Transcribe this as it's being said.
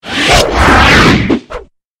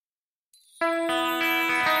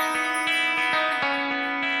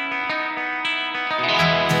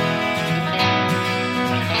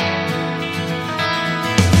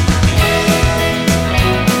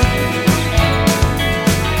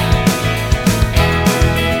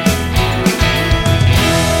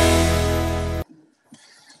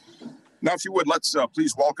Now, if you would, let's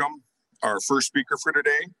please welcome our first speaker for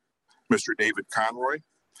today, Mr. David Conroy.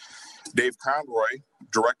 Dave Conroy,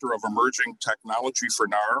 Director of Emerging Technology for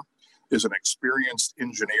NAR, is an experienced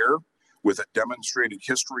engineer with a demonstrated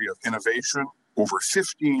history of innovation, over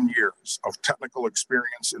 15 years of technical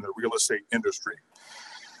experience in the real estate industry.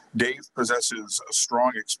 Dave possesses a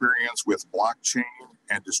strong experience with blockchain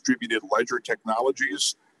and distributed ledger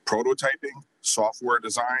technologies, prototyping, software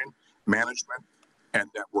design, management, and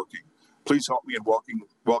networking. Please help me in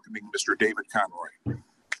welcoming Mr. David Conroy.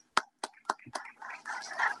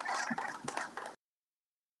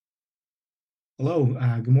 Hello,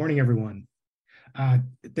 good morning, everyone.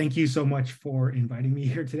 Thank you so much for inviting me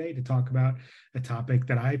here today to talk about a topic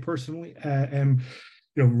that I personally am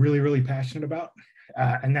really passionate about,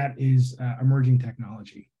 and that is emerging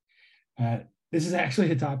technology. This is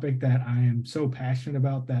actually a topic that I am so passionate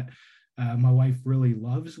about that my wife really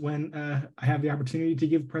loves when I have the opportunity to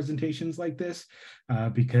give presentations like this,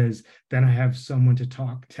 because then I have someone to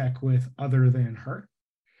talk tech with other than her.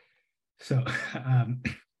 So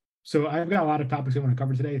I've got a lot of topics I want to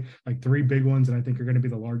cover today, like 3 big ones that I think are going to be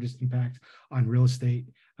the largest impact on real estate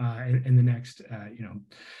in the next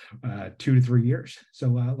 2 to 3 years. So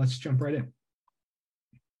let's jump right in.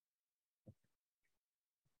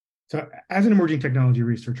 So as an emerging technology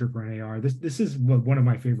researcher for NAR, this is one of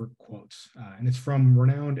my favorite quotes, and it's from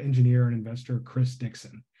renowned engineer and investor Chris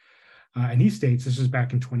Dixon. And he states, this was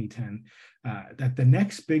back in 2010, that the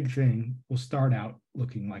next big thing will start out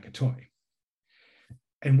looking like a toy.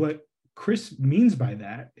 And what Chris means by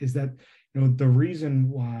that is that the reason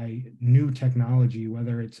why new technology,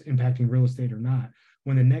 whether it's impacting real estate or not,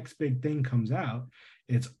 when the next big thing comes out,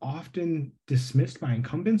 it's often dismissed by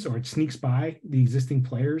incumbents, or it sneaks by the existing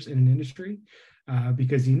players in an industry,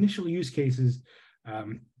 because the initial use cases,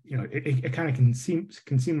 it kind of can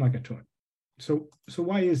seem like a toy. So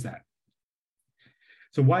why is that?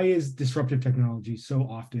 So why is disruptive technology so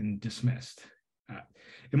often dismissed?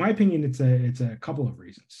 In my opinion, it's a couple of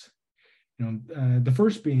reasons. The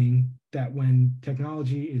first being that when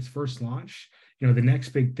technology is first launched, the next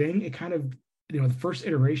big thing, it kind of, the first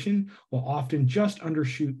iteration will often just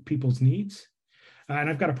undershoot people's needs. And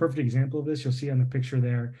I've got a perfect example of this. You'll see on the picture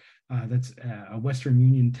there, that's a Western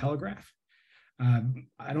Union telegraph.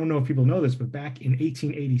 I don't know if people know this, but back in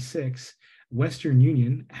 1886, Western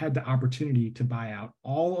Union had the opportunity to buy out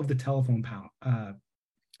all of the telephone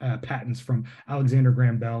patents from Alexander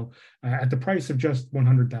Graham Bell at the price of just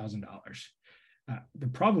 $100,000. The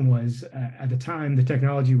problem was, at the time, the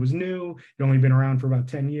technology was new. It only been around for about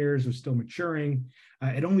 10 years, was still maturing.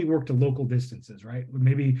 It only worked to local distances, right?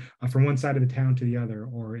 Maybe from one side of the town to the other,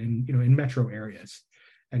 or in metro areas.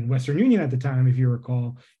 And Western Union at the time, if you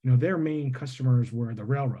recall, their main customers were the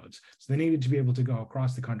railroads. So they needed to be able to go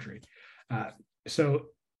across the country. So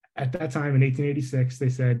at that time in 1886, they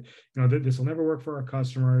said, this will never work for our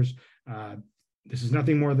customers. This is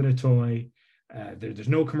nothing more than a toy. There's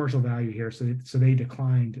no commercial value here. So they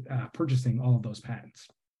declined purchasing all of those patents.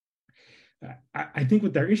 I think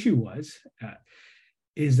what their issue was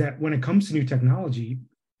is that when it comes to new technology,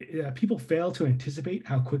 people fail to anticipate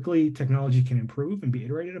how quickly technology can improve and be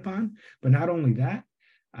iterated upon. But not only that,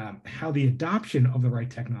 how the adoption of the right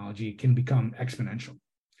technology can become exponential.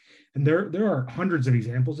 And there are hundreds of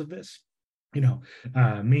examples of this.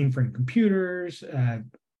 Mainframe computers.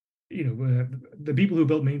 The people who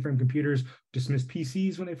built mainframe computers dismissed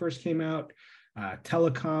PCs when they first came out.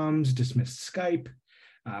 Telecoms dismissed Skype.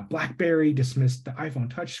 BlackBerry dismissed the iPhone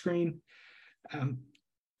touchscreen.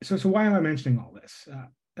 So why am I mentioning all this?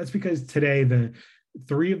 That's because today the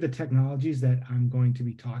 3 of the technologies that I'm going to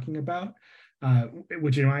be talking about,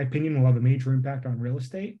 which in my opinion will have a major impact on real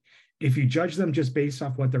estate, if you judge them just based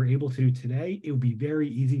off what they're able to do today, it would be very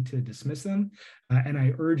easy to dismiss them. And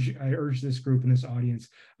I urge this group and this audience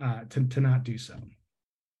to not do so.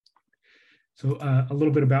 So a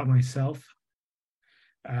little bit about myself.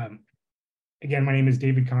 Again, my name is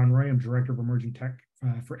David Conroy. I'm Director of Emerging Tech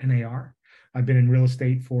for NAR. I've been in real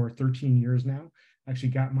estate for 13 years now. I actually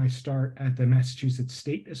got my start at the Massachusetts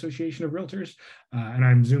State Association of Realtors, and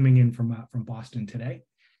I'm zooming in from Boston today.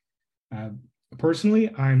 Personally,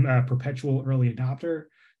 I'm a perpetual early adopter.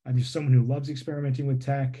 I'm just someone who loves experimenting with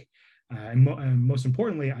tech. And most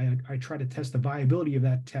importantly, I try to test the viability of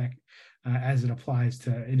that tech as it applies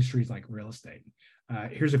to industries like real estate.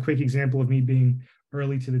 Here's a quick example of me being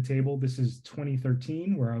early to the table. This is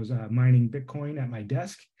 2013, where I was mining Bitcoin at my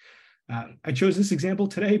desk. I chose this example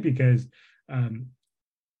today because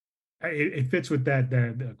it fits with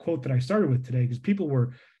the quote that I started with today, because people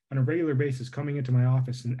were on a regular basis coming into my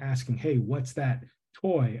office and asking, hey, what's that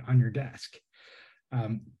toy on your desk?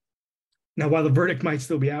 Now, while the verdict might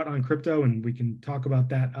still be out on crypto, and we can talk about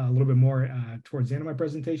that a little bit more towards the end of my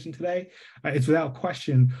presentation today, it's without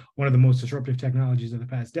question one of the most disruptive technologies of the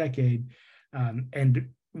past decade. And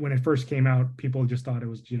when it first came out, people just thought it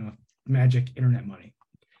was, magic internet money.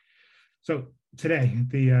 So today,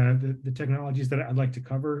 the technologies that I'd like to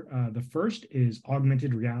cover, the first is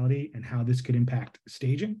augmented reality and how this could impact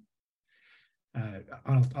staging.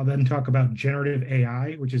 I'll then talk about generative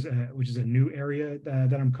AI, which is a new area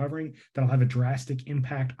that I'm covering that'll have a drastic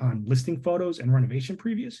impact on listing photos and renovation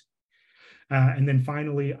previews. And then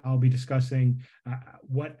finally, I'll be discussing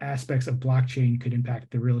what aspects of blockchain could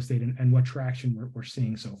impact the real estate and what traction we're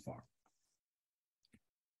seeing so far.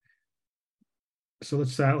 So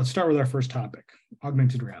let's start with our first topic,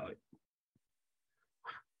 augmented reality.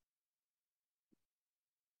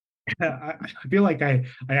 I feel like I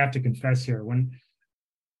have to confess here,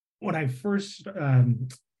 when I first got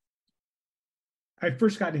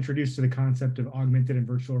introduced to the concept of augmented and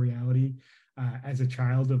virtual reality as a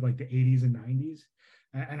child of like the 80s and 90s,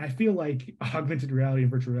 and I feel like augmented reality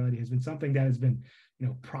and virtual reality has been something that has been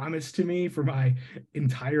promised to me for my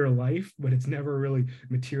entire life, but it's never really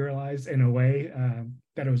materialized in a way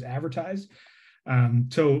that it was advertised.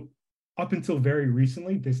 So up until very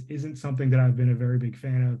recently, this isn't something that I've been a very big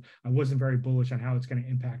fan of. I wasn't very bullish on how it's going to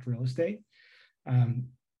impact real estate.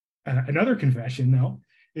 Another confession, though,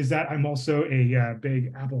 is that I'm also a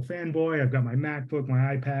big Apple fanboy. I've got my MacBook,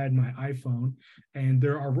 my iPad, my iPhone, and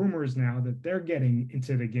there are rumors now that they're getting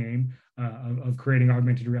into the game of creating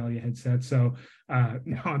augmented reality headsets. So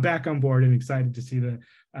now I'm back on board and excited to see the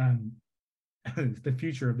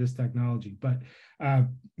future of this technology. But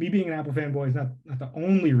me being an Apple fanboy is not the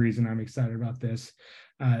only reason I'm excited about this.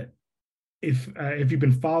 If you've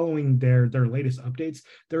been following their latest updates,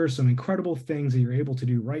 there are some incredible things that you're able to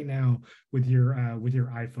do right now with your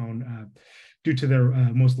iPhone due to their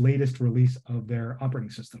most latest release of their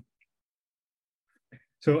operating system.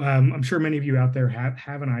 So I'm sure many of you out there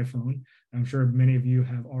have an iPhone. I'm sure many of you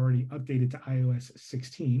have already updated to iOS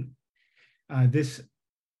 16. This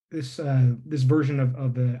version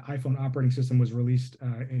of the iPhone operating system was released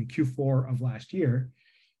in Q4 of last year,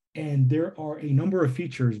 and there are a number of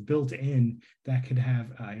features built in that could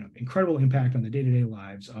have incredible impact on the day-to-day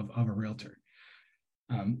lives of a realtor.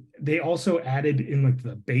 They also added in like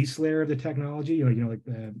the base layer of the technology,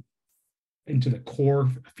 into the core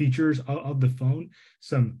features of the phone,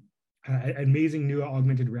 some amazing new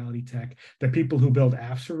augmented reality tech that people who build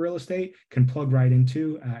apps for real estate can plug right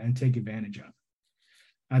into and take advantage of.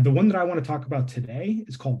 The one that I want to talk about today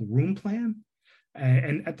is called the Room Plan.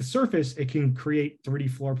 And at the surface, it can create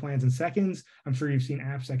 3D floor plans in seconds. I'm sure you've seen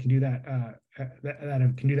apps that can do that,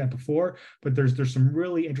 that can do that before, but there's some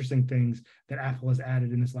really interesting things that Apple has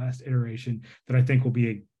added in this last iteration that I think will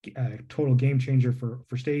be a total game changer for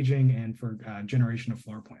staging and for generation of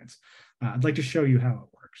floor plans. I'd like to show you how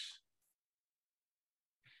it works.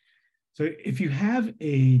 So if you have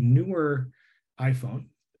a newer iPhone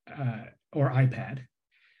or iPad,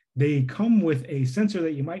 they come with a sensor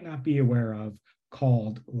that you might not be aware of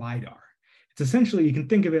called LiDAR. It's essentially, you can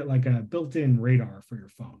think of it like a built-in radar for your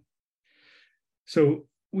phone. So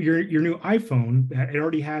your new iPhone, it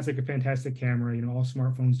already has like a fantastic camera, all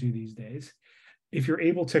smartphones do these days. If you're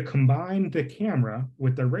able to combine the camera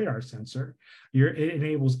with the radar sensor, it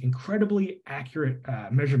enables incredibly accurate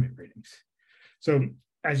measurement readings. So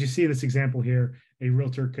as you see in this example here, a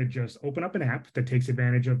realtor could just open up an app that takes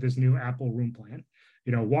advantage of this new Apple Room Plan,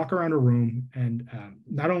 walk around a room, and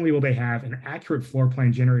not only will they have an accurate floor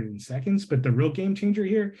plan generated in seconds, but the real game changer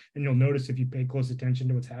here, and you'll notice if you pay close attention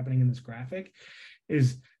to what's happening in this graphic,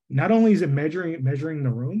 is not only is it measuring the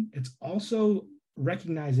room, it's also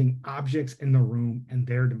recognizing objects in the room and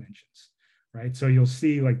their dimensions, right? So you'll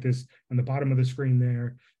see like this on the bottom of the screen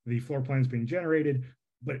there, the floor plans being generated,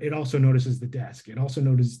 but it also notices the desk. It also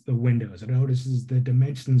notices the windows. It notices the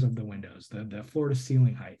dimensions of the windows, the floor to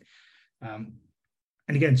ceiling height.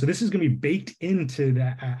 And again, so this is going to be baked into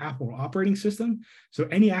the Apple operating system. So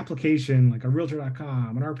any application like a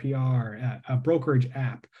Realtor.com, an RPR, a brokerage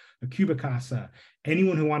app, a Cubicasa,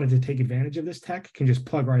 anyone who wanted to take advantage of this tech can just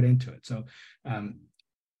plug right into it. So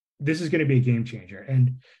this is going to be a game changer.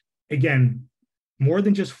 And again, more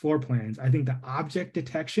than just floor plans, I think the object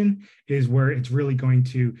detection is where it's really going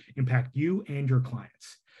to impact you and your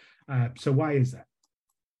clients. So why is that?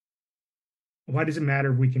 Why does it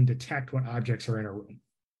matter if we can detect what objects are in a room?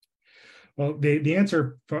 Well, the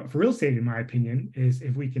answer for real estate, in my opinion, is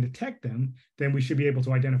if we can detect them, then we should be able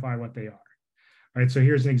to identify what they are. All right, so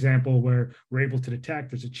here's an example where we're able to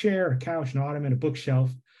detect there's a chair, a couch, an ottoman, a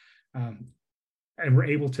bookshelf, and we're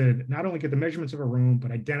able to not only get the measurements of a room,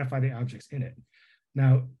 but identify the objects in it.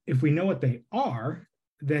 Now, if we know what they are,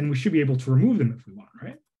 then we should be able to remove them if we want,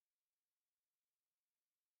 right?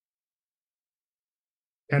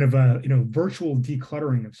 Kind of a virtual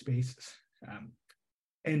decluttering of spaces.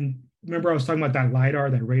 And remember, I was talking about that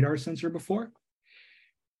LiDAR, that radar sensor before.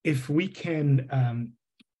 If we can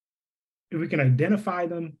identify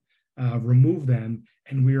them, remove them,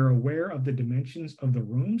 and we are aware of the dimensions of the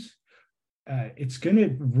rooms, it's going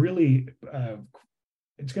to really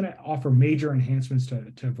it's going to offer major enhancements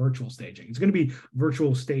to virtual staging. It's going to be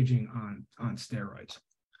virtual staging on steroids.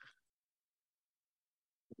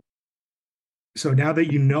 So now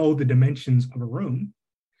that you know the dimensions of a room,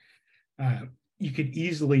 you could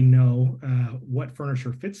easily know what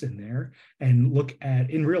furniture fits in there and look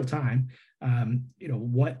at in real time,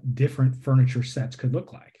 what different furniture sets could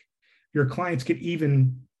look like. Your clients could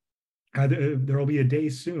even, there will be a day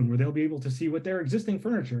soon where they'll be able to see what their existing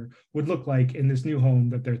furniture would look like in this new home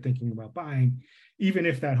that they're thinking about buying, even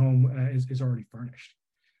if that home is already furnished.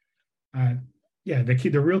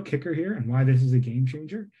 The real kicker here and why this is a game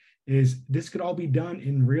changer is this could all be done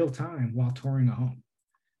in real time while touring a home.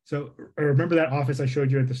 So remember that office I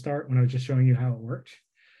showed you at the start when I was just showing you how it worked?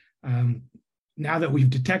 Now that we've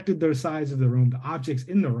detected the size of the room, the objects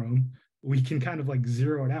in the room, we can kind of like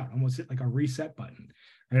zero it out, almost hit like a reset button.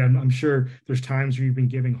 Right? I'm sure there's times where you've been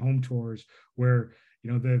giving home tours where,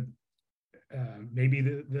 maybe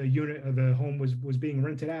the unit of the home was being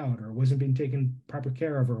rented out or wasn't being taken proper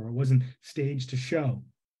care of or wasn't staged to show.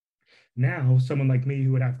 Now, someone like me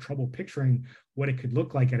who would have trouble picturing what it could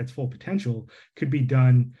look like at its full potential could be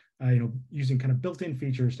done, using kind of built-in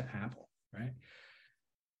features to Apple, right?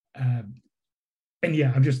 And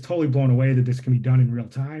yeah, I'm just totally blown away that this can be done in real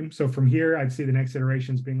time. So from here, I'd see the next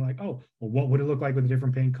iterations being like, oh, well, what would it look like with a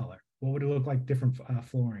different paint color? What would it look like different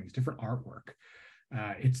floorings, different artwork?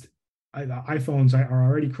 The iPhones are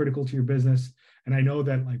already critical to your business. And I know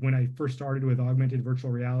that like when I first started with augmented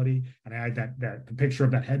virtual reality and I had the picture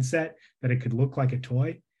of that headset, that it could look like a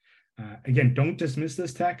toy. Again, don't dismiss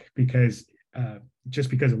this tech because just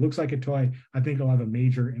because it looks like a toy, I think it'll have a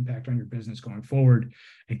major impact on your business going forward.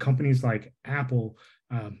 And companies like Apple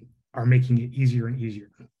are making it easier and easier.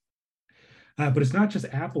 But it's not just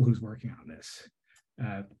Apple who's working on this.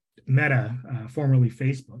 Meta, formerly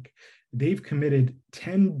Facebook, they've committed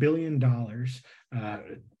 $10 billion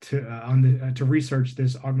to research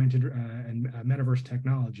this augmented and metaverse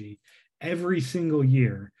technology every single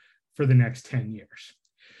year for the next 10 years.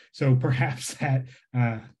 So perhaps that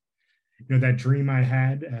that dream I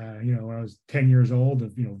had, when I was 10 years old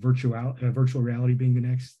of virtual reality being the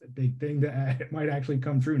next big thing, that it might actually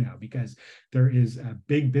come true now because there is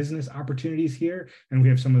big business opportunities here, and we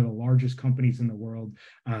have some of the largest companies in the world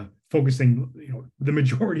focusing the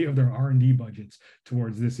majority of their R&D budgets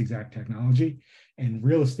towards this exact technology. And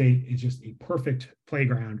real estate is just a perfect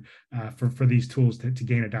playground for these tools to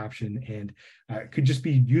gain adoption, and could just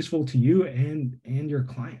be useful to you and your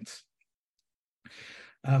clients.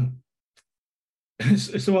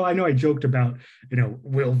 So while I know I joked about,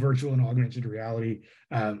 will virtual and augmented reality,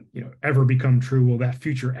 ever become true? Will that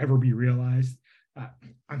future ever be realized?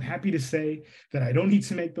 I'm happy to say that I don't need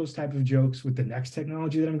to make those type of jokes with the next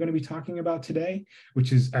technology that I'm going to be talking about today,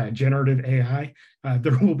 which is generative AI.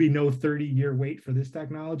 There will be no 30-year wait for this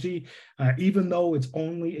technology. Even though it's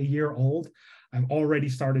only a year old, I've already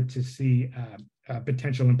started to see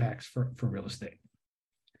potential impacts for real estate.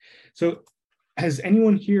 So has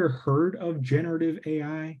anyone here heard of generative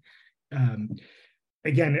AI?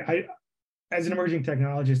 Again, as an emerging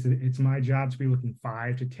technologist, it's my job to be looking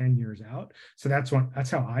 5 to 10 years out. So that's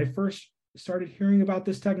how I first started hearing about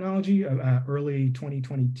this technology, early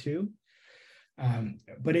 2022.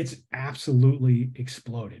 But it's absolutely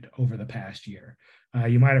exploded over the past year.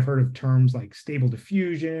 You might have heard of terms like Stable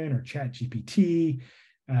Diffusion or ChatGPT.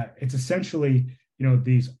 It's essentially,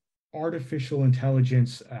 these artificial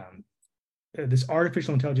intelligence. This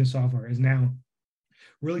artificial intelligence software is now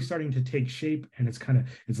really starting to take shape, and it's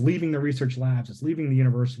leaving the research labs, it's leaving the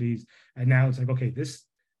universities, and now it's like, okay, this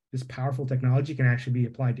powerful technology can actually be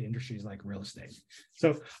applied to industries like real estate. So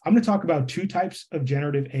I'm going to talk about 2 types of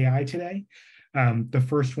generative AI today. The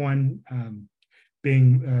first one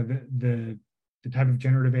being the type of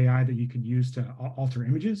generative AI that you could use to alter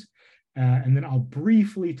images, and then I'll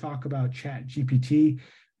briefly talk about ChatGPT.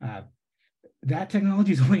 That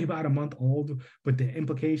technology is only about a month old, but the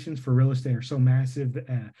implications for real estate are so massive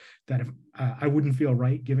that if, I wouldn't feel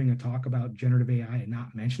right giving a talk about generative AI and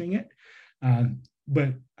not mentioning it.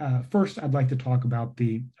 But first, I'd like to talk about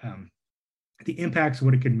the impacts of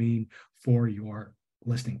what it could mean for your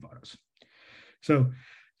listing photos. So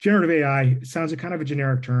generative AI sounds like kind of a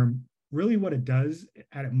generic term. really what it does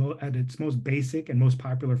at its most basic and most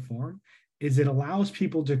popular form is it allows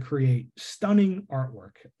people to create stunning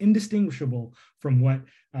artwork, indistinguishable from what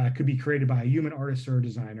could be created by a human artist or a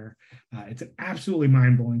designer. It's an absolutely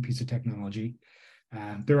mind-blowing piece of technology.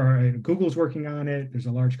 Google's working on it. There's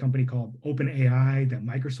a large company called OpenAI that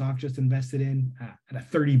Microsoft just invested in at a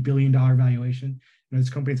 $30 billion valuation. This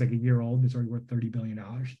company's like a year old. It's already worth $30 billion.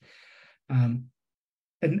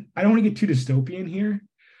 And I don't want to get too dystopian here,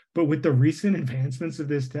 but with the recent advancements of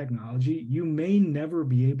this technology, you may never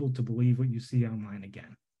be able to believe what you see online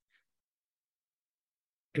again.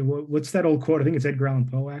 What's that old quote? I think it's Edgar Allan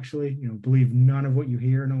Poe, actually. Believe none of what you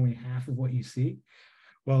hear and only half of what you see.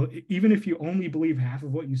 Well, even if you only believe half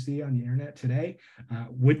of what you see on the internet today,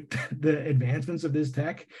 with the advancements of this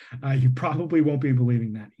tech, you probably won't be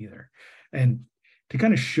believing that either. And to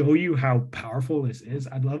kind of show you how powerful this is,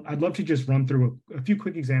 I'd love to just run through a few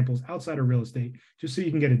quick examples outside of real estate, just so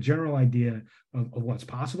you can get a general idea of what's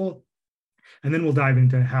possible. And then we'll dive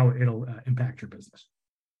into how it'll impact your business.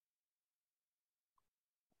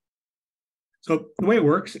 So the way it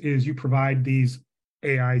works is you provide these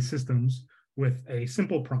AI systems with a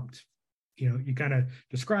simple prompt. You kind of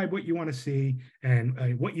describe what you want to see,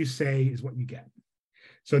 and what you say is what you get.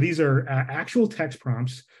 So these are actual text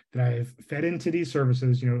prompts that I've fed into these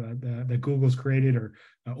services, that Google's created or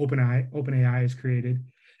OpenAI has created.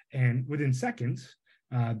 And within seconds,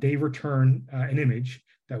 they return an image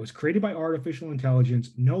that was created by artificial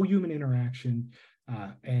intelligence, no human interaction,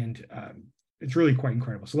 and it's really quite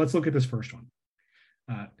incredible. So let's look at this first one.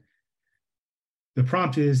 The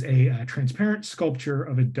prompt is a transparent sculpture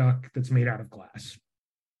of a duck that's made out of glass.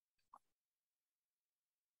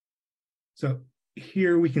 So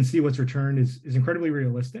here we can see what's returned is incredibly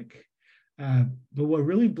realistic. But what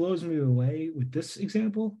really blows me away with this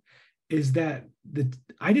example is that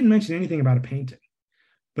I didn't mention anything about a painting,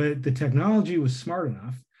 but the technology was smart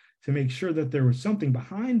enough to make sure that there was something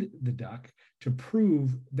behind the duck to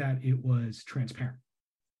prove that it was transparent.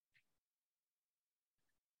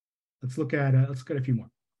 Let's look at a few more.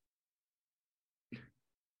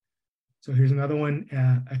 So here's another one,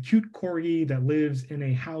 a cute corgi that lives in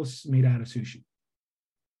a house made out of sushi.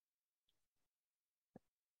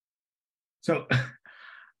 So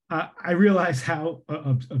I realize how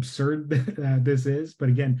absurd this is, but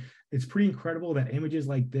again, it's pretty incredible that images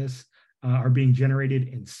like this are being generated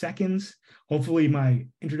in seconds. Hopefully my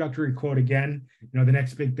introductory quote again, the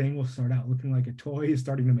next big thing will start out looking like a toy is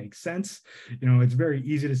starting to make sense. It's very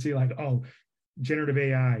easy to see like, oh, generative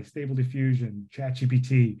AI, Stable Diffusion,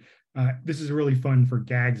 ChatGPT. This is really fun for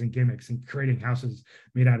gags and gimmicks and creating houses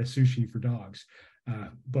made out of sushi for dogs.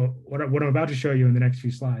 But what I'm about to show you in the next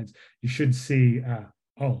few slides, you should see,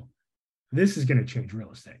 oh, this is going to change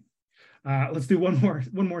real estate. Let's do one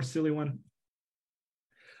more silly one.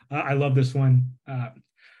 I love this one.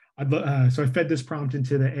 So I fed this prompt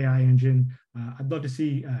into the AI engine. I'd love to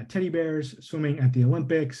see teddy bears swimming at the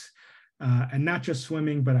Olympics, and not just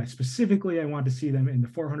swimming, but I want to see them in the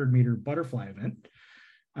 400-meter butterfly event.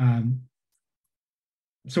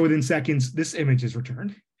 So within seconds, this image is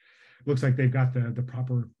returned. Looks like they've got the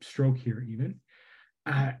proper stroke here even.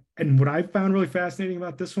 And what I found really fascinating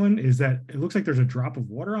about this one is that it looks like there's a drop of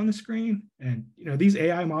water on the screen. And these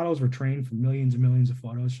AI models were trained from millions and millions of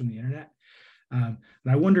photos from the internet. And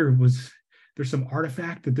I wonder, was there some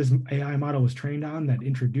artifact that this AI model was trained on that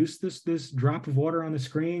introduced this drop of water on the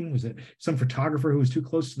screen? Was it some photographer who was too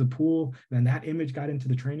close to the pool, and then that image got into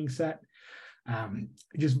the training set?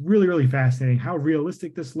 Just really, really fascinating how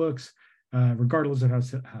realistic this looks, regardless of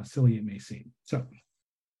how silly it may seem. So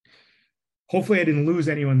hopefully I didn't lose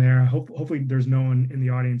anyone there. Hopefully there's no one in the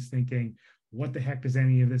audience thinking, what the heck does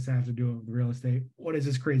any of this have to do with real estate? What is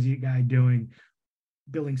this crazy guy doing,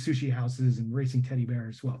 building sushi houses and racing teddy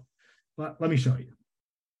bears? Well, let me show you.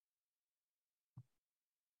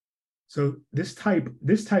 So this type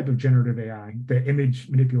of generative AI, the image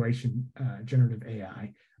manipulation generative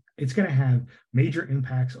AI, it's going to have major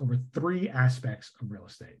impacts over 3 aspects of real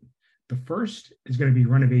estate. The first is going to be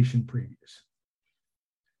renovation previews.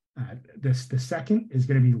 The second is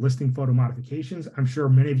going to be listing photo modifications. I'm sure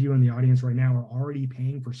many of you in the audience right now are already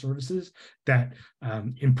paying for services that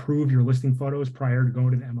improve your listing photos prior to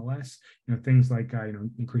going to the MLS. Things like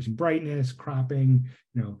increasing brightness, cropping,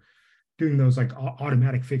 doing those like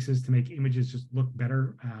automatic fixes to make images just look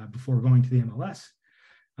better before going to the MLS.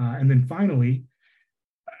 And then finally,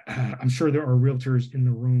 I'm sure there are realtors in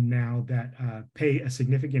the room now that pay a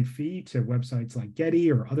significant fee to websites like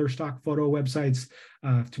Getty or other stock photo websites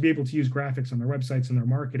to be able to use graphics on their websites and their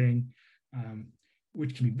marketing.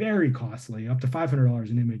 which can be very costly, up to $500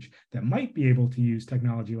 an image, that might be able to use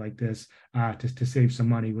technology like this to save some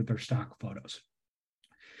money with their stock photos.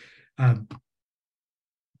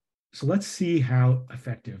 So let's see how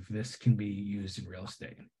effective this can be used in real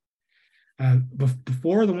estate.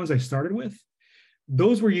 Before, the ones I started with,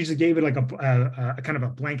 those were usually gave it like a kind of a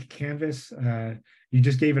blank canvas. You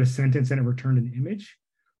just gave it a sentence and it returned an image.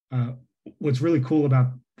 What's really cool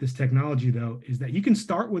about this technology, though, is that you can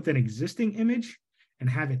start with an existing image and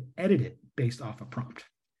have it edited based off a prompt.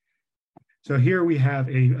 So here we have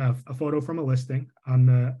a photo from a listing on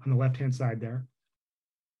the left-hand side there.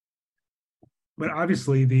 But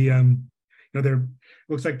obviously, there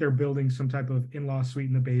looks like they're building some type of in-law suite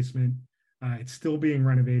in the basement. It's still being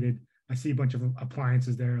renovated. I see a bunch of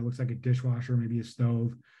appliances there. It looks like a dishwasher, maybe a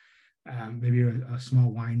stove, maybe a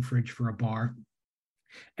small wine fridge for a bar.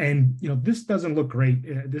 And this doesn't look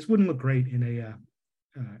great. This wouldn't look great in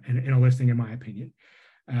a listing, in my opinion.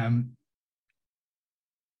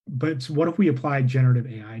 But what if we applied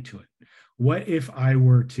generative AI to it? What if I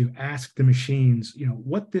were to ask the machines,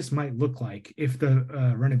 what this might look like if the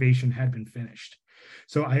renovation had been finished?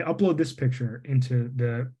 So I upload this picture into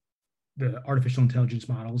the artificial intelligence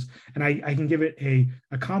models, and I can give it a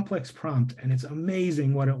complex prompt, and it's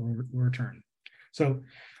amazing what it will return. So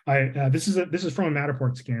this is from a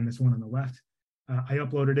Matterport scan, this one on the left. I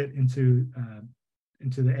uploaded it into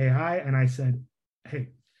the AI, and I said, hey,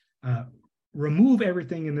 remove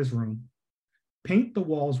everything in this room, paint the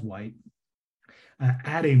walls white,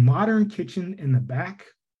 add a modern kitchen in the back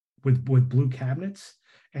with blue cabinets,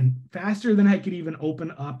 and faster than I could even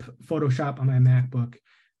open up Photoshop on my MacBook,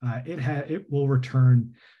 it will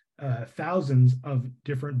return thousands of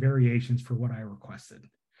different variations for what I requested.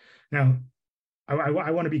 Now,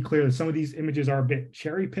 I want to be clear that some of these images are a bit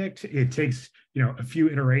cherry picked. It takes a few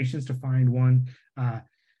iterations to find one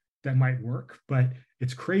that might work, but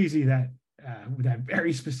it's crazy that with that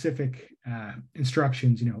very specific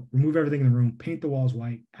instructions, remove everything in the room, paint the walls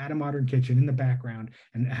white, add a modern kitchen in the background,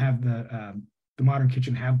 and have the modern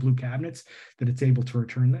kitchen have blue cabinets, that it's able to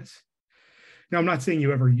return this. Now, I'm not saying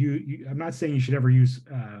I'm not saying you should ever use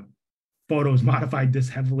photos modified this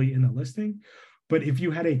heavily in the listing, but if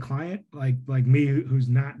you had a client like me who's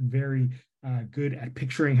not very good at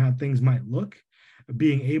picturing how things might look,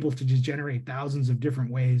 being able to just generate thousands of different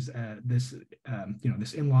ways this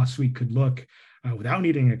in-law suite could look without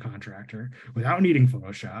needing a contractor, without needing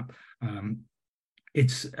Photoshop,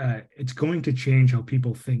 it's going to change how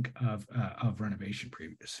people think of renovation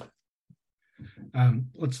previews.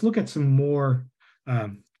 Let's look at some more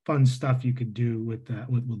fun stuff you could do with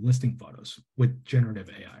listing photos with generative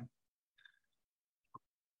AI.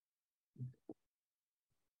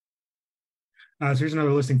 So here's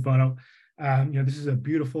another listing photo. This is a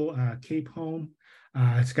beautiful Cape home.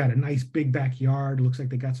 It's got a nice big backyard. Looks like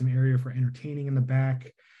they got some area for entertaining in the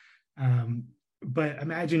back. But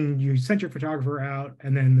imagine you sent your photographer out,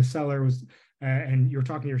 and then the seller was, and you're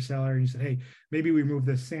talking to your seller, and you said, "Hey, maybe we remove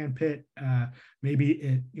the sand pit.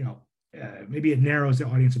 Maybe it narrows the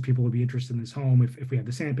audience of people who would be interested in this home. If we have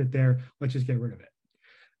the sand pit there, let's just get rid of it."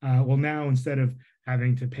 Well, now instead of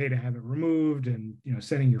having to pay to have it removed and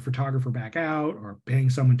sending your photographer back out or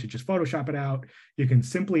paying someone to just Photoshop it out, you can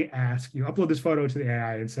simply ask, upload this photo to the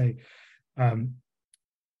AI and say,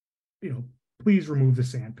 please remove the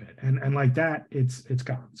sand pit, and like that, it's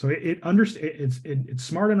gone. So it's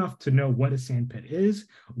smart enough to know what a sand pit is,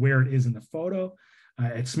 where it is in the photo.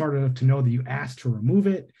 It's smart enough to know that you asked to remove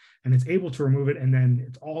it, and it's able to remove it, and then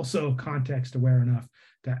it's also context aware enough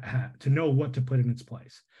to know what to put in its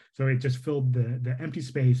place. So it just filled the empty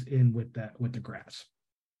space in with the grass.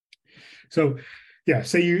 So yeah,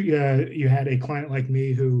 say you had a client like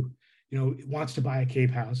me who wants to buy a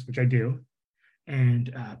Cape house, which I do,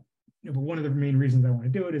 and but one of the main reasons I want to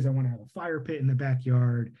do it is I want to have a fire pit in the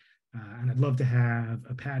backyard, and I'd love to have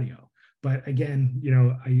a patio. But again,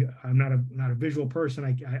 I'm not a visual person.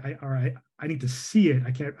 I need to see it.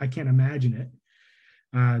 I can't imagine it.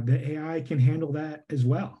 The AI can handle that as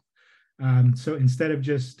well. So instead of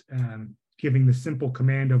just giving the simple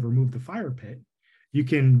command of remove the fire pit, you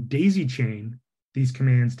can daisy chain these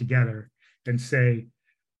commands together and say,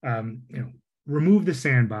 remove the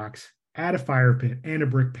sandbox, add a fire pit and a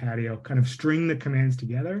brick patio, kind of string the commands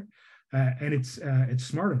together. And it's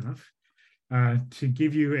smart enough to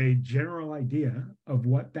give you a general idea of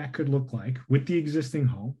what that could look like with the existing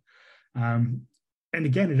home. And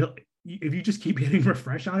again, if you just keep hitting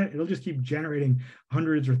refresh on it, it'll just keep generating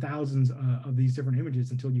hundreds or thousands of these different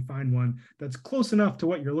images until you find one that's close enough to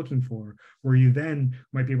what you're looking for, where you then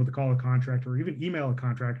might be able to call a contractor or even email a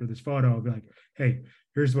contractor this photo and be like, hey,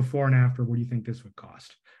 here's the before and after. What do you think this would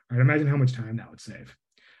cost? All right, imagine how much time that would save.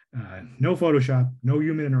 No Photoshop, no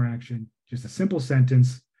human interaction, just a simple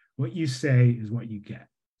sentence. What you say is what you get.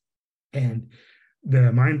 And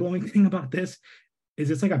the mind-blowing thing about this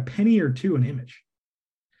is it's like a penny or two an image.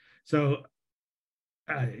 So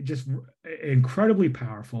just incredibly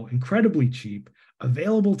powerful, incredibly cheap,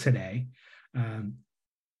 available today.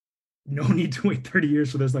 No need to wait 30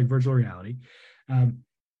 years for this, like virtual reality.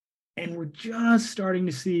 And we're just starting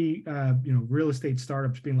to see, real estate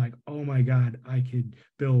startups being like, "Oh my God, I could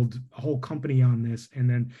build a whole company on this, and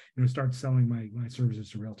then start selling my services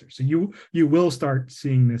to realtors." So you will start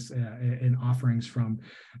seeing this in offerings from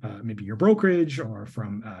maybe your brokerage or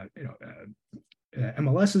from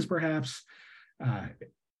MLSs perhaps,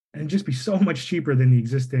 and just be so much cheaper than the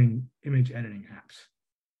existing image editing apps.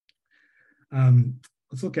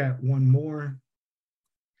 Let's look at one more.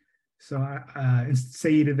 So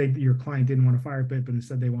say your client didn't want a fire pit, but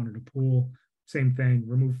instead they wanted a pool. Same thing,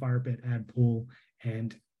 remove fire pit, add pool,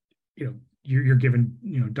 and you're given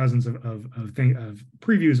dozens of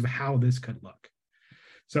previews of how this could look.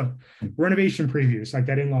 So renovation previews, like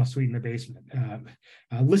that in-law suite in the basement,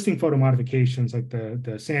 listing photo modifications like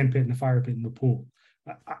the sand pit and the fire pit and the pool.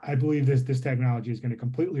 I believe this technology is going to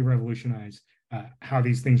completely revolutionize how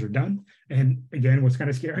these things are done. And again, what's kind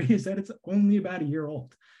of scary is that it's only about a year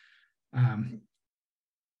old.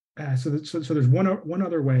 So there's one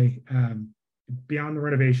other way beyond the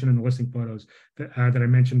renovation and the listing photos that I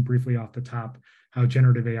mentioned briefly off the top, how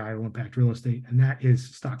generative AI will impact real estate, and that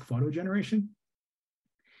is stock photo generation.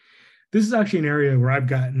 This is actually an area where I've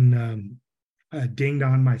gotten dinged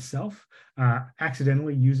on myself,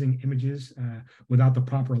 accidentally using images without the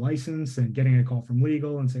proper license and getting a call from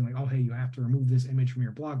legal and saying like, "Oh, hey, you have to remove this image from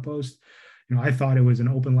your blog post." I thought it was an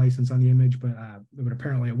open license on the image, but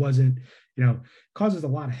apparently it wasn't. Causes a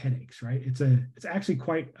lot of headaches, right? It's actually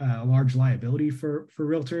quite a large liability for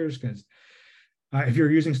realtors, because if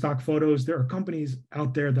you're using stock photos, there are companies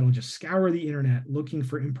out there that'll just scour the internet looking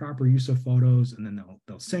for improper use of photos, and then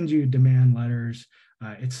they'll send you demand letters.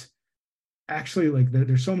 It's actually like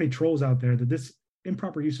there's so many trolls out there that this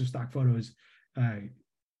improper use of stock photos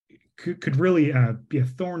could really be a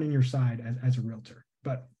thorn in your side as a realtor.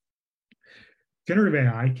 But generative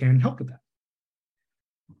AI can help with that.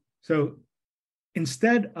 So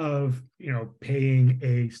instead of paying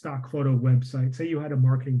a stock photo website, say you had a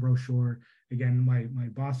marketing brochure. Again, my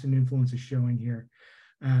Boston influence is showing here.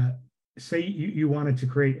 Say you wanted to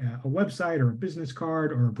create a website or a business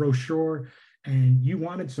card or a brochure, and you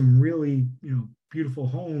wanted some really beautiful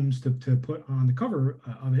homes to put on the cover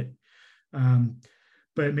of it.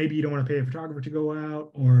 But maybe you don't want to pay a photographer to go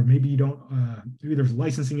out, or maybe you don't, maybe there's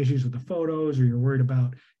licensing issues with the photos, or you're worried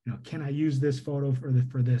about, can I use this photo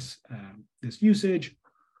for this usage?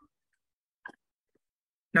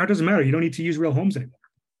 Now it doesn't matter. You don't need to use real homes anymore.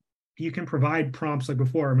 You can provide prompts like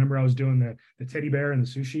before. Remember, I was doing the teddy bear and the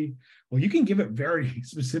sushi. Well, you can give it very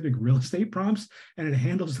specific real estate prompts, and it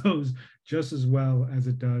handles those just as well as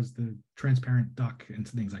it does the transparent duck and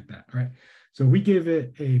things like that, right? So we give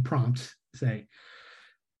it a prompt, say,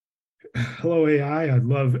 "Hello AI, I'd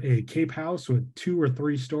love a cape house with 2 or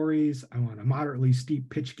 3 stories. I want a moderately steep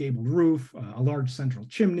pitch gabled roof, a large central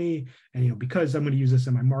chimney. And because I'm going to use this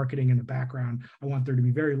in my marketing in the background, I want there to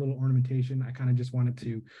be very little ornamentation. I kind of just want it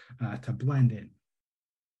to blend in."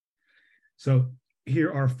 So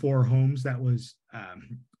here are 4 homes that was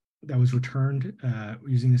returned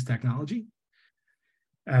using this technology.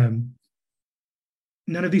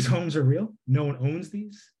 None of these homes are real. No one owns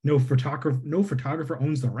these. No photographer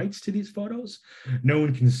owns the rights to these photos. No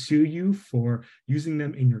one can sue you for using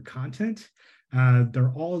them in your content.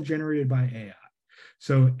 They're all generated by AI.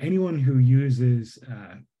 So anyone who uses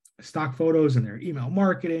stock photos in their email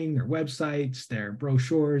marketing, their websites, their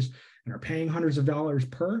brochures, and are paying hundreds of dollars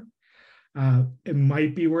per, it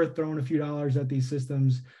might be worth throwing a few dollars at these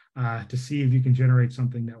systems to see if you can generate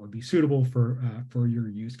something that would be suitable for your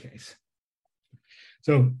use case.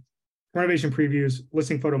 So renovation previews,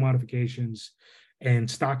 listing photo modifications, and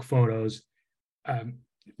stock photos.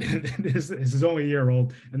 This is only a year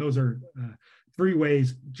old, and those are 3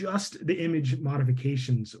 ways, just the image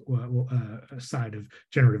modifications side of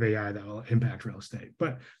generative AI that will impact real estate.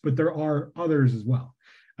 But there are others as well.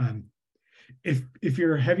 If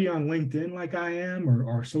you're heavy on LinkedIn like I am,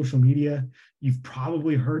 or social media, you've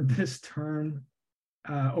probably heard this term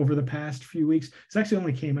over the past few weeks. This actually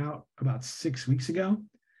only came out about 6 weeks ago,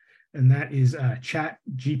 and that is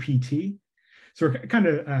ChatGPT. So we're kind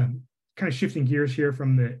of shifting gears here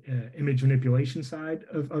from the image manipulation side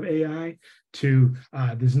of AI to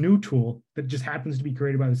this new tool that just happens to be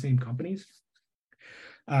created by the same companies.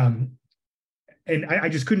 And I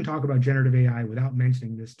just couldn't talk about generative AI without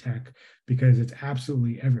mentioning this tech because it's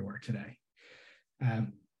absolutely everywhere today.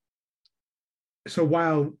 So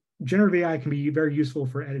while generative AI can be very useful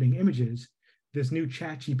for editing images, this new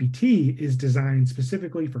ChatGPT is designed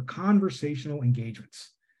specifically for conversational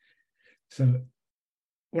engagements. So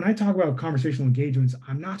when I talk about conversational engagements,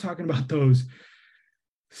 I'm not talking about those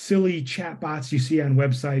silly chatbots you see on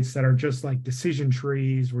websites that are just like decision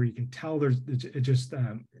trees where you can tell there's just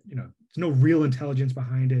there's no real intelligence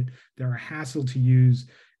behind it. They're a hassle to use.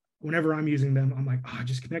 Whenever I'm using them, I'm like, oh,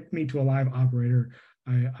 just connect me to a live operator.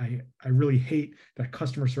 I really hate that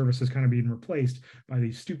customer service is kind of being replaced by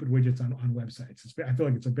these stupid widgets on websites. I feel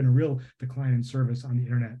like it's been a real decline in service on the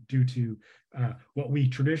internet due to what we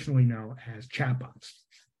traditionally know as chatbots.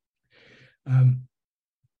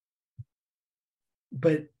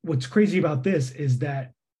 But what's crazy about this is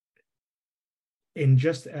that in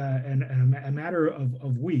just a matter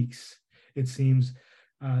of weeks, it seems,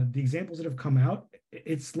 the examples that have come out,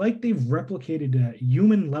 it's like they've replicated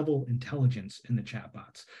human level intelligence in the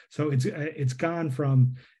chatbots. So it's gone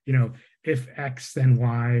from, if X then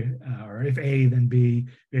Y, or if A then B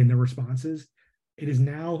in the responses. It is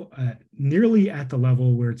now nearly at the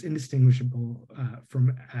level where it's indistinguishable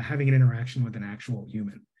from having an interaction with an actual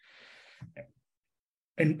human.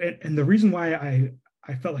 And the reason why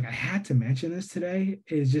I felt like I had to mention this today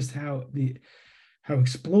is just how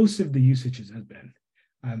explosive the usages have been.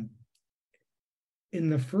 In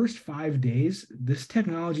the first 5 days, this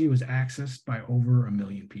technology was accessed by over 1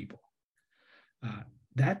 million people.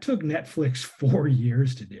 That took Netflix 4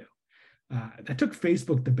 years to do. That took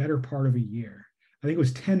Facebook the better part of a year. I think it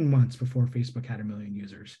was 10 months before Facebook had 1 million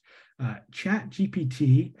users.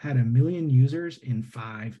 ChatGPT had 1 million users in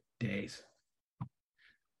 5 days.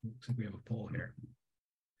 Looks like we have a poll here.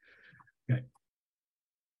 Okay.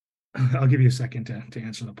 I'll give you a second to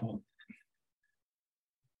answer the poll.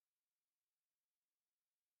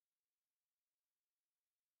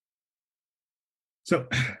 So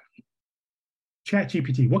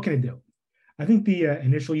ChatGPT, what can it do? I think the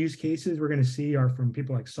initial use cases we're going to see are from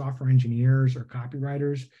people like software engineers or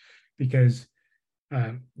copywriters, because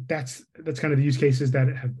that's kind of the use cases that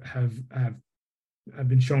have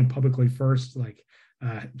been shown publicly first, like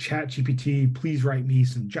ChatGPT, please write me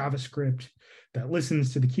some JavaScript that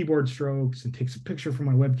listens to the keyboard strokes and takes a picture from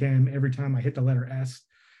my webcam every time I hit the letter S.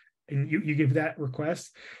 And you give that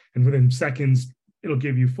request, and within seconds, it'll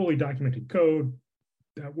give you fully documented code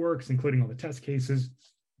that works, including all the test cases.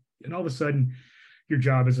 And all of a sudden, your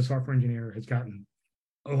job as a software engineer has gotten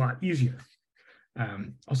a lot easier.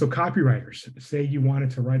 Also, copywriters, say you wanted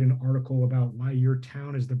to write an article about why your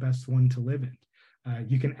town is the best one to live in.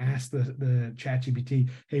 You can ask the ChatGPT,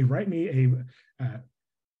 hey, write me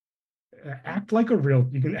act like a real,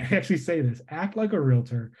 you can actually say this, act like a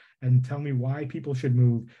realtor and tell me why people should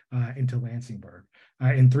move into Lansingburg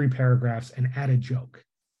in 3 paragraphs and add a joke.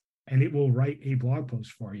 And it will write a blog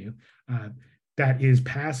post for you that is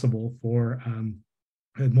passable for,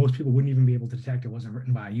 most people wouldn't even be able to detect it wasn't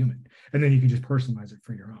written by a human. And then you can just personalize it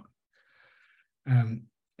for your own.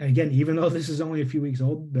 Again, even though this is only a few weeks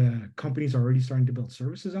old, the companies are already starting to build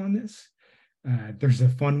services on this. There's a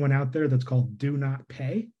fun one out there that's called Do Not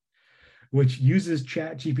Pay, which uses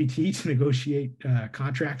ChatGPT to negotiate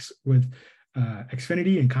contracts with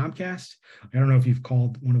Xfinity and Comcast. I don't know if you've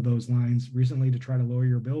called one of those lines recently to try to lower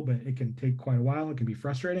your bill, but it can take quite a while. It can be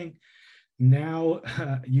frustrating. Now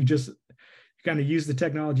you just kind of use the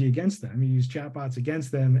technology against them. You use chatbots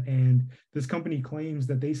against them. And this company claims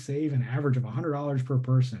that they save an average of $100 per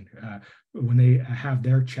person when they have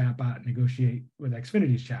their chatbot negotiate with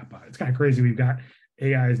Xfinity's chatbot. It's kind of crazy. We've got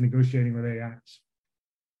AIs negotiating with AIs.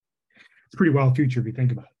 It's pretty wild future if you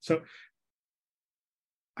think about it. So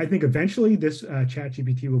I think eventually this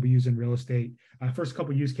ChatGPT will be used in real estate. First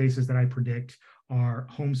couple use cases that I predict are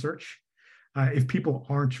home search. If people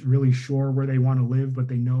aren't really sure where they want to live, but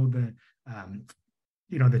they know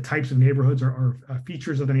the types of neighborhoods or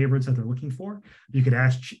features of the neighborhoods that they're looking for, you could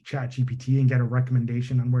ask ChatGPT and get a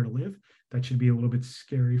recommendation on where to live. That should be a little bit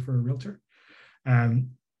scary for a realtor.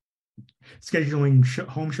 Scheduling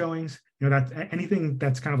home showings, that's anything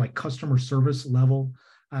that's kind of like customer service level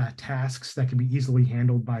tasks that can be easily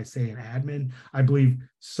handled by, say, an admin. I believe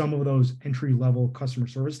some of those entry level customer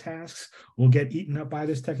service tasks will get eaten up by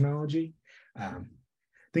this technology.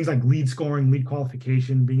 Things like lead scoring, lead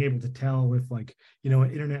qualification, being able to tell if an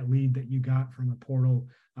internet lead that you got from a portal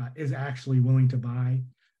is actually willing to buy,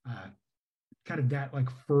 kind of that like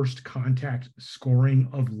first contact scoring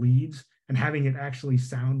of leads and having it actually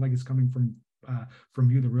sound like it's coming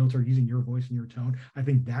from you, the realtor, using your voice and your tone. I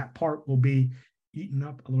think that part will be eaten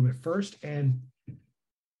up a little bit first. And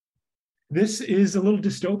This is a little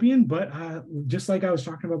dystopian, but just like I was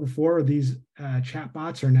talking about before, these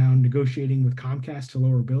chatbots are now negotiating with Comcast to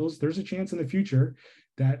lower bills. There's a chance in the future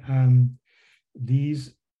that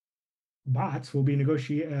these bots will be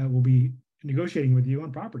negotiating with you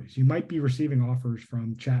on properties. You might be receiving offers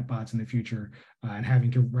from chatbots in the future and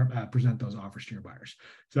having to present those offers to your buyers.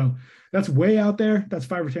 So that's way out there. That's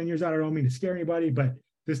 5 or 10 years out. I don't mean to scare anybody, but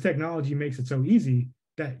this technology makes it so easy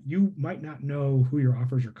that you might not know who your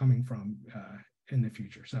offers are coming from in the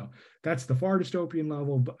future. So that's the far dystopian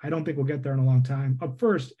level, but I don't think we'll get there in a long time. Up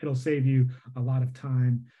first, it'll save you a lot of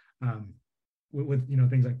time with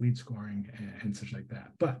things like lead scoring and such like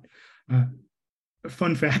that. But a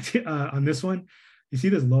fun fact on this one, you see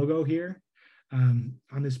this logo here on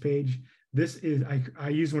this page. This is I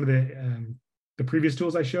used one of the previous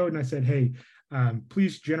tools I showed, and I said, hey,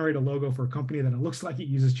 please generate a logo for a company that it looks like it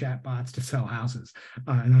uses chatbots to sell houses,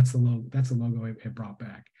 and that's the logo it brought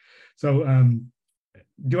back. So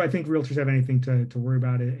do I think realtors have anything to worry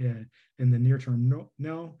about it in the near term?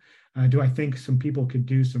 No. Do I think some people could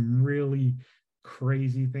do some really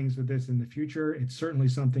crazy things with this in the future? It's certainly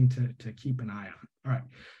something to keep an eye on. All right.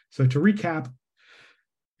 So to recap,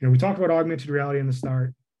 we talked about augmented reality in the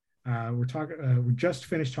start. We just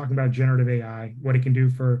finished talking about generative AI, what it can do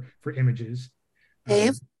for images.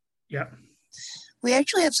 Dave? Yeah. We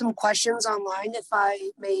actually have some questions online, if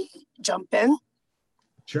I may jump in.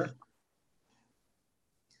 Sure.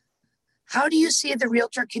 How do you see the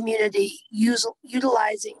realtor community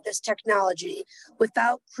utilizing this technology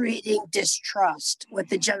without creating distrust with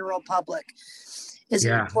the general public? Is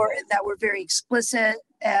it important that we're very explicit,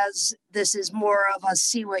 as this is more of a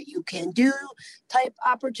see what you can do type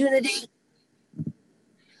opportunity?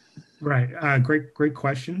 Right. Great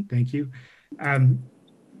question. Thank you. So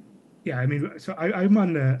I'm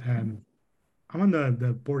on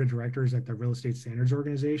the board of directors at the Real Estate Standards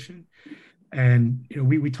Organization. And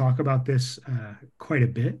we talk about this quite a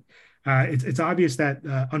bit. It's obvious that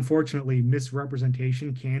unfortunately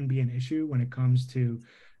misrepresentation can be an issue when it comes to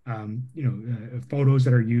photos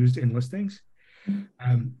that are used in listings.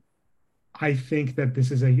 I think that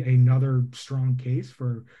this is another strong case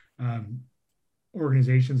for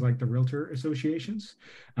organizations like the realtor associations,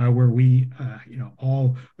 where we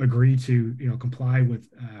all agree to comply with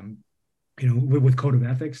with code of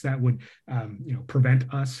ethics that would,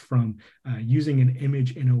 prevent us from using an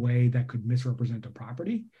image in a way that could misrepresent a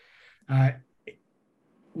property.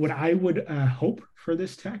 What I would hope for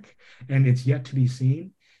this tech, and it's yet to be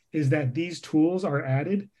seen, is that these tools are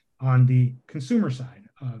added on the consumer side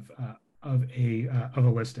of a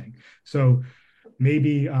listing. So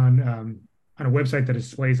maybe on a website that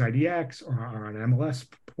displays IDX, or on an MLS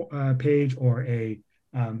page, or a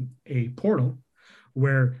portal,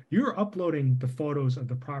 where you're uploading the photos of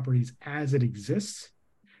the properties as it exists,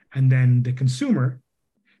 and then the consumer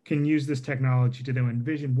can use this technology to then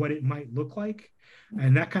envision what it might look like.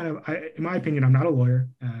 And that kind of, in my opinion, I'm not a lawyer,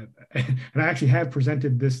 and I actually have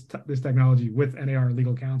presented this technology with NAR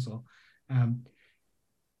legal counsel.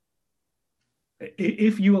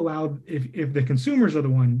 If the consumers are the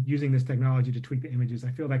one using this technology to tweak the images,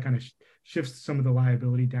 I feel that kind of shifts some of the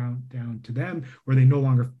liability down to them, where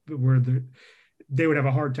they would have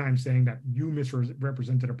a hard time saying that you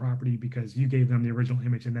misrepresented a property because you gave them the original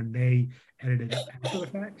image and then they edited it after the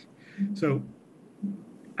fact. So,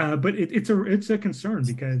 but it's a concern,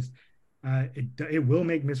 because it will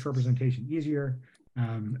make misrepresentation easier,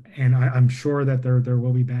 and I'm sure that there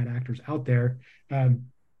will be bad actors out there.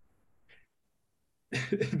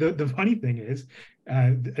 The funny thing is,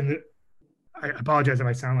 I apologize if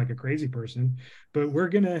I sound like a crazy person, but we're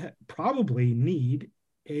gonna probably need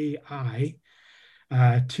AI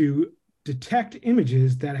to detect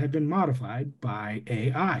images that have been modified by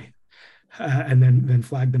AI, and then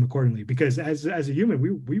flag them accordingly. Because as a human,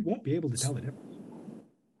 we won't be able to tell the difference.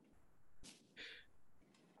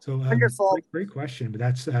 So wonderful, great question. But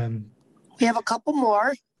that's we have a couple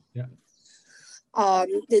more. Yeah.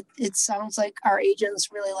 It sounds like our agents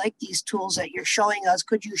really like these tools that you're showing us.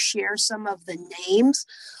 Could you share some of the names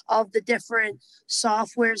of the different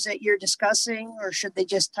softwares that you're discussing, or should they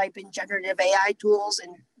just type in generative AI tools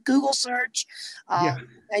in Google search?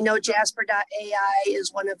 I know Jasper.ai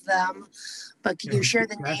is one of them, but can you share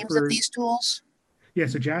the names of these tools? Yeah,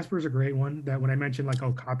 so Jasper is a great one. That when I mentioned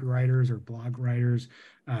copywriters or blog writers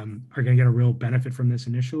are going to get a real benefit from this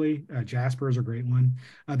initially. Jasper is a great one.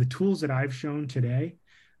 The tools that I've shown today,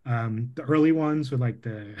 the early ones with like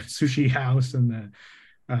the sushi house and the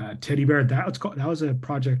teddy bear, that was a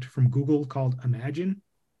project from Google called Imagen,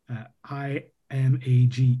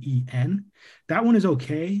 IMAGEN. That one is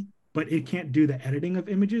okay. but it can't do the editing of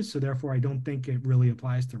images. So therefore, I don't think it really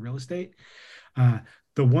applies to real estate.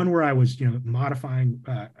 The one where I was, modifying,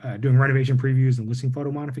 doing renovation previews and listing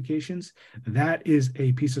photo modifications, that is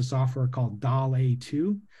a piece of software called DALL-E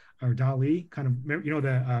 2 or DALL-E, kind of,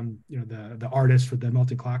 the artist for the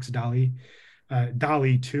melting clocks, DALL-E,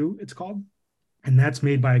 DALL-E 2, it's called, and that's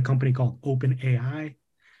made by a company called OpenAI.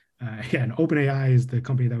 And OpenAI is the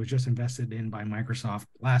company that was just invested in by Microsoft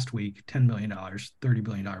last week, $10 million, $30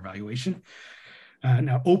 billion valuation.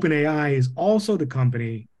 Now, OpenAI is also the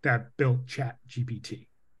company that built ChatGPT.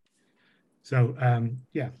 So,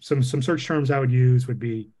 some search terms I would use would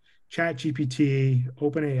be ChatGPT,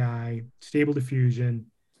 OpenAI, Stable Diffusion,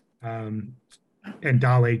 and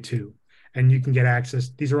DALL-E 2. And you can get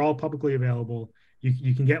access. These are all publicly available.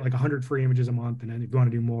 You can get like 100 free images a month, and then if you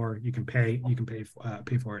want to do more, you can pay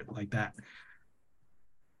for it like that.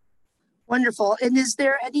 Wonderful. And is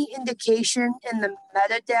there any indication in the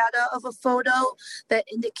metadata of a photo that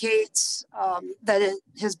indicates that it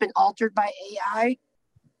has been altered by AI?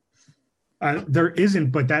 There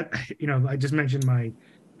isn't, but that, I just mentioned my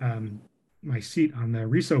my seat on the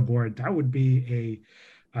RESO board. That would be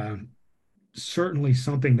a certainly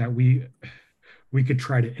something that we could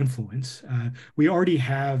try to influence. We already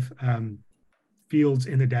have fields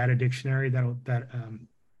in the data dictionary that'll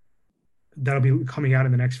be coming out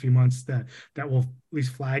in the next few months that will at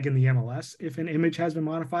least flag in the MLS if an image has been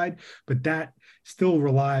modified, but that still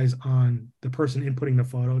relies on the person inputting the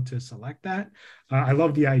photo to select that. I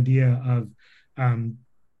love the idea of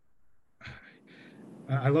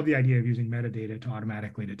using metadata to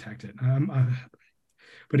automatically detect it.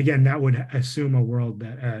 But again, that would assume a world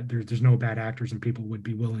that there's no bad actors and people would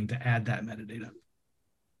be willing to add that metadata.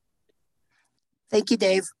 Thank you,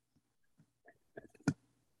 Dave.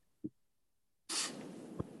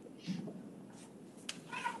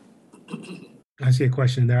 I see a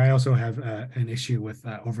question there. I also have an issue with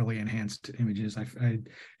overly enhanced images.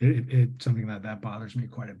 It's something that bothers me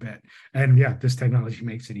quite a bit. And yeah, this technology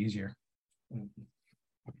makes it easier.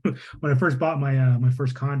 When I first bought my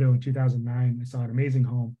first condo in 2009, I saw an amazing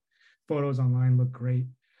home. Photos online looked great.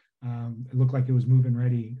 It looked like it was move-in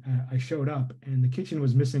ready. I showed up and the kitchen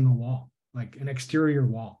was missing a wall, like an exterior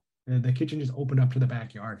wall. The kitchen just opened up to the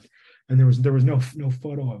backyard, and there was no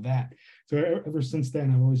photo of that. So ever since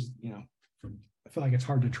then, I've always, I feel like it's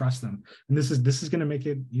hard to trust them, and this is going to make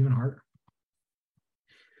it even harder.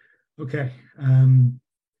 Okay,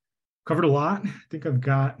 covered a lot. I think I've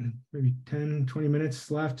got maybe 10, 20 minutes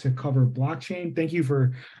left to cover blockchain. Thank you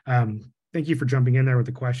for jumping in there with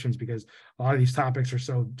the questions, because a lot of these topics are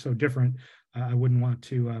so different. I wouldn't want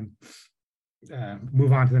to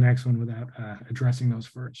move on to the next one without addressing those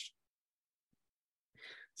first.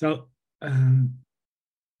 So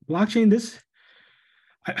blockchain,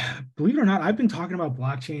 believe it or not, I've been talking about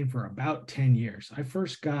blockchain for about 10 years. I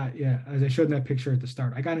first got, as I showed in that picture at the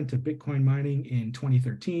start, I got into Bitcoin mining in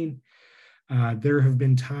 2013. There have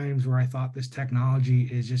been times where I thought this technology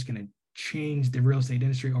is just going to change the real estate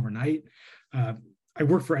industry overnight. I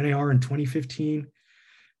worked for NAR in 2015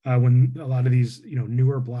 when a lot of these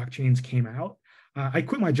newer blockchains came out. I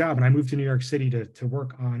quit my job and I moved to New York City to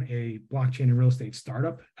work on a blockchain and real estate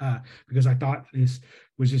startup because I thought this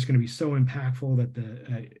was just going to be so impactful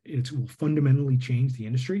that it will fundamentally change the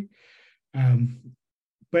industry.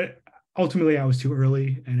 But ultimately, I was too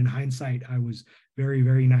early, and in hindsight, I was very,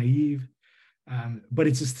 very naive. But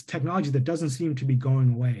it's this technology that doesn't seem to be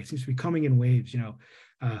going away. It seems to be coming in waves,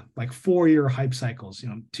 like 4-year hype cycles.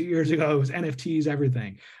 2 years ago, it was NFTs,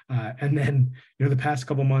 everything. And then, the past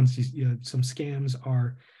couple months, some scams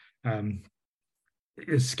are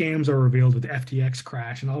revealed with the FTX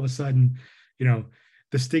crash. And all of a sudden,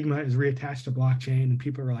 the stigma is reattached to blockchain and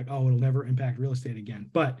people are like, oh, it'll never impact real estate again.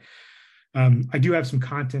 But I do have some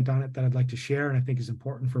content on it that I'd like to share and I think is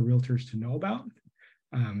important for realtors to know about.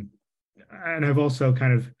 And I've also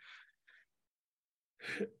kind of,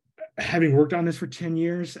 having worked on this for 10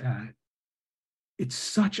 years, it's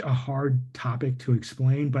such a hard topic to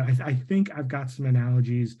explain, but I think I've got some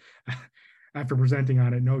analogies after presenting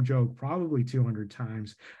on it, no joke, probably 200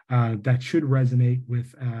 times, that should resonate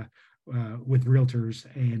with realtors,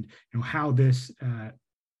 and how this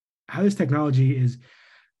technology is,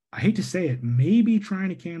 I hate to say it, maybe trying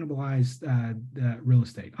to cannibalize real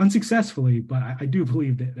estate unsuccessfully, but I do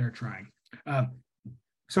believe that they're trying.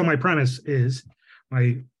 So my premise is,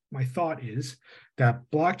 my thought is that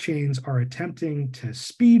blockchains are attempting to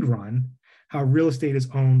speed run how real estate is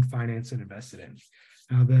owned, financed, and invested in.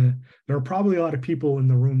 Now, there are probably a lot of people in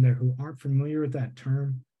the room there who aren't familiar with that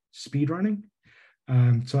term, speed running.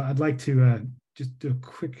 So I'd like to just do a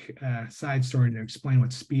quick side story to explain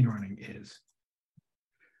what speed running is.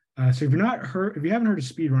 So if you haven't heard of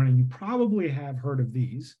speedrunning, you probably have heard of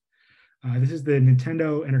these. This is the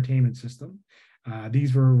Nintendo Entertainment System.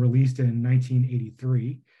 These were released in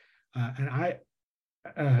 1983, and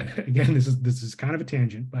again, this is kind of a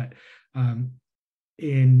tangent, but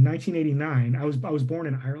in 1989, I was born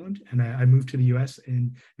in Ireland, and I moved to the U.S.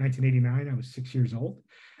 in 1989. I was 6 years old,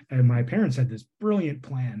 and my parents had this brilliant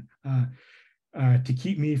plan to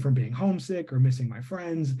keep me from being homesick or missing my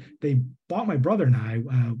friends. They bought my brother and I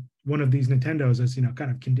one of these Nintendos as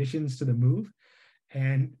kind of conditions to the move,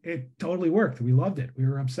 and it totally worked. We loved it. We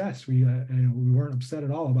were obsessed. We weren't upset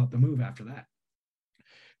at all about the move after that.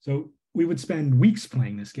 So we would spend weeks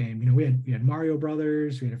playing this game. We had Mario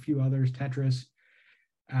Brothers, we had a few others, Tetris.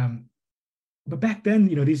 But back then,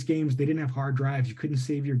 these games, they didn't have hard drives. You couldn't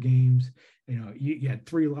save your games. You had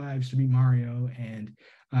 3 lives to beat Mario, and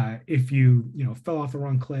if you fell off the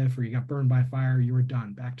wrong cliff or you got burned by fire, you were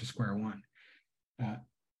done, back to square one.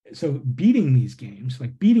 So beating these games,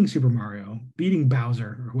 like beating Super Mario, beating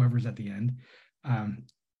Bowser or whoever's at the end,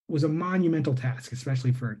 was a monumental task,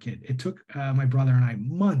 especially for a kid. It took my brother and I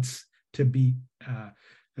months to beat,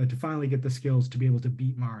 to finally get the skills to be able to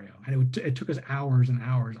beat Mario. And it took us hours and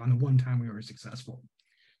hours on the one time we were successful.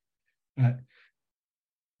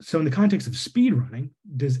 So in the context of speedrunning,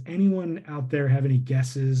 does anyone out there have any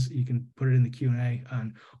guesses? You can put it in the Q&A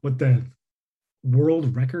on what the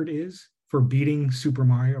world record is for beating Super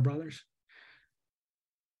Mario Brothers.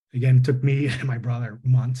 Again, it took me and my brother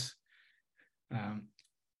months.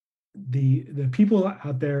 The people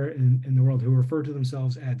out there in the world who refer to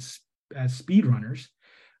themselves as speedrunners,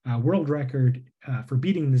 world record for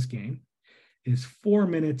beating this game is 4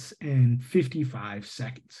 minutes and 55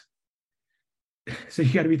 seconds. So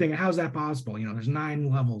you got to be thinking, how's that possible? There's 9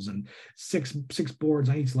 levels and six boards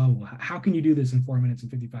on each level. How can you do this in 4 minutes and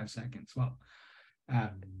 55 seconds? Well,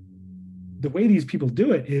 the way these people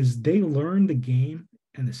do it is they learn the game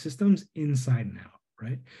and the systems inside and out,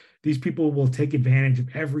 right? These people will take advantage of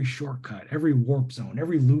every shortcut, every warp zone,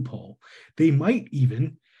 every loophole. They might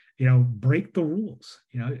even, break the rules.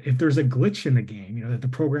 If there's a glitch in the game, that the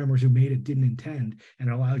programmers who made it didn't intend and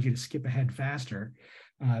it allows you to skip ahead faster,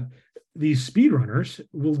 these speedrunners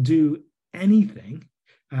will do anything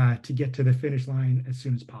to get to the finish line as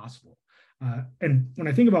soon as possible. And when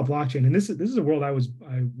I think about blockchain, and this is a world I was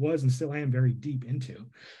and still am very deep into,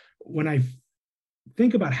 when I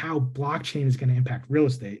think about how blockchain is going to impact real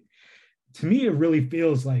estate, to me, it really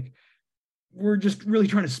feels like we're just really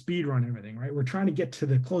trying to speed run everything, right? We're trying to get to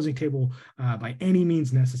the closing table by any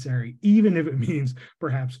means necessary, even if it means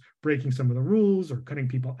perhaps breaking some of the rules or cutting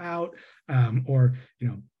people out, or,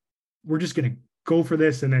 we're just going to go for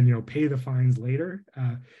this and then, pay the fines later.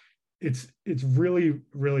 It's really,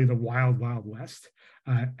 really the wild, wild west.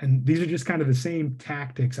 And these are just kind of the same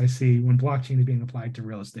tactics I see when blockchain is being applied to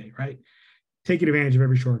real estate, right? Taking advantage of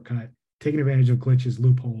every shortcut, taking advantage of glitches,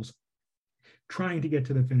 loopholes, trying to get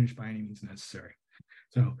to the finish by any means necessary.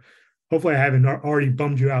 So hopefully I haven't already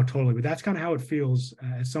bummed you out totally, but that's kind of how it feels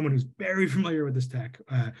as someone who's very familiar with this tech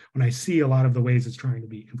when I see a lot of the ways it's trying to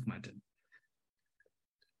be implemented.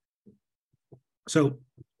 So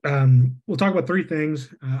we'll talk about 3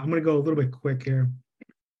 things. I'm going to go a little bit quick here.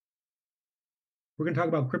 We're going to talk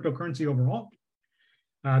about cryptocurrency overall.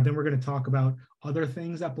 Then we're going to talk about other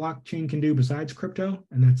things that blockchain can do besides crypto,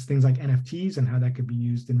 and that's things like NFTs and how that could be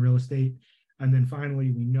used in real estate. And then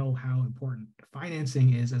finally, we know how important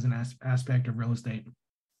financing is as an aspect of real estate.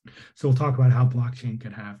 So we'll talk about how blockchain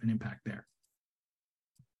could have an impact there.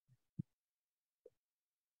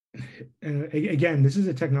 Again, this is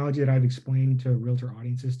a technology that I've explained to realtor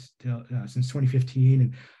audiences since 2015.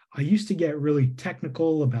 And I used to get really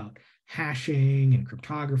technical about hashing and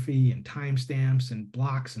cryptography and timestamps and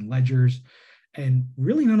blocks and ledgers. And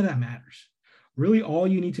really none of that matters. Really, all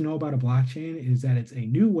you need to know about a blockchain is that it's a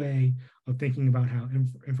new way of thinking about how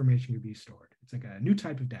information can be stored. It's like a new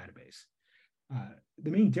type of database.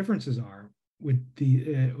 The main differences are with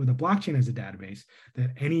a blockchain as a database,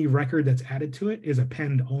 that any record that's added to it is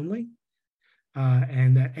append only,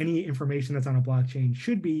 and that any information that's on a blockchain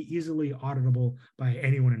should be easily auditable by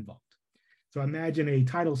anyone involved. So imagine a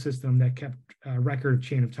title system that kept a record of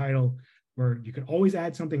chain of title where you could always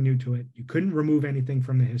add something new to it. You couldn't remove anything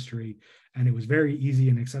from the history, and it was very easy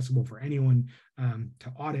and accessible for anyone to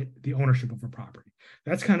audit the ownership of a property.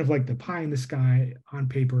 That's kind of like the pie in the sky on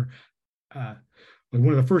paper. Like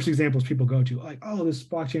one of the first examples people go to, like, oh, this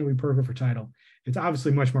blockchain will be perfect for title. It's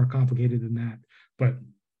obviously much more complicated than that, but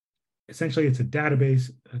essentially it's a database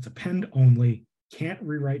that's append only, can't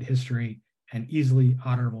rewrite history, and easily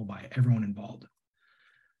auditable by everyone involved.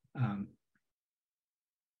 And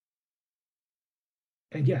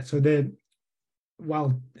yeah, so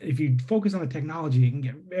while if you focus on the technology, it can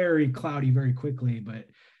get very cloudy very quickly. But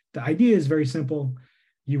the idea is very simple.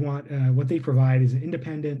 You want what they provide is an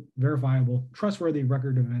independent, verifiable, trustworthy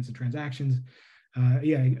record of events and transactions.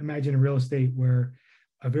 Imagine in real estate where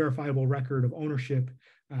a verifiable record of ownership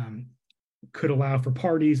could allow for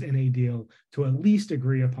parties in a deal to at least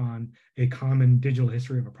agree upon a common digital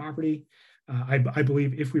history of a property. I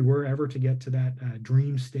believe if we were ever to get to that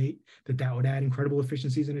dream state, that would add incredible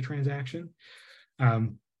efficiencies in a transaction.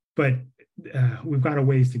 But we've got a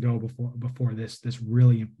ways to go before this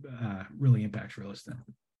really impacts real estate.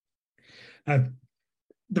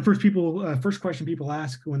 The first question people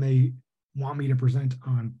ask when they want me to present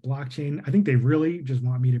on blockchain, I think they really just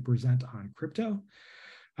want me to present on crypto.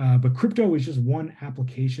 But crypto is just one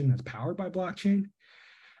application that's powered by blockchain.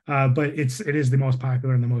 But it is the most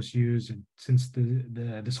popular and the most used. And since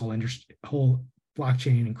this whole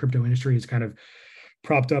blockchain and crypto industry is kind of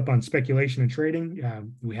propped up on speculation and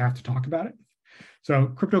trading, we have to talk about it. So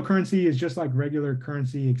cryptocurrency is just like regular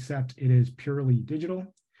currency, except it is purely digital.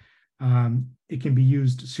 It can be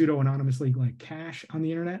used pseudo-anonymously like cash on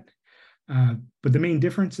the internet. But the main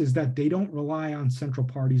difference is that they don't rely on central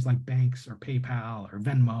parties like banks or PayPal or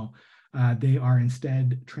Venmo. They are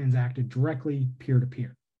instead transacted directly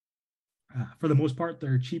peer-to-peer. For the most part,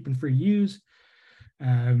 they're cheap and free to use,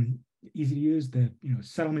 easy to use. The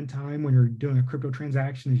settlement time when you're doing a crypto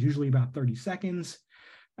transaction is usually about 30 seconds.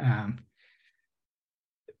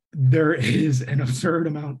 There is an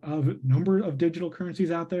absurd number of digital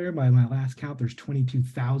currencies out there. By my last count, there's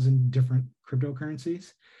 22,000 different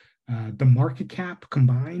cryptocurrencies. The market cap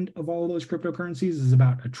combined of all of those cryptocurrencies is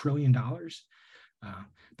about $1 trillion.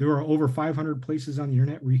 There are over 500 places on the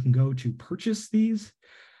internet where you can go to purchase these.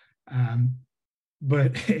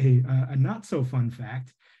 But a not so fun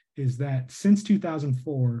fact is that since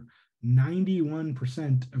 2004,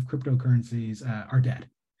 91% of cryptocurrencies are dead.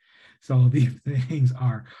 So these things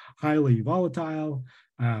are highly volatile.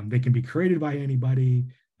 They can be created by anybody.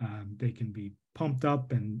 They can be pumped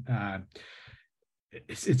up, and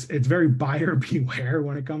it's very buyer beware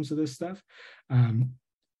when it comes to this stuff.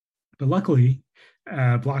 But luckily,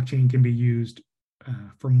 blockchain can be used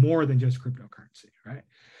for more than just cryptocurrency, right?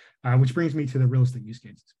 Which brings me to the real estate use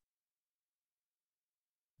cases.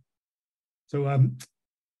 So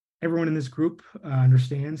everyone in this group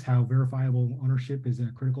understands how verifiable ownership is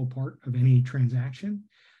a critical part of any transaction.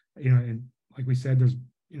 And like we said, there's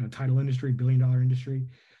title industry, billion-dollar industry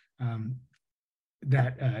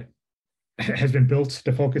that has been built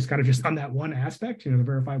to focus kind of just on that one aspect, the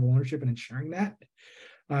verifiable ownership and ensuring that.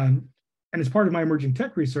 And as part of my emerging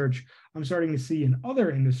tech research, I'm starting to see in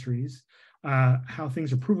other industries how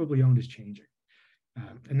things are provably owned is changing.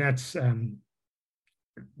 And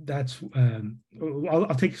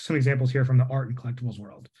I'll take some examples here from the art and collectibles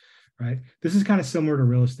world, right? This is kind of similar to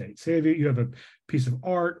real estate. Say if you have a piece of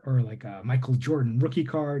art or like a Michael Jordan rookie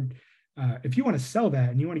card, if you want to sell that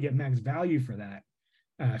and you want to get max value for that,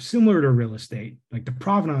 similar to real estate, like the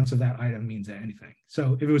provenance of that item means anything.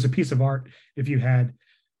 So if it was a piece of art, if you had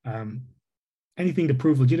anything to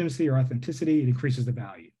prove legitimacy or authenticity, it increases the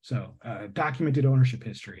value. So documented ownership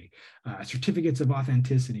history, certificates of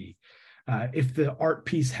authenticity. If the art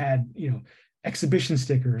piece had, exhibition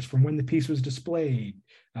stickers from when the piece was displayed,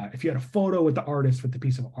 if you had a photo with the artist with the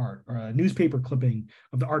piece of art, or a newspaper clipping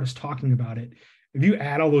of the artist talking about it, if you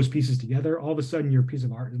add all those pieces together, all of a sudden your piece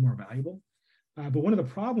of art is more valuable. But one of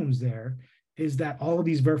the problems there is that all of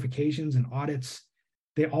these verifications and audits,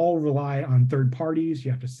 they all rely on third parties.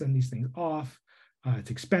 You have to send these things off.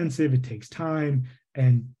 It's expensive, it takes time,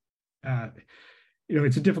 and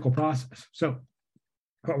it's a difficult process. So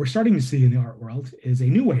what we're starting to see in the art world is a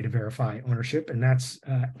new way to verify ownership, and that's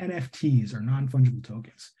NFTs, or non-fungible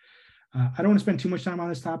tokens. I don't want to spend too much time on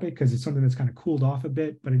this topic because it's something that's kind of cooled off a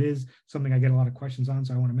bit, but it is something I get a lot of questions on,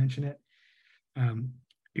 so I want to mention it.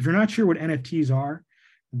 If you're not sure what NFTs are,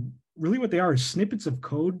 really what they are is snippets of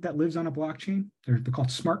code that lives on a blockchain. They're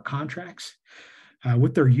called smart contracts.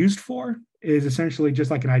 What they're used for is essentially just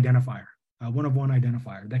like an identifier, one-of-one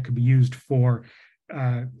identifier that could be used for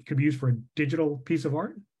a digital piece of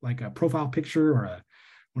art, like a profile picture or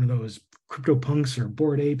one of those CryptoPunks or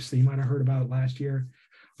Bored Apes that you might have heard about last year.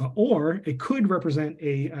 Or it could represent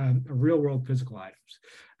a real-world physical items.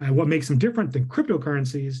 What makes them different than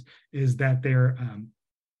cryptocurrencies is that they're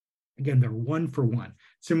one for one.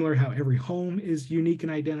 Similar how every home is unique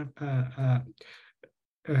and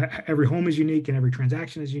every home is unique and every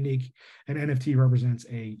transaction is unique. An NFT represents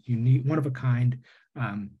a unique, one-of-a-kind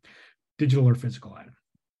digital or physical item.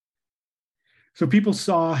 So people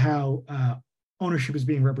saw how ownership is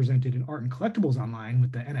being represented in art and collectibles online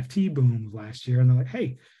with the NFT boom last year, and they're like,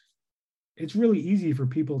 hey, it's really easy for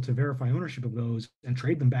people to verify ownership of those and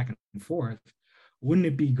trade them back and forth. Wouldn't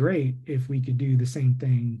it be great if we could do the same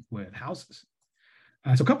thing with houses?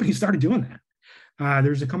 So companies started doing that.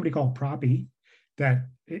 There's a company called Propy that,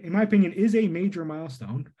 in my opinion, is a major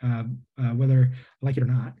milestone, whether I like it or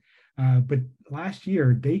not. But last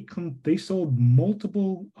year, they sold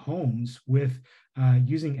multiple homes with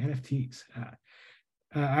using NFTs.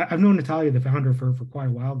 I've known Natalia, the founder, for quite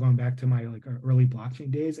a while, going back to my early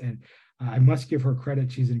blockchain days, and I must give her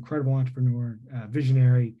credit. She's an incredible entrepreneur,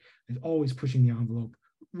 visionary, is always pushing the envelope.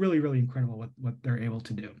 Really, really incredible what they're able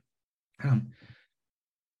to do.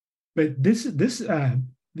 But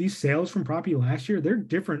these sales from Propy last year, they're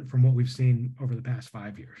different from what we've seen over the past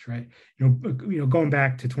 5 years, right? Going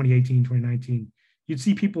back to 2018, 2019, you'd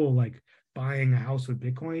see people like buying a house with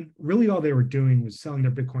Bitcoin. Really, all they were doing was selling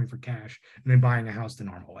their Bitcoin for cash and then buying a house the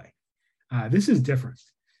normal way. This is different.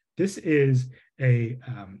 This is an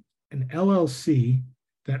LLC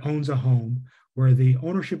that owns a home where the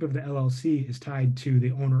ownership of the LLC is tied to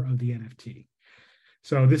the owner of the NFT.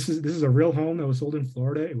 So this is a real home that was sold in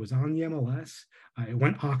Florida. It was on the MLS. It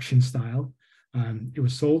went auction style. It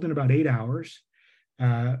was sold in about 8 hours.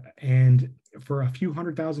 And for a few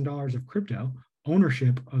 $100,000 of crypto,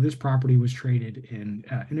 ownership of this property was traded in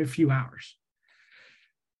a few hours.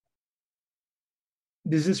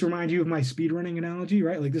 Does this remind you of my speedrunning analogy,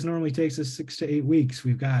 right? Like, this normally takes us 6 to 8 weeks.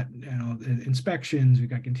 We've got inspections, we've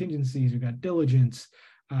got contingencies, we've got diligence.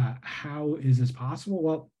 How is this possible?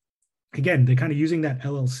 Well, again, they're kind of using that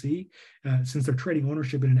LLC, since they're trading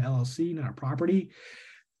ownership in an LLC, not a property.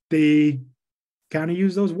 They kind of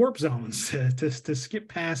use those warp zones to skip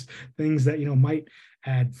past things that might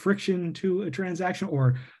add friction to a transaction,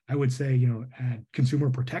 or I would say add consumer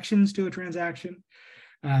protections to a transaction.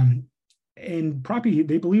 And Propy,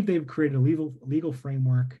 they believe they've created a legal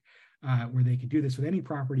framework where they could do this with any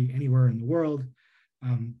property anywhere in the world.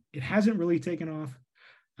 It hasn't really taken off.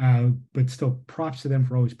 But still, props to them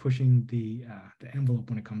for always pushing the envelope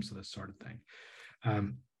when it comes to this sort of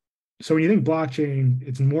thing. So when you think blockchain,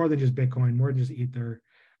 it's more than just Bitcoin, more than just Ether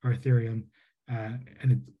or Ethereum,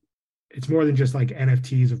 and it's more than just like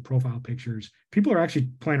NFTs of profile pictures. People are actually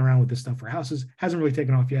playing around with this stuff for houses. Hasn't really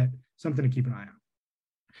taken off yet. Something to keep an eye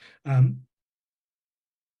on.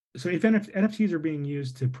 So if NFTs are being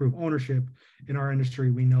used to prove ownership in our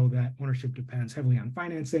industry, we know that ownership depends heavily on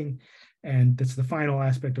financing. And that's the final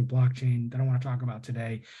aspect of blockchain that I want to talk about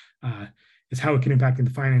today, is how it can impact the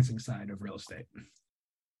financing side of real estate.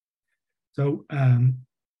 So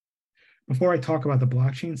before I talk about the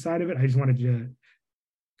blockchain side of it, I just wanted to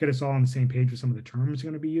get us all on the same page with some of the terms we're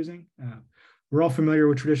going to be using. We're all familiar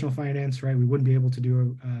with traditional finance, right? We wouldn't be able to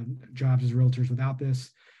do jobs as realtors without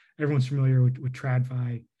this. Everyone's familiar with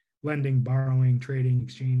TradFi, lending, borrowing, trading,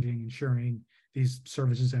 exchanging, insuring. These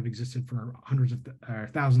services have existed for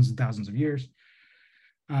thousands and thousands of years.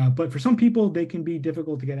 But for some people, they can be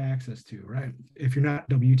difficult to get access to, right? If you're not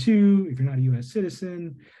W-2, if you're not a US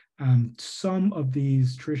citizen, some of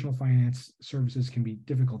these traditional finance services can be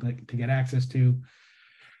difficult to get access to.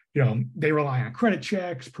 They rely on credit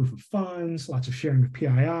checks, proof of funds, lots of sharing of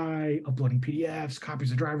PII, uploading PDFs,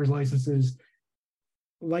 copies of driver's licenses.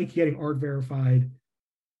 Like getting ARC verified,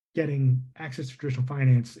 getting access to traditional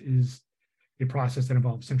finance is a process that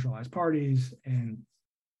involves centralized parties, and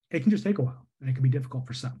it can just take a while, and it can be difficult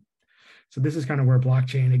for some. So this is kind of where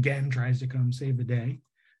blockchain, again, tries to come save the day.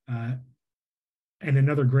 And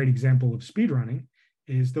another great example of speedrunning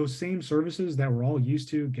is those same services that we're all used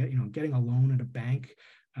to, getting a loan at a bank.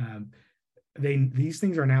 These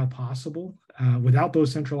things are now possible without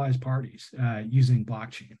those centralized parties using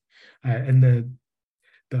blockchain. And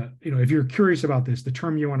if you're curious about this, the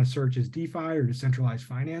term you want to search is DeFi, or decentralized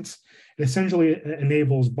finance. It essentially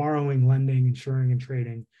enables borrowing, lending, insuring, and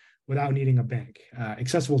trading without needing a bank,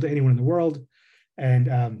 accessible to anyone in the world, and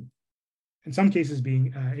in some cases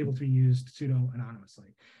being able to be used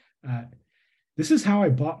pseudo-anonymously. This is how I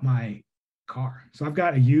bought my car. So I've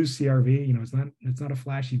got a used CRV. It's not a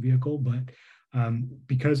flashy vehicle, but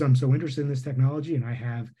because I'm so interested in this technology and I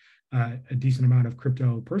have a decent amount of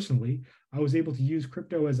crypto personally, I was able to use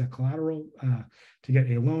crypto as a collateral to get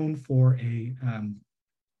a loan for a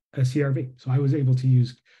CRV. So I was able to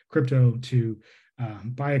use crypto to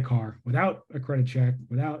buy a car without a credit check,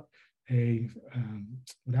 without a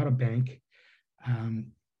bank.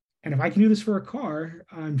 And if I can do this for a car,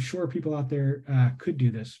 I'm sure people out there could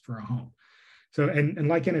do this for a home. So, and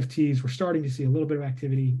like NFTs, we're starting to see a little bit of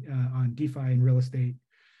activity on DeFi and real estate.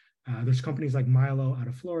 There's companies like Milo out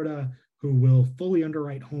of Florida who will fully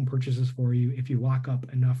underwrite home purchases for you if you lock up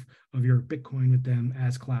enough of your Bitcoin with them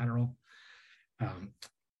as collateral.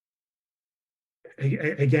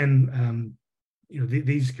 again,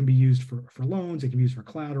 these can be used for loans. They can be used for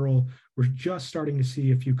collateral. We're just starting to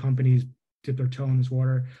see a few companies dip their toe in this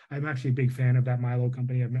water. I'm actually a big fan of that Milo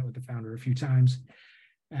company. I've met with the founder a few times.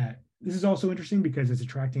 This is also interesting because it's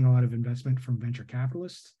attracting a lot of investment from venture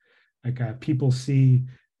capitalists. Like people see,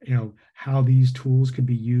 how these tools could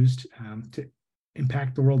be used to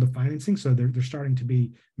impact the world of financing. So they're starting to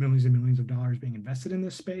be millions and millions of dollars being invested in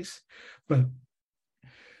this space. But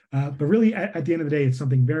really, at the end of the day, it's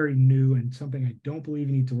something very new and something I don't believe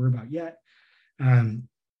you need to worry about yet.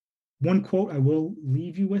 One quote I will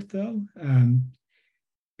leave you with, though,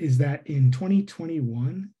 is that in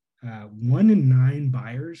 2021, 1 in 9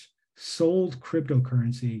 buyers sold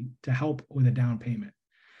cryptocurrency to help with a down payment.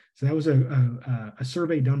 So that was a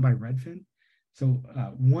survey done by Redfin. So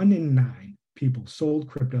 1 in 9 people sold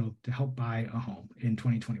crypto to help buy a home in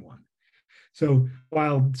 2021. So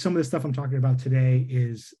while some of the stuff I'm talking about today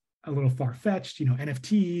is a little far-fetched,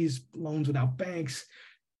 NFTs, loans without banks,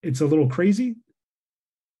 it's a little crazy.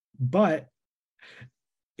 But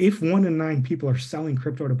if 1 in 9 people are selling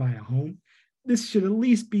crypto to buy a home, this should at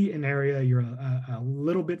least be an area you're a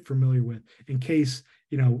little bit familiar with in case,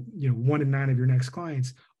 1 in 9 of your next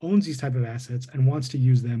clients owns these type of assets and wants to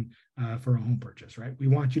use them for a home purchase, right? We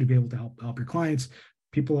want you to be able to help your clients.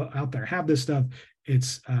 People out there have this stuff.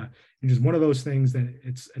 It's just one of those things that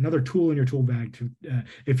it's another tool in your tool bag to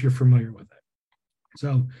if you're familiar with it.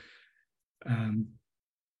 So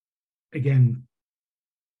again,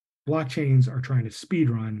 blockchains are trying to speed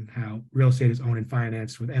run how real estate is owned and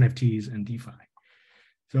financed with NFTs and DeFi.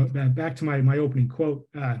 So back to my opening quote,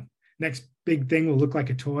 next big thing will look like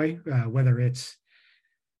a toy, whether it's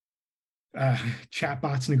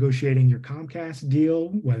chatbots negotiating your Comcast deal,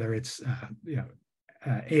 whether it's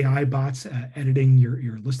AI bots editing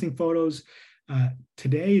your listing photos.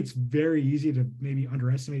 Today, it's very easy to maybe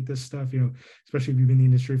underestimate this stuff, especially if you've been in the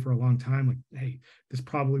industry for a long time. Like, hey, this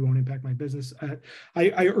probably won't impact my business.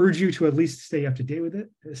 I urge you to at least stay up to date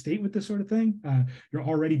with this sort of thing. You're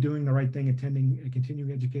already doing the right thing, attending a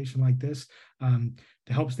continuing education like this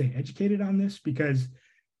to help stay educated on this. Because,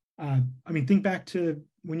 think back to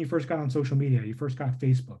when you first got on social media, you first got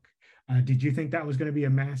Facebook. Did you think that was going to be a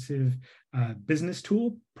massive business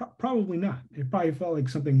tool? Probably not. It probably felt like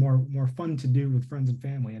something more fun to do with friends and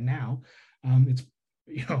family. And now it's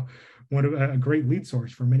one of a great lead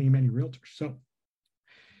source for many realtors. So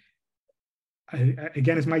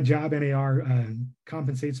again, it's my job. NAR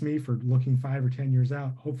compensates me for looking 5 or 10 years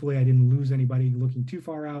out. Hopefully, I didn't lose anybody looking too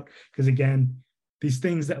far out. Because again, these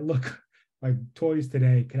things that look like toys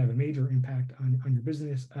today can have a major impact on your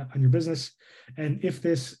business. And if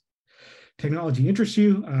this technology interests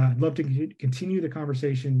you, I'd love to continue the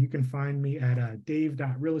conversation. You can find me at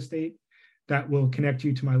dave.realestate. That will connect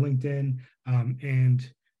you to my LinkedIn.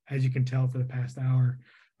 And as you can tell for the past hour,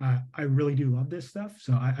 I really do love this stuff.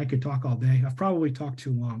 So I could talk all day. I've probably talked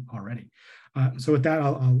too long already. So with that,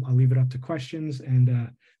 I'll leave it up to questions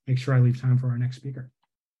and make sure I leave time for our next speaker.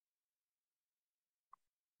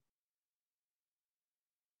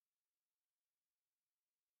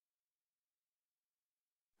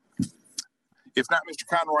 If not, Mr.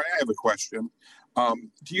 Conroy, I have a question.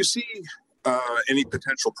 Do you see any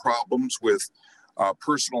potential problems with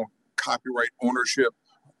personal copyright ownership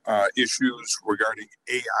issues regarding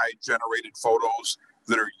AI-generated photos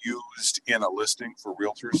that are used in a listing for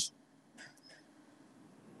realtors?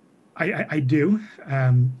 I do.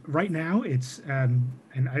 Right now, it's and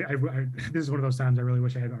I this is one of those times I really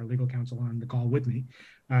wish I had our legal counsel on the call with me,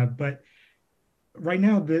 but right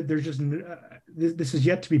now there's just this is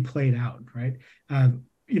yet to be played out, right?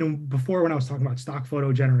 Before when I was talking about stock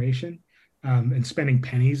photo generation and spending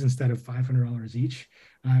pennies instead of $500 each,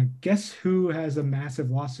 guess who has a massive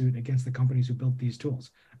lawsuit against the companies who built these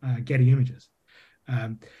tools? Getty Images.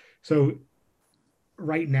 So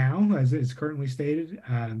right now, as it's currently stated,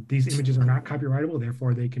 these images are not copyrightable,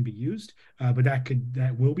 therefore they can be used, but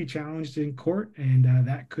that will be challenged in court, and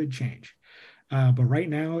that could change. But right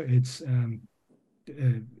now, it's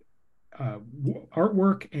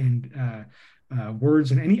artwork and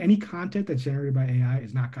words and any content that's generated by AI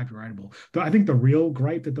is not copyrightable. But I think the real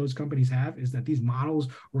gripe that those companies have is that these models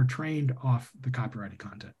were trained off the copyrighted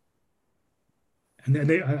content, and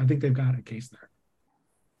then I think they've got a case there.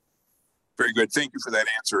 Very good. Thank you for that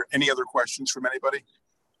answer. Any other questions from anybody?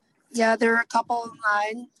 Yeah, there are a couple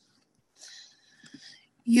online.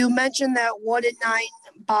 You mentioned that 1 in 9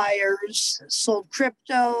 buyers sold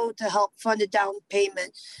crypto to help fund a down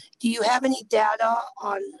payment. Do you have any data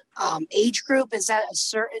on age group? Is that a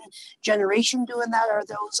certain generation doing that? Or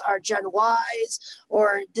those are Gen Ys?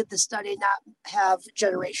 Or did the study not have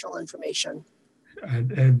generational information?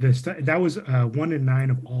 That was 1 in 9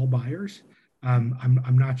 of all buyers. I'm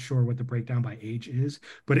not sure what the breakdown by age is,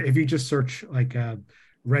 but if you just search like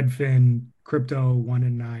Redfin crypto 1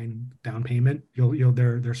 in 9 down payment,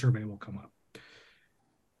 their survey will come up.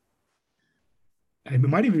 It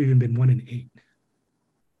might have even been 1 in 8.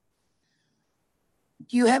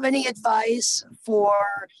 Do you have any advice for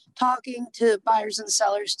talking to buyers and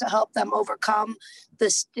sellers to help them overcome the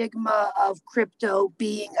stigma of crypto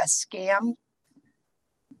being a scam?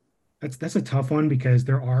 That's a tough one because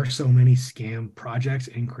there are so many scam projects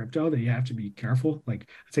in crypto that you have to be careful. Like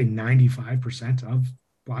I'd say 95% of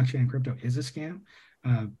blockchain and crypto is a scam.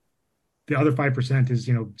 The other 5% is,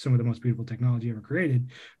 some of the most beautiful technology ever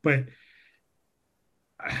created, but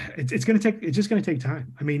it's just going to take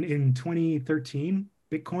time. I mean, in 2013,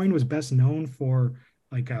 Bitcoin was best known for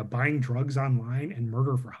like buying drugs online and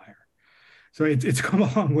murder for hire. So it's come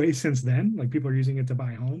a long way since then. Like people are using it to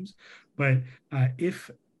buy homes, but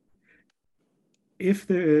if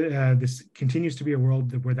this continues to be a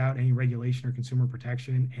world without any regulation or consumer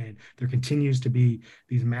protection, and there continues to be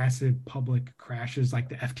these massive public crashes like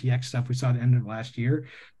the FTX stuff we saw at the end of last year,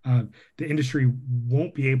 the industry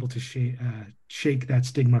won't be able to shake that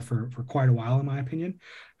stigma for quite a while, in my opinion.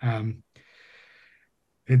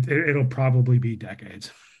 It'll probably be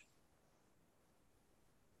decades.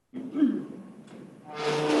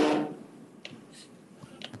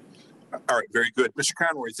 All right, very good. Mr.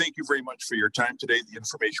 Conroy, thank you very much for your time today. The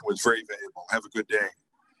information was very valuable. Have a good day.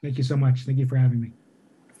 Thank you so much. Thank you for having me.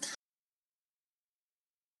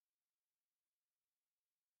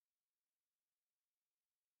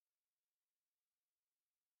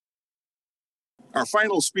 Our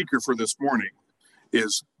final speaker for this morning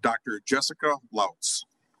is Dr. Jessica Lautz.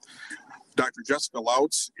 Dr. Jessica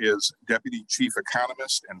Lautz is Deputy Chief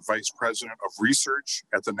Economist and Vice President of Research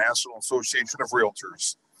at the National Association of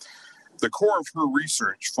Realtors. The core of her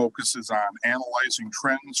research focuses on analyzing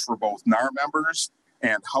trends for both NAR members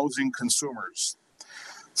and housing consumers.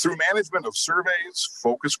 Through management of surveys,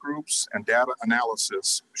 focus groups, and data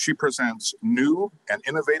analysis, she presents new and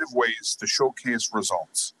innovative ways to showcase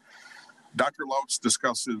results. Dr. Lautz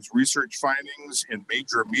discusses research findings in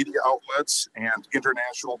major media outlets and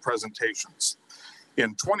international presentations.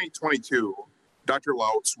 In 2022, Dr.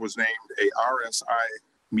 Lautz was named a RSI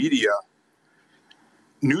Media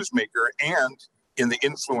Newsmaker and in the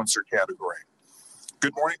influencer category.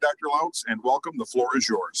 Good morning, Dr. Lautz, and welcome. The floor is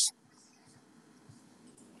yours.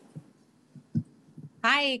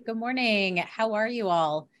 Hi, good morning. How are you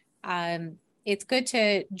all? It's good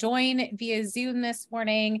to join via Zoom this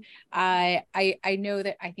morning. I know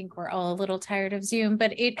that I think we're all a little tired of Zoom,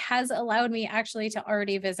 but it has allowed me actually to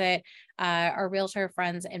already visit our realtor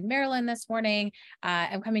friends in Maryland this morning.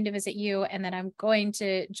 I'm coming to visit you, and then I'm going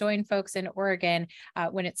to join folks in Oregon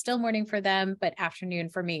when it's still morning for them, but afternoon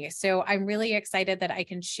for me. So I'm really excited that I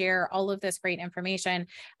can share all of this great information.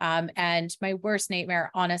 And my worst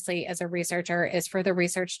nightmare, honestly, as a researcher, is for the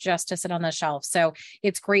research just to sit on the shelf. So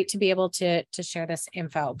it's great to be able to share this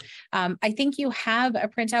info. I think you have a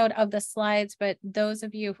printout of the slides, but those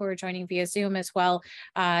of you who are joining via Zoom as well,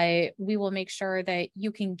 we will make sure that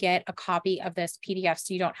you can get a copy of this PDF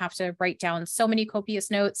so you don't have to write down so many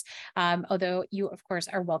copious notes, although you, of course,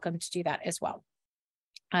 are welcome to do that as well.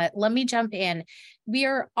 Let me jump in. We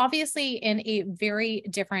are obviously in a very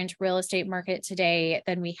different real estate market today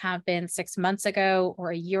than we have been 6 months ago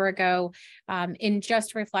or a year ago. In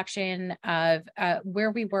just reflection of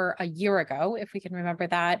where we were a year ago, if we can remember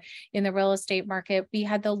that, in the real estate market, we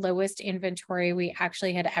had the lowest inventory we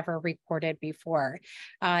actually had ever reported before.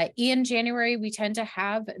 In January, we tend to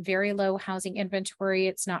have very low housing inventory.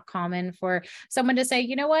 It's not common for someone to say,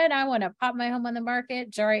 you know what, I want to pop my home on the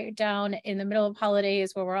market, right down in the middle of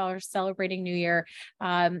holidays where we're all celebrating New Year.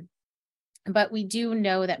 But we do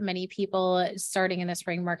know that many people starting in the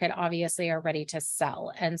spring market obviously are ready to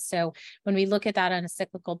sell. And so when we look at that on a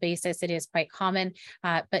cyclical basis, it is quite common,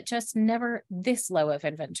 but just never this low of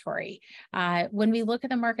inventory. When we look at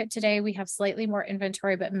the market today, we have slightly more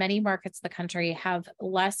inventory, but many markets in the country have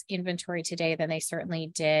less inventory today than they certainly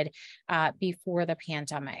did before the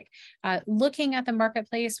pandemic. Looking at the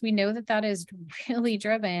marketplace, we know that that is really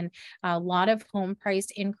driven a lot of home price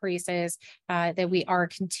increases that we are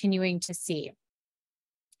continuing to see.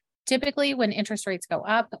 Typically, when interest rates go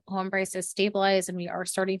up, home prices stabilize, and we are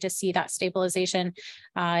starting to see that stabilization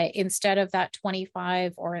instead of that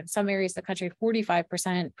 25, or in some areas of the country,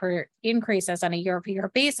 45% per increases on a year-over-year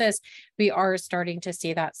basis. We are starting to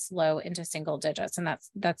see that slow into single digits, and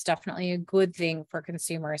that's definitely a good thing for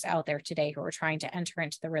consumers out there today who are trying to enter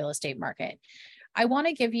into the real estate market. I want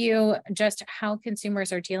to give you just how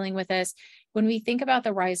consumers are dealing with this. When we think about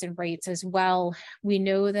the rise in rates as well, we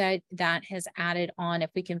know that that has added on. If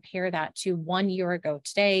we compare that to 1 year ago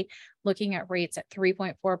today, looking at rates at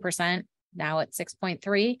 3.4%, now at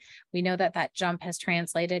 6.3, we know that that jump has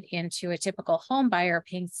translated into a typical home buyer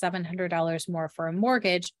paying $700 more for a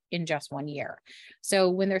mortgage in just 1 year. So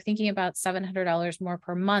when they're thinking about $700 more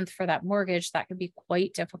per month for that mortgage, that could be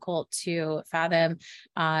quite difficult to fathom.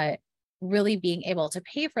 Really being able to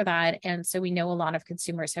pay for that. And so we know a lot of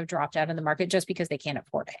consumers have dropped out of the market just because they can't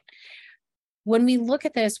afford it. When we look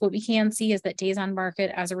at this, what we can see is that days on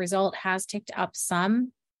market as a result has ticked up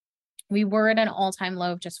some. We were at an all-time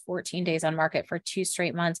low of just 14 days on market for 2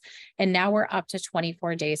 straight months, and now we're up to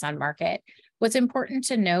 24 days on market. What's important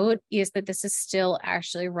to note is that this is still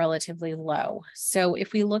actually relatively low. So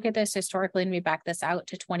if we look at this historically and we back this out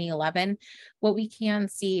to 2011, what we can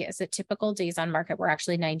see is that typical days on market were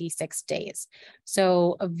actually 96 days.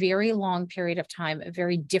 So a very long period of time, a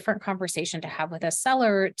very different conversation to have with a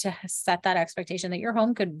seller to set that expectation that your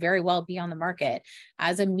home could very well be on the market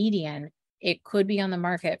as a median. It could be on the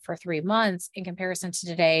market for 3 months in comparison to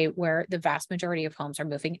today, where the vast majority of homes are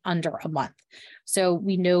moving under a month. So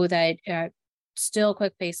we know that still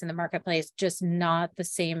quick pace in the marketplace, just not the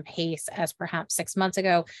same pace as perhaps 6 months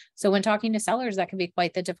ago. So when talking to sellers, that can be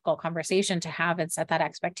quite the difficult conversation to have and set that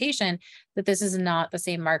expectation that this is not the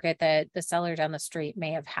same market that the seller down the street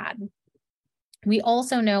may have had. We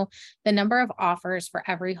also know the number of offers for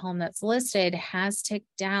every home that's listed has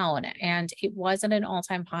ticked down, and it was at an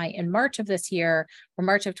all-time high in March of this year, or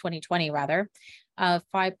March of 2020 rather, of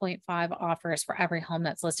 5.5 offers for every home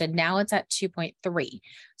that's listed. Now it's at 2.3.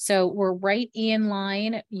 So we're right in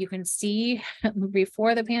line. You can see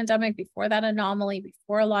before the pandemic, before that anomaly,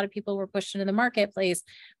 before a lot of people were pushed into the marketplace,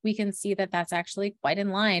 we can see that that's actually quite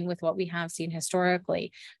in line with what we have seen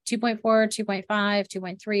historically. 2.4, 2.5,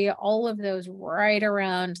 2.3, all of those right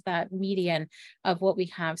around that median of what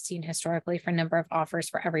we have seen historically for number of offers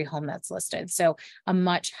for every home that's listed. So a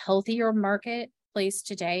much healthier marketplace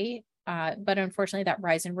today. But unfortunately, that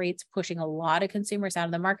rise in rates pushing a lot of consumers out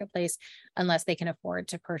of the marketplace unless they can afford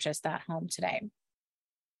to purchase that home today.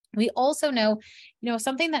 We also know,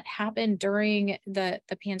 something that happened during the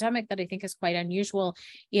pandemic that I think is quite unusual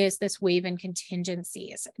is this wave in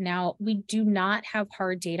contingencies. Now, we do not have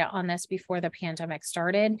hard data on this before the pandemic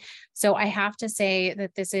started. So I have to say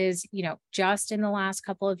that this is, just in the last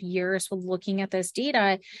couple of years, looking at this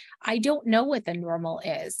data, I don't know what the normal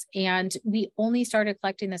is. And we only started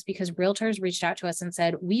collecting this because realtors reached out to us and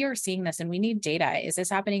said, we are seeing this and we need data. Is this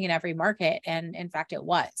happening in every market? And in fact, it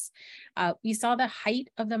was. We saw the height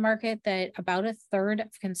of the market that about a third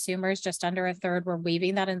of consumers, just under a third, were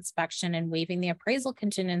waiving that inspection and waiving the appraisal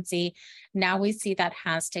contingency. Now we see that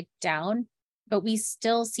has ticked down, but we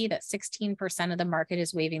still see that 16% of the market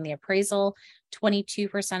is waiving the appraisal,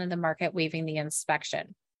 22% of the market waiving the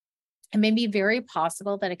inspection. It may be very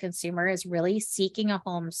possible that a consumer is really seeking a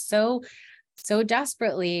home so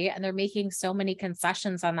desperately, and they're making so many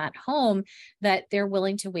concessions on that home that they're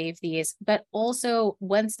willing to waive these. But also,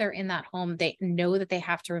 once they're in that home, they know that they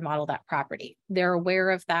have to remodel that property. They're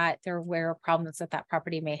aware of that. They're aware of problems that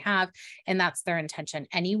property may have, and that's their intention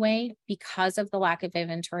anyway. Because of the lack of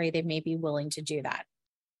inventory, they may be willing to do that.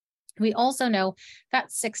 We also know that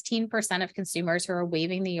 16% of consumers who are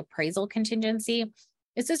waiving the appraisal contingency.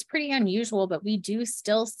 This is pretty unusual, but we do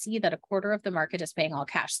still see that a quarter of the market is paying all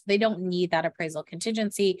cash. They don't need that appraisal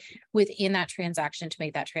contingency within that transaction to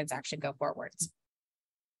make that transaction go forwards.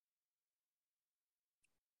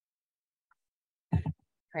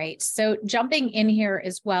 Right. So jumping in here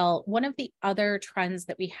as well, one of the other trends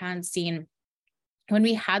that we had seen when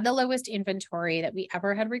we had the lowest inventory that we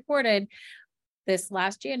ever had recorded this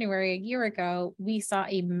last January, a year ago, we saw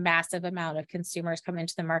a massive amount of consumers come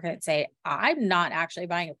into the market and say, I'm not actually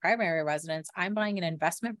buying a primary residence. I'm buying an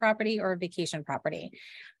investment property or a vacation property.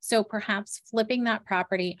 So perhaps flipping that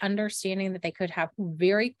property, understanding that they could have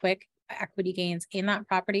very quick equity gains in that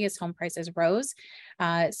property as home prices rose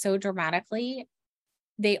so dramatically.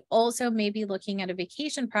 They also may be looking at a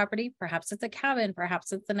vacation property. Perhaps it's a cabin,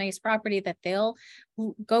 perhaps it's a nice property that they'll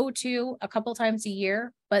go to a couple times a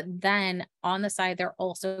year, but then on the side, they're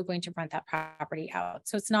also going to rent that property out.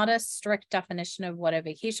 So it's not a strict definition of what a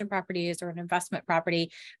vacation property is or an investment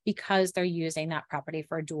property because they're using that property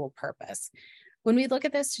for a dual purpose. When we look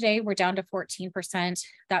at this today, we're down to 14%.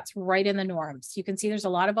 That's right in the norms. You can see there's a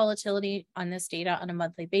lot of volatility on this data on a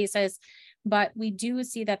monthly basis, but we do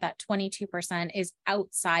see that 22% is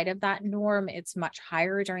outside of that norm. It's much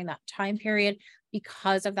higher during that time period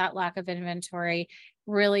because of that lack of inventory.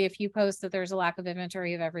 Really, if you post that there's a lack of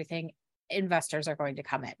inventory of everything, investors are going to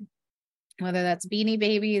come in. Whether that's Beanie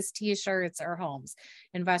Babies, t-shirts, or homes,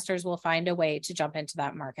 investors will find a way to jump into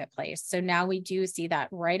that marketplace. So now we do see that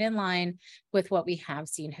right in line with what we have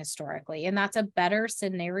seen historically. And that's a better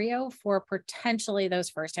scenario for potentially those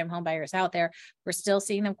first-time home buyers out there. We're still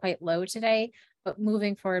seeing them quite low today, but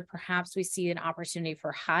moving forward, perhaps we see an opportunity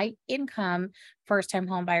for high income first-time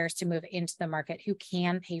home buyers to move into the market who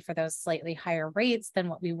can pay for those slightly higher rates than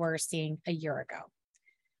what we were seeing a year ago.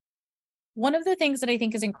 One of the things that I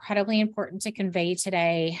think is incredibly important to convey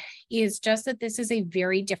today is just that this is a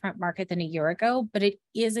very different market than a year ago, but it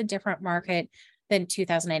is a different market than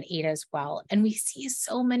 2008 as well. And we see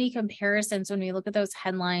so many comparisons when we look at those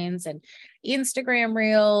headlines and Instagram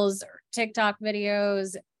reels or TikTok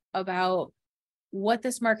videos about what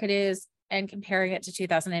this market is and comparing it to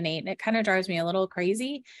 2008. And it kind of drives me a little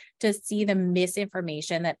crazy to see the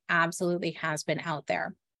misinformation that absolutely has been out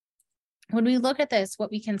there. When we look at this, what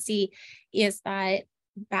we can see is that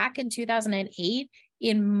back in 2008,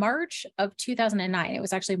 in March of 2009, it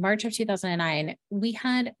was actually March of 2009, we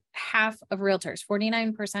had half of realtors,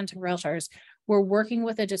 49% of realtors were working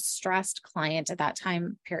with a distressed client at that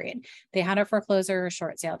time period. They had a foreclosure or a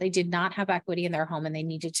short sale. They did not have equity in their home and they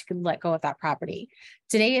needed to let go of that property.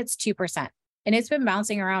 Today, it's 2%. And it's been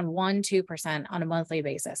bouncing around 1-2% on a monthly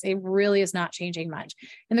basis. It really is not changing much.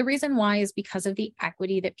 And the reason why is because of the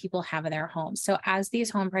equity that people have in their homes. So as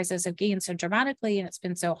these home prices have gained so dramatically, and it's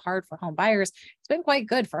been so hard for home buyers, it's been quite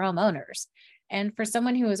good for homeowners. And for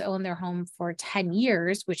someone who has owned their home for 10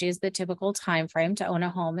 years, which is the typical time frame to own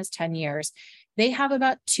a home is 10 years, they have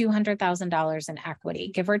about $200,000 in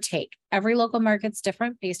equity, give or take. Every local market's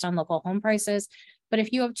different based on local home prices. But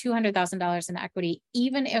if you have $200,000 in equity,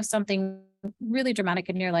 even if something really dramatic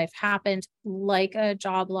in your life happened, like a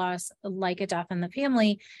job loss, like a death in the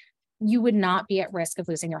family, you would not be at risk of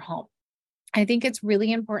losing your home. I think it's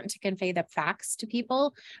really important to convey the facts to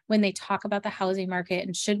people when they talk about the housing market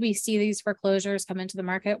and should we see these foreclosures come into the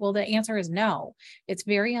market? Well, the answer is no. It's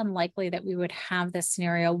very unlikely that we would have this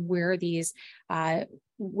scenario where these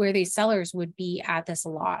sellers would be at this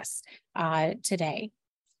loss today.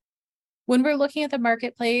 When we're looking at the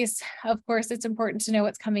marketplace, of course, it's important to know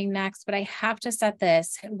what's coming next, but I have to set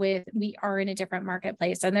this with we are in a different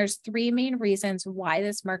marketplace. And there's three main reasons why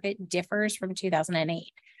this market differs from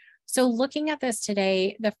 2008. So looking at this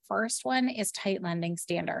today, the first one is tight lending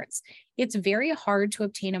standards. It's very hard to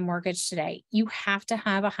obtain a mortgage today. You have to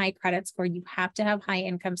have a high credit score. You have to have high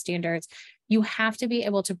income standards. You have to be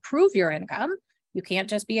able to prove your income. You can't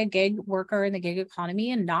just be a gig worker in the gig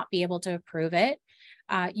economy and not be able to prove it.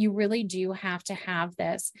 You really do have to have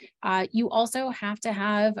this. You also have to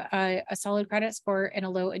have a solid credit score and a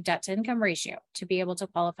low debt to income ratio to be able to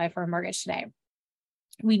qualify for a mortgage today.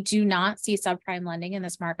 We do not see subprime lending in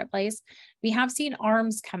this marketplace. We have seen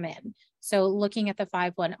ARMs come in. So looking at the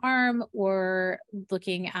 5-1 ARM or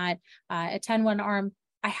looking at a 10-1 ARM,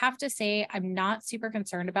 I have to say I'm not super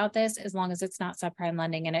concerned about this as long as it's not subprime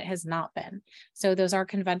lending, and it has not been. So those are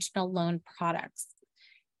conventional loan products.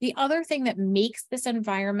 The other thing that makes this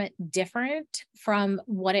environment different from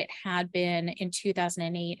what it had been in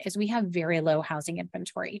 2008 is we have very low housing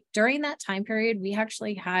inventory. During that time period, we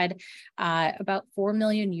actually had about 4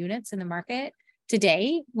 million units in the market.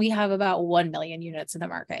 Today, we have about 1 million units in the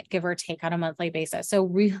market, give or take on a monthly basis. So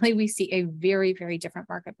really, we see a very, very different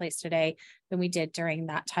marketplace today than we did during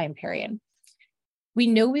that time period. We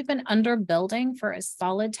know we've been underbuilding for a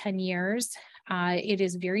solid 10 years. It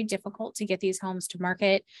is very difficult to get these homes to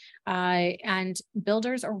market, and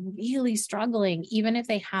builders are really struggling, even if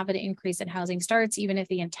they have an increase in housing starts, even if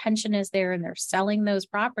the intention is there and they're selling those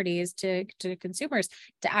properties to consumers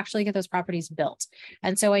to actually get those properties built.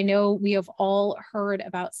 And so I know we have all heard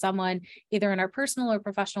about someone either in our personal or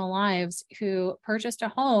professional lives who purchased a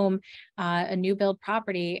home, a new build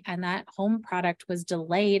property, and that home product was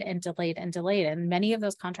delayed and delayed and delayed. And many of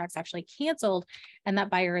those contracts actually canceled, and that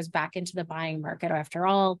buyer is back into the buying market. After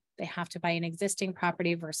all, they have to buy an existing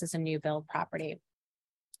property versus a new build property.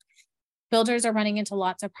 Builders are running into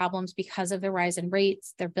lots of problems because of the rise in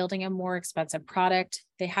rates. They're building a more expensive product.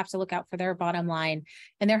 They have to look out for their bottom line,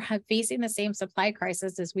 and they're facing the same supply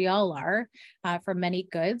crisis as we all are for many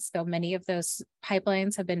goods. Though many of those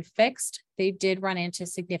pipelines have been fixed, they did run into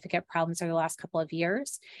significant problems over the last couple of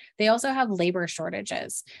years. They also have labor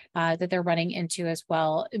shortages that they're running into as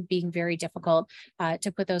well, being very difficult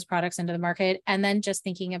to put those products into the market. And then just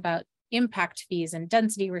thinking about impact fees and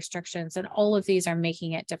density restrictions, and all of these are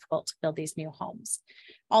making it difficult to build these new homes.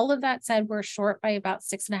 All of that said, we're short by about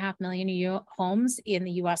 6.5 million homes in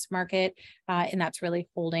the US market, and that's really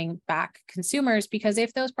holding back consumers because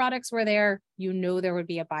if those products were there, there would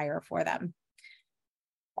be a buyer for them.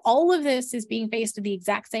 All of this is being faced at the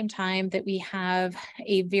exact same time that we have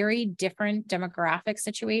a very different demographic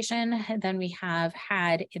situation than we have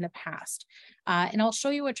had in the past. And I'll show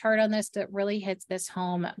you a chart on this that really hits this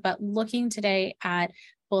home, but looking today at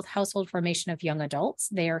both household formation of young adults.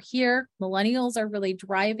 They are here. Millennials are really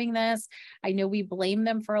driving this. I know we blame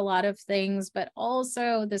them for a lot of things, but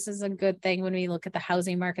also this is a good thing when we look at the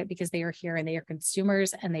housing market because they are here and they are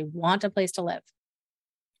consumers and they want a place to live.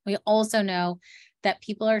 We also know that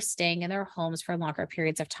people are staying in their homes for longer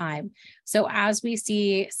periods of time. So as we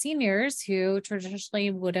see seniors who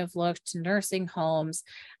traditionally would have looked to nursing homes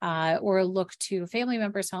or looked to family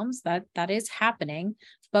members' homes, that is happening.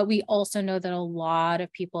 But we also know that a lot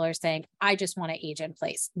of people are saying, I just want to age in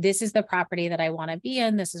place. This is the property that I want to be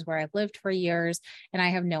in. This is where I've lived for years, and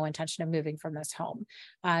I have no intention of moving from this home.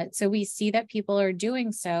 So we see that people are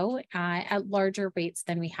doing so at larger rates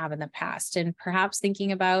than we have in the past. And perhaps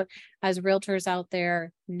thinking about, as realtors out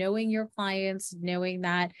there, knowing your clients, knowing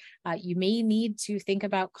that you may need to think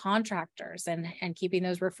about contractors and keeping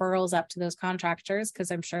those referrals up to those contractors, because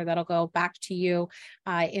I'm sure that'll go back to you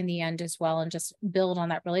in the end as well, and just build on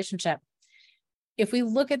that relationship. If we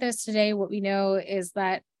look at this today, what we know is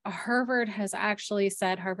that Harvard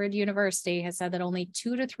University has said that only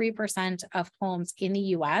 2 to 3% of homes in the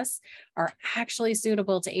US are actually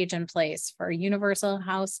suitable to age in place for a universal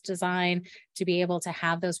house design, to be able to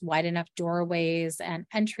have those wide enough doorways and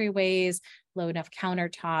entryways, low enough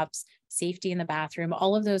countertops, safety in the bathroom,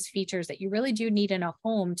 all of those features that you really do need in a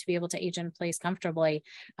home to be able to age in place comfortably.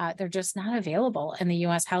 They're just not available in the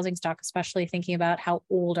US housing stock, especially thinking about how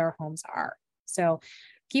old our homes are. So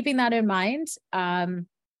keeping that in mind,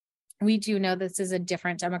 we do know this is a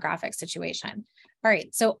different demographic situation. All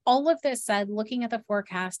right, so all of this said, looking at the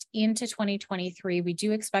forecast into 2023, we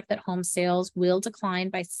do expect that home sales will decline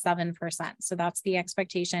by 7%. So that's the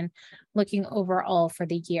expectation looking overall for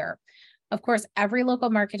the year. Of course, every local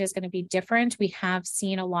market is going to be different. We have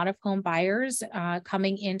seen a lot of home buyers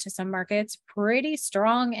coming into some markets pretty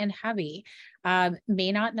strong and heavy.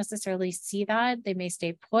 May not necessarily see that. They may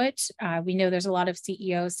stay put. We know there's a lot of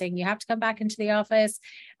CEOs saying you have to come back into the office.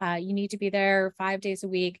 You need to be there 5 days a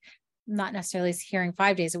week. Not necessarily hearing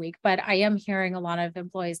 5 days a week, but I am hearing a lot of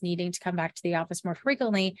employees needing to come back to the office more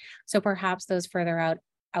frequently. So perhaps those further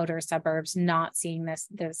outer suburbs not seeing this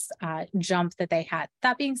jump that they had.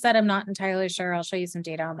 That being said, I'm not entirely sure. I'll show you some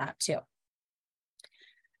data on that too.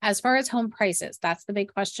 As far as home prices, that's the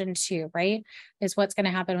big question too, right? Is what's going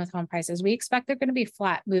to happen with home prices. We expect they're going to be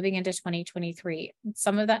flat moving into 2023.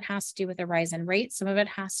 Some of that has to do with the rise in rates. Some of it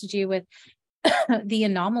has to do with the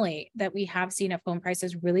anomaly that we have seen of home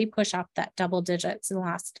prices really push up that double digits in the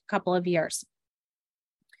last couple of years.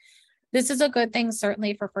 This is a good thing,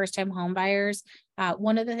 certainly for first-time home buyers.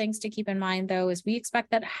 One of the things to keep in mind, though, is we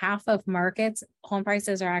expect that half of markets, home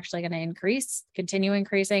prices are actually going to continue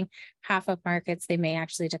increasing. Half of markets, they may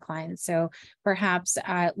actually decline. So perhaps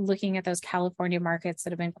looking at those California markets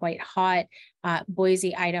that have been quite hot,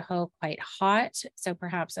 Boise, Idaho, quite hot. So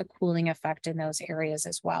perhaps a cooling effect in those areas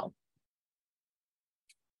as well.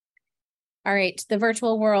 All right, the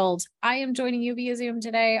virtual world. I am joining you via Zoom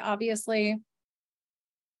today, obviously.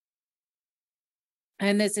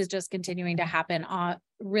 And this is just continuing to happen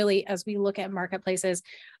really as we look at marketplaces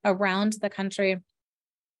around the country.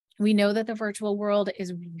 We know that the virtual world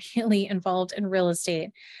is really involved in real estate.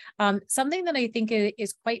 Something that I think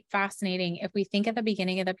is quite fascinating, if we think at the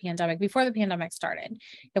beginning of the pandemic, before the pandemic started,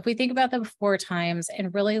 if we think about the before times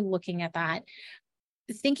and really looking at that,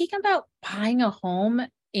 thinking about buying a home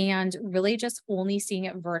and really just only seeing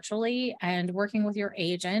it virtually and working with your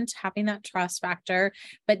agent, having that trust factor,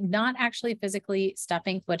 but not actually physically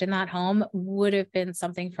stepping foot in that home would have been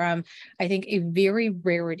something from, I think, a very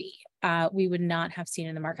rarity we would not have seen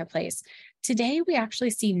in the marketplace. Today, we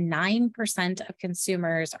actually see 9% of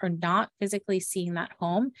consumers are not physically seeing that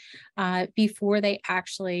home before they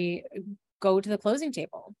actually go to the closing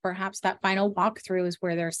table. Perhaps that final walkthrough is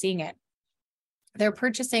where they're seeing it. They're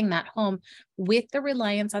purchasing that home with the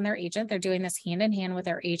reliance on their agent. They're doing this hand in hand with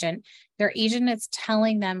their agent. Their agent is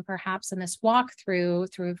telling them, perhaps in this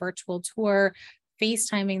walkthrough, through a virtual tour,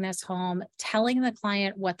 FaceTiming this home, telling the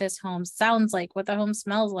client what this home sounds like, what the home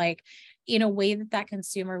smells like, in a way that that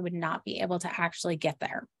consumer would not be able to actually get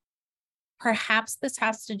there. Perhaps this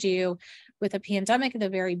has to do with a pandemic at the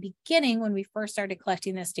very beginning when we first started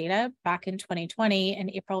collecting this data back in 2020, in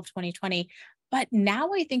April of 2020. But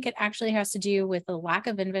now I think it actually has to do with the lack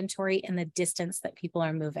of inventory and the distance that people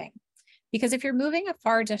are moving. Because if you're moving a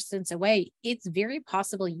far distance away, it's very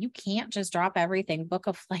possible you can't just drop everything, book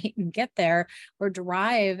a flight and get there, or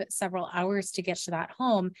drive several hours to get to that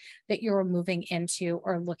home that you're moving into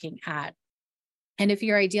or looking at. And if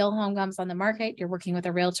your ideal home comes on the market, you're working with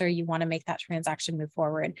a realtor, you want to make that transaction move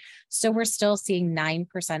forward. So we're still seeing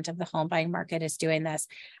 9% of the home buying market is doing this.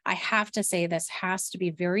 I have to say this has to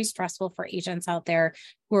be very stressful for agents out there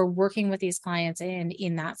who are working with these clients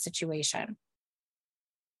in that situation.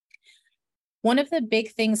 One of the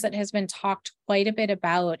big things that has been talked quite a bit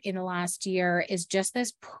about in the last year is just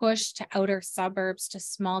this push to outer suburbs, to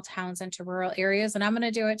small towns and to rural areas. And I'm going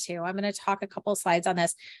to do it too. I'm going to talk a couple slides on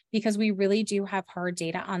this because we really do have hard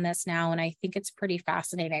data on this now. And I think it's pretty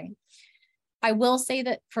fascinating. I will say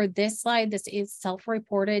that for this slide, this is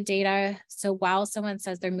self-reported data. So while someone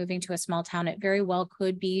says they're moving to a small town, it very well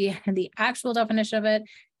could be the actual definition of it,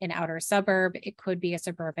 an outer suburb. It could be a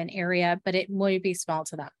suburban area, but it would be small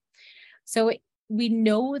to them. So we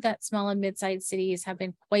know that small and mid-sized cities have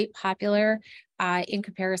been quite popular in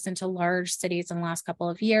comparison to large cities in the last couple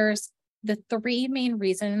of years. The three main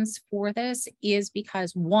reasons for this is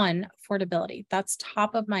because, one, affordability. That's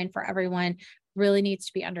top of mind for everyone, really needs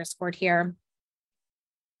to be underscored here.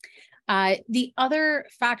 The other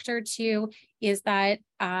factor too is that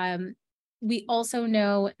we also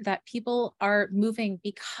know that people are moving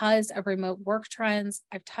because of remote work trends.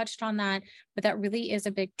 I've touched on that, but that really is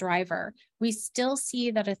a big driver. We still see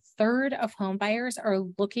that a third of home buyers are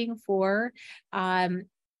looking for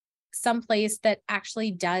someplace that actually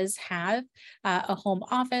does have a home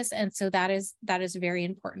office. And so that is very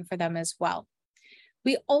important for them as well.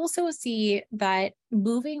 We also see that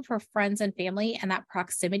moving for friends and family and that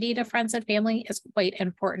proximity to friends and family is quite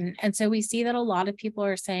important. And so we see that a lot of people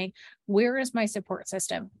are saying, where is my support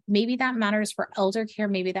system? Maybe that matters for elder care.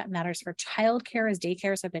 Maybe that matters for childcare as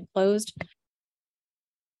daycares have been closed.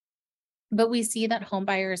 But we see that home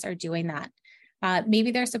buyers are doing that. Maybe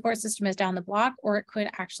their support system is down the block, or it could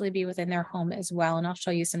actually be within their home as well. And I'll show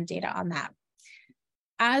you some data on that.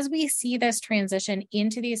 As we see this transition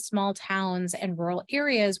into these small towns and rural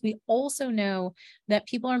areas, we also know that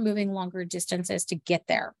people are moving longer distances to get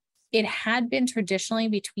there. It had been traditionally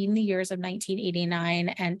between the years of 1989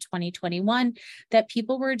 and 2021 that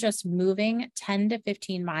people were just moving 10 to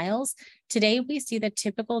 15 miles. Today, we see the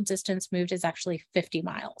typical distance moved is actually 50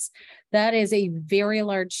 miles. That is a very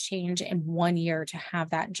large change in 1 year to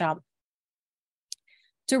have that jump.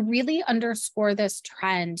 To really underscore this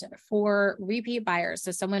trend for repeat buyers,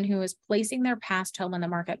 so someone who is placing their past home in the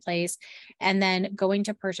marketplace and then going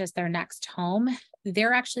to purchase their next home,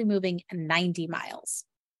 they're actually moving 90 miles.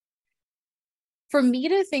 For me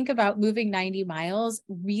to think about moving 90 miles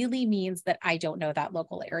really means that I don't know that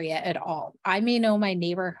local area at all. I may know my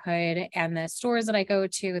neighborhood and the stores that I go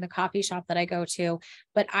to, the coffee shop that I go to,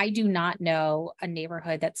 but I do not know a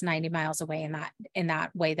neighborhood that's 90 miles away in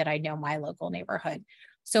that way that I know my local neighborhood.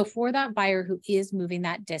 So for that buyer who is moving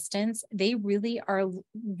that distance, they really are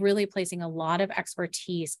placing a lot of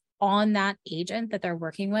expertise on that agent that they're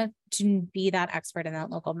working with to be that expert in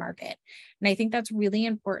that local market. And I think that's really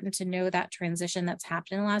important to know that transition that's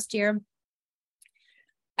happened in the last year.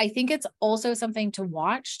 I think it's also something to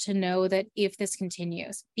watch to know that if this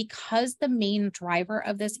continues, because the main driver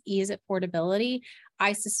of this is affordability,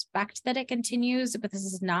 I suspect that it continues, but this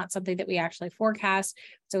is not something that we actually forecast.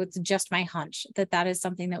 So it's just my hunch that that is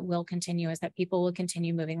something that will continue, is that people will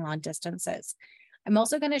continue moving long distances. I'm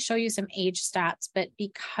also going to show you some age stats, but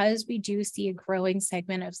because we do see a growing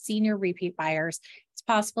segment of senior repeat buyers, it's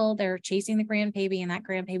possible they're chasing the grandbaby and that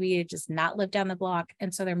grandbaby does not live down the block.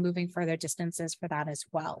 And so they're moving further distances for that as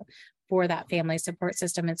well, for that family support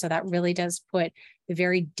system. And so that really does put a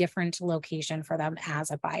very different location for them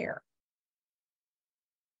as a buyer.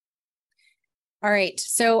 All right,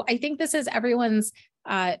 so I think this is everyone's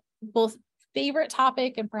both favorite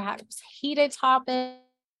topic and perhaps heated topic.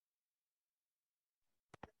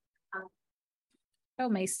 Oh,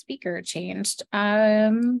 my speaker changed.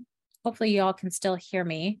 Hopefully y'all can still hear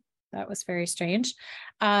me. That was very strange.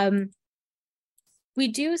 We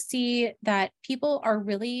do see that people are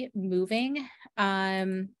really moving.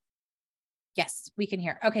 Yes, we can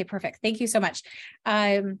hear. Okay, perfect. Thank you so much.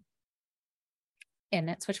 And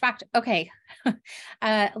it switched back to, okay.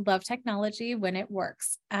 Love technology when it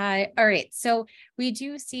works. All right, so we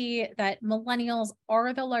do see that millennials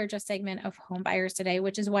are the largest segment of home buyers today,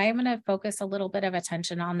 which is why I'm going to focus a little bit of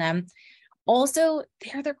attention on them. Also,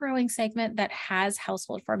 they're the growing segment that has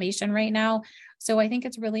household formation right now. So I think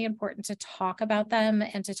it's really important to talk about them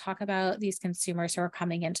and to talk about these consumers who are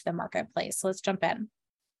coming into the marketplace. So let's jump in.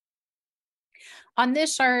 On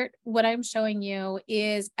this chart, what I'm showing you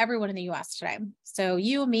is everyone in the US today. So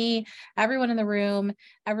you, me, everyone in the room,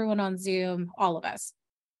 everyone on Zoom, all of us.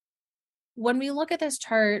 When we look at this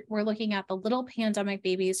chart, we're looking at the little pandemic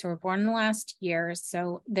babies who were born in the last year.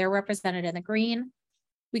 So they're represented in the green.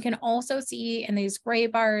 We can also see in these gray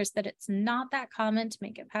bars that it's not that common to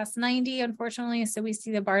make it past 90, unfortunately. So we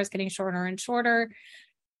see the bars getting shorter and shorter,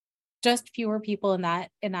 just fewer people in that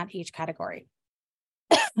age category.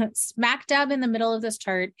 Smack dab in the middle of this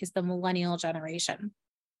chart is the millennial generation.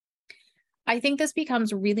 I think this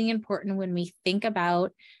becomes really important when we think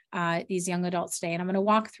about these young adults today. And I'm going to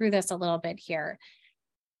walk through this a little bit here.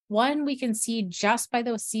 One, we can see just by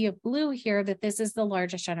the sea of blue here that this is the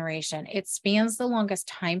largest generation. It spans the longest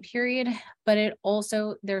time period, but it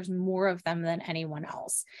also, there's more of them than anyone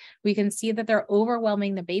else. We can see that they're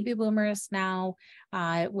overwhelming the baby boomers now,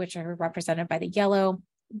 which are represented by the yellow.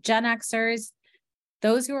 Gen Xers,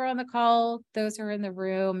 those who are on the call, those who are in the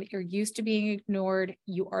room, you're used to being ignored.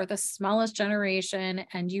 You are the smallest generation,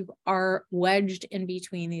 and you are wedged in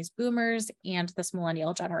between these boomers and this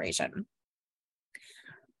millennial generation.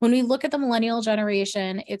 When we look at the millennial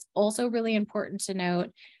generation, it's also really important to note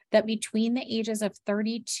that between the ages of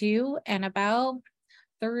 32 and about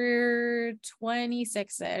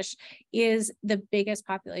 26-ish is the biggest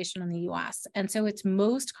population in the US. And so it's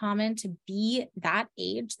most common to be that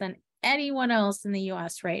age than anyone else in the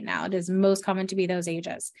US right now. It is most common to be those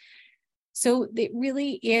ages. So it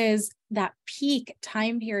really is that peak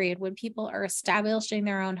time period when people are establishing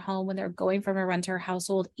their own home, when they're going from a renter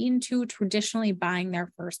household into traditionally buying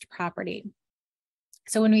their first property.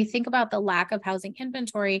 So when we think about the lack of housing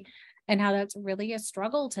inventory and how that's really a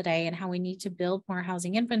struggle today and how we need to build more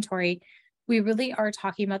housing inventory, we really are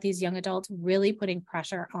talking about these young adults really putting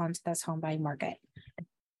pressure onto this home buying market.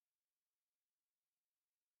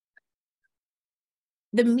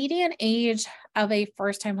 The median age of a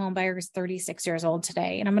first-time home buyer is 36 years old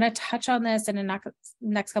today. And I'm going to touch on this in the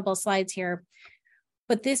next couple of slides here,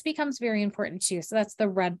 but this becomes very important too. So that's the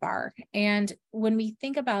red bar. And when we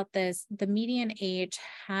think about this, the median age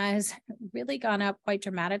has really gone up quite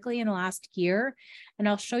dramatically in the last year. And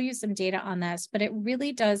I'll show you some data on this, but it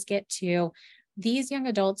really does get to these young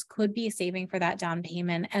adults could be saving for that down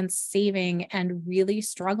payment and saving and really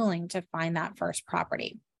struggling to find that first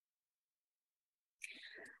property.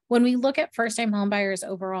 When we look at first-time homebuyers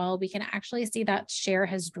overall, we can actually see that share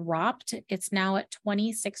has dropped. It's now at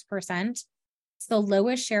 26%. It's the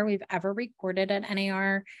lowest share we've ever recorded at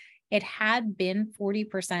NAR. It had been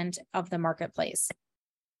 40% of the marketplace.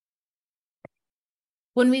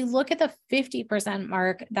 When we look at the 50%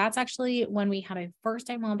 mark, that's actually when we had a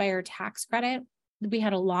first-time homebuyer tax credit. We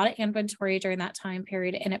had a lot of inventory during that time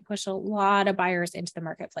period, and it pushed a lot of buyers into the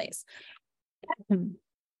marketplace.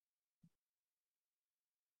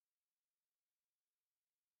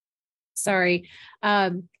 Sorry,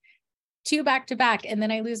 two back to back, and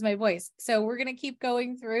then I lose my voice. So we're going to keep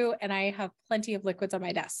going through, and I have plenty of liquids on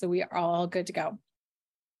my desk, so we are all good to go.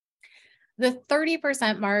 The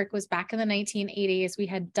 30% mark was back in the 1980s. We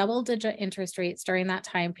had double-digit interest rates during that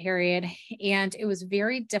time period, and it was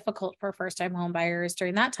very difficult for first-time home buyers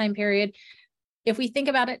during that time period. If we think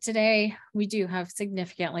about it today, we do have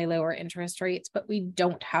significantly lower interest rates, but we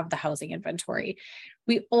don't have the housing inventory.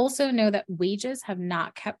 We also know that wages have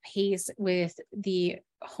not kept pace with the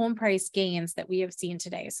home price gains that we have seen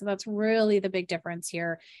today. So that's really the big difference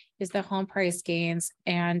here is the home price gains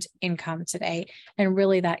and income today, and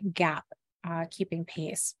really that gap keeping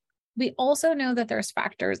pace. We also know that there's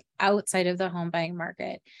factors outside of the home buying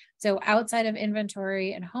market. So outside of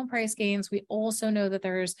inventory and home price gains, we also know that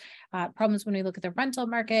there's problems when we look at the rental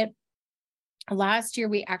market. Last year,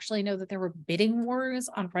 we actually know that there were bidding wars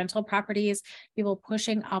on rental properties, people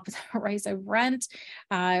pushing up the price of rent.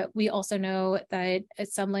 We also know that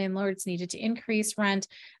some landlords needed to increase rent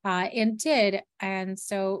and did. And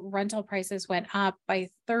so rental prices went up by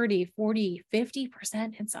 30, 40,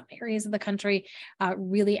 50% in some areas of the country,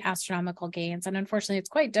 really astronomical gains. And unfortunately, it's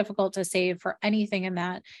quite difficult to save for anything in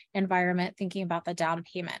that environment, thinking about the down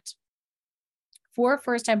payment. For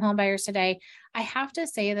first-time homebuyers today, I have to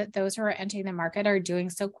say that those who are entering the market are doing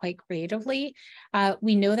so quite creatively.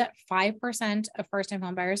 We know that 5% of first-time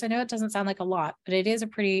homebuyers, I know it doesn't sound like a lot, but it is a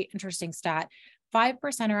pretty interesting stat.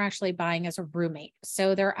 5% are actually buying as a roommate.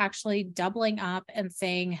 So they're actually doubling up and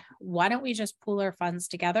saying, why don't we just pool our funds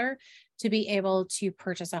together to be able to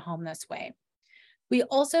purchase a home this way? We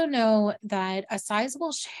also know that a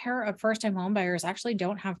sizable share of first-time homebuyers actually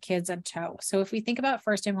don't have kids in tow. So if we think about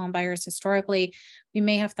first-time homebuyers historically, we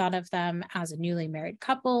may have thought of them as a newly married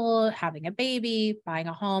couple, having a baby, buying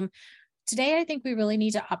a home. Today, I think we really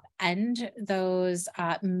need to upend those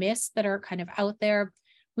myths that are kind of out there.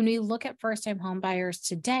 When we look at first-time homebuyers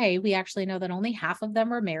today, we actually know that only half of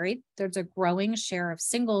them are married. There's a growing share of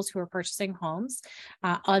singles who are purchasing homes,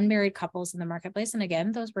 unmarried couples in the marketplace, and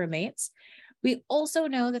again, those roommates. We also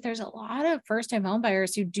know that there's a lot of first-time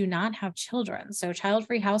homebuyers who do not have children. So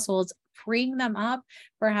child-free households freeing them up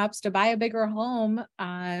perhaps to buy a bigger home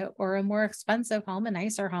or a more expensive home, a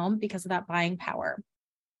nicer home because of that buying power.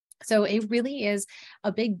 So it really is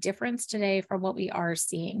a big difference today from what we are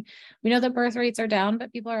seeing. We know that birth rates are down,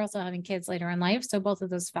 but people are also having kids later in life. So both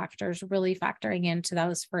of those factors really factoring into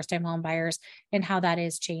those first-time home buyers and how that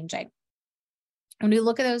is changing. When we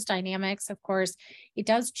look at those dynamics, of course, it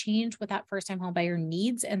does change what that first-time home buyer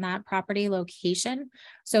needs in that property location.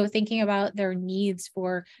 So thinking about their needs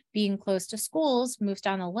for being close to schools moves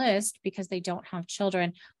down the list because they don't have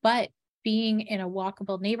children, but being in a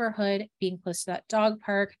walkable neighborhood, being close to that dog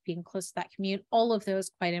park, being close to that commute, all of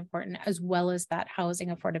those quite important, as well as that housing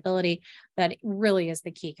affordability that really is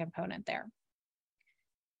the key component there.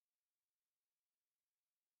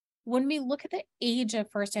 When we look at the age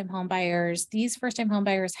of first-time home buyers, these first-time home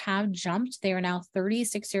buyers have jumped. They are now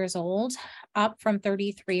 36 years old, up from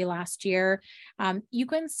 33 last year. You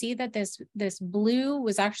can see that this blue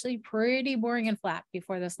was actually pretty boring and flat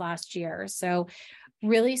before this last year. So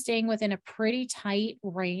really staying within a pretty tight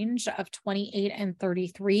range of 28 and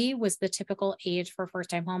 33 was the typical age for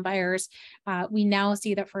first-time home buyers. We now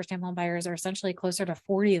see that first-time home buyers are essentially closer to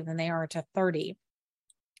 40 than they are to 30.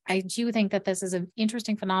 I do think that this is an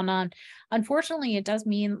interesting phenomenon. Unfortunately, it does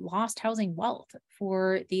mean lost housing wealth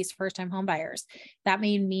for these first-time home buyers. That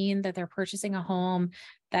may mean that they're purchasing a home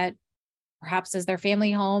that perhaps is their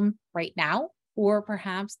family home right now, or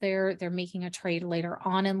perhaps they're making a trade later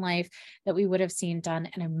on in life that we would have seen done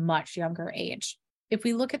at a much younger age. If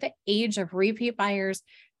we look at the age of repeat buyers,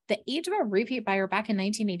 the age of a repeat buyer back in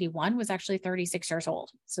 1981 was actually 36 years old.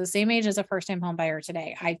 So the same age as a first-time home buyer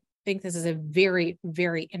today. I think this is a very,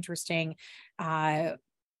 very interesting,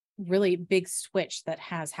 really big switch that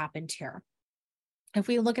has happened here. If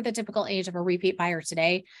we look at the typical age of a repeat buyer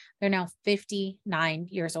today, they're now 59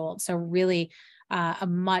 years old. So really a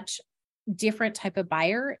much different type of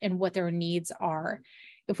buyer and what their needs are.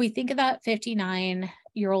 If we think of that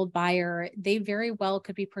 59-year-old buyer, they very well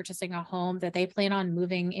could be purchasing a home that they plan on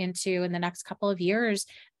moving into in the next couple of years,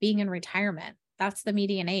 being in retirement. That's the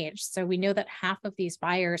median age. So we know that half of these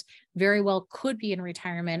buyers very well could be in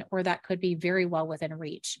retirement, or that could be very well within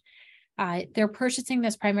reach. They're purchasing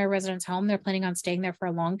this primary residence home. They're planning on staying there for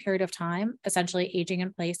a long period of time, essentially aging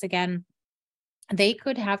in place again. They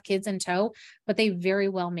could have kids in tow, but they very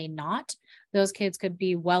well may not. Those kids could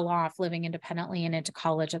be well off living independently and into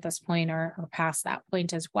college at this point or past that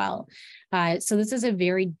point as well. So this is a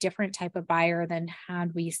very different type of buyer than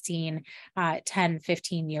had we seen 10,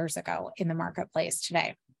 15 years ago in the marketplace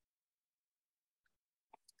today.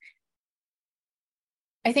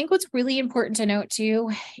 I think what's really important to note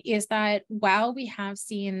too is that while we have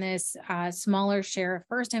seen this smaller share of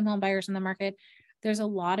first-time home buyers in the market, there's a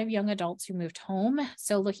lot of young adults who moved home.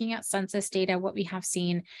 So looking at census data, what we have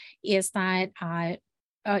seen is that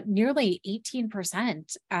nearly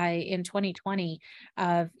 18% in 2020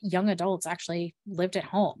 of young adults actually lived at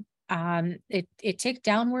home. It ticked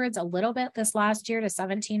downwards a little bit this last year to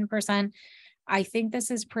 17%. I think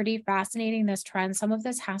this is pretty fascinating, this trend. Some of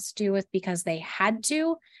this has to do with because they had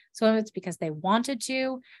to, some of it's because they wanted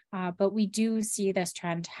to, but we do see this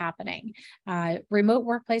trend happening. Remote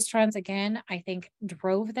workplace trends, again, I think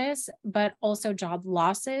drove this, but also job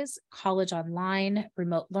losses, college online,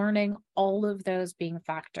 remote learning, all of those being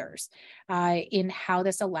factors in how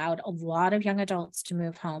this allowed a lot of young adults to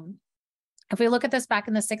move home. If we look at this back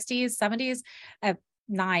in the 60s, 70s,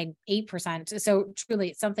 8%. So truly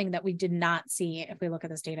it's something that we did not see if we look at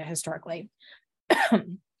this data historically.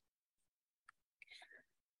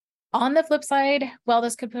 On the flip side, while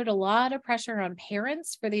this could put a lot of pressure on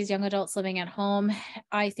parents for these young adults living at home,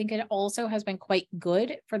 I think it also has been quite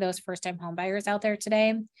good for those first-time home buyers out there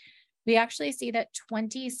today. We actually see that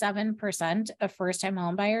 27% of first-time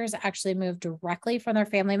home buyers actually move directly from their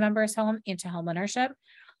family member's home into homeownership.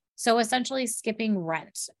 So essentially skipping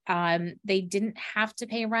rent. They didn't have to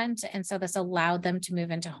pay rent, and so this allowed them to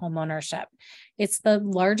move into home ownership. It's the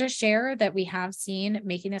largest share that we have seen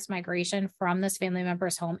making this migration from this family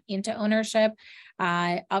member's home into ownership,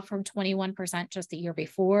 up from 21% just the year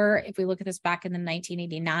before. If we look at this back in the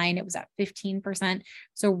 1989, it was at 15%.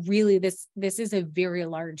 So really this is a very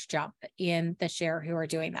large jump in the share who are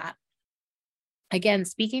doing that. Again,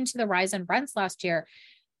 speaking to the rise in rents last year,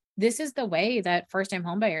 this is the way that first-time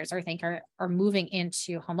homebuyers are moving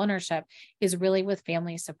into homeownership, is really with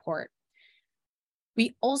family support.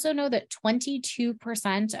 We also know that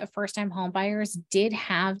 22% of first-time homebuyers did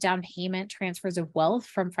have down payment transfers of wealth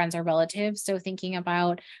from friends or relatives. So thinking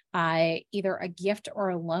about either a gift or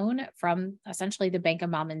a loan from essentially the bank of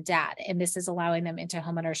mom and dad, and this is allowing them into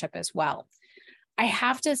homeownership as well. I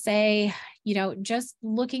have to say, just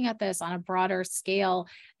looking at this on a broader scale,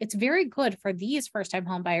 it's very good for these first-time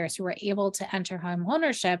home buyers who are able to enter home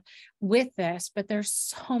ownership with this, but there's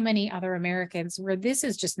so many other Americans where this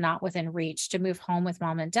is just not within reach to move home with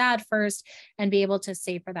mom and dad first and be able to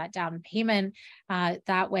save for that down payment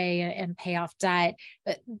that way and pay off debt.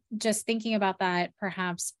 But just thinking about that,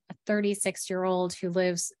 perhaps a 36-year-old who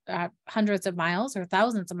lives hundreds of miles or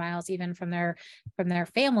thousands of miles even from their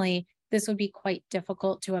family, this would be quite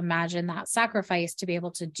difficult to imagine that sacrifice to be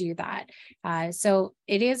able to do that. So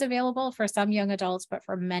it is available for some young adults, but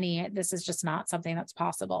for many, this is just not something that's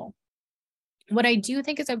possible. What I do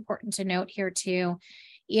think is important to note here too,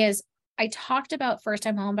 is I talked about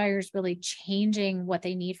first-time homebuyers really changing what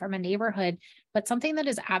they need from a neighborhood, but something that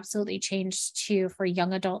has absolutely changed too for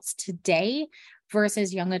young adults today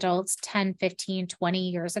versus young adults 10, 15, 20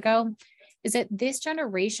 years ago is that this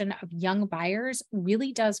generation of young buyers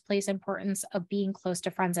really does place importance of being close to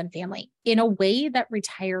friends and family in a way that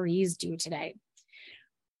retirees do today.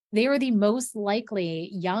 They are the most likely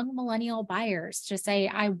young millennial buyers to say,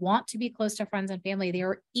 I want to be close to friends and family. They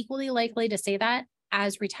are equally likely to say that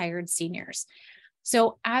as retired seniors.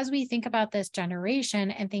 So as we think about this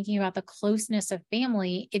generation and thinking about the closeness of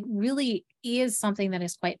family, it really is something that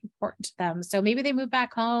is quite important to them. So maybe they moved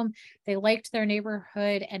back home, they liked their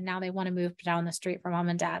neighborhood, and now they want to move down the street from mom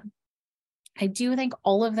and dad. I do think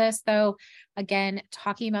all of this, though, again,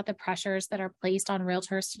 talking about the pressures that are placed on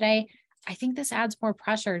realtors today, I think this adds more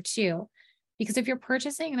pressure too. Because if you're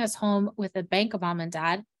purchasing this home with the bank of mom and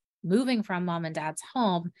dad, moving from mom and dad's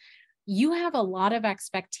home, you have a lot of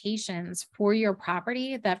expectations for your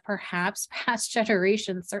property that perhaps past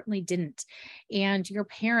generations certainly didn't. And your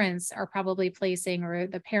parents are probably placing, or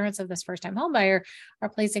the parents of this first-time home buyer are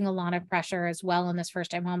placing a lot of pressure as well on this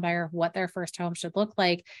first-time home buyer, what their first home should look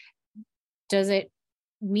like. Does it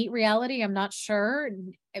meet reality? I'm not sure.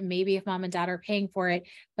 Maybe if mom and dad are paying for it,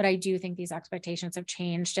 but I do think these expectations have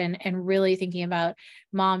changed and really thinking about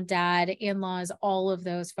mom, dad, in-laws, all of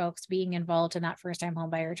those folks being involved in that first-time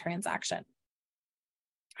homebuyer transaction.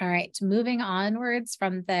 All right, moving onwards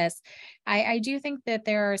from this, I do think that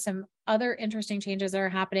there are some other interesting changes that are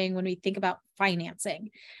happening when we think about financing.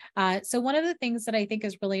 So one of the things that I think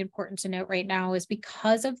is really important to note right now is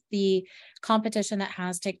because of the competition that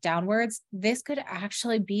has ticked downwards, this could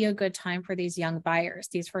actually be a good time for these young buyers,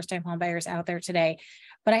 these first-time home buyers out there today.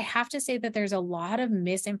 But I have to say that there's a lot of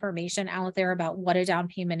misinformation out there about what a down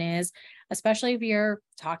payment is, especially if you're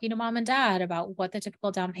talking to mom and dad about what the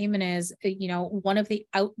typical down payment is. One of the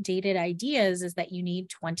outdated ideas is that you need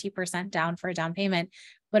 20% down for a down payment.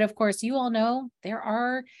 But of course, you all know there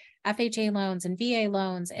are FHA loans and VA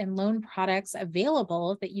loans and loan products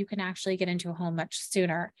available that you can actually get into a home much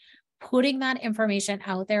sooner. Putting that information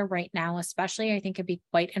out there right now, especially, I think could be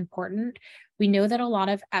quite important. We know that a lot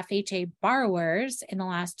of FHA borrowers in the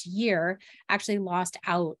last year actually lost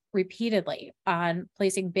out repeatedly on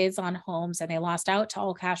placing bids on homes, and they lost out to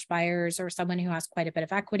all cash buyers or someone who has quite a bit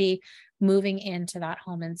of equity moving into that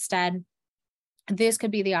home instead. This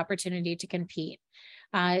could be the opportunity to compete.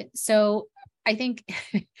 So I think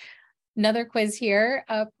another quiz here,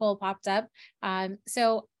 a poll popped up.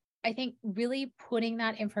 So I think really putting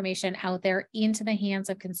that information out there into the hands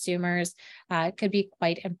of consumers could be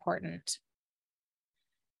quite important.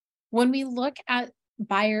 When we look at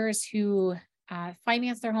buyers who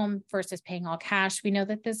finance their home versus paying all cash, we know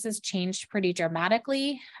that this has changed pretty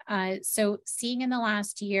dramatically. So seeing in the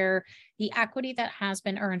last year, the equity that has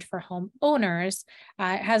been earned for home owners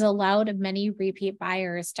has allowed many repeat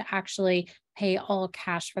buyers to actually pay all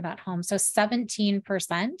cash for that home. So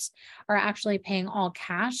 17% are actually paying all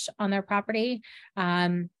cash on their property,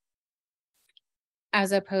 as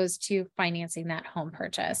opposed to financing that home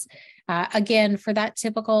purchase. Again, for that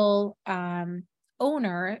typical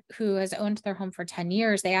owner who has owned their home for 10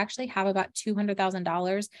 years, they actually have about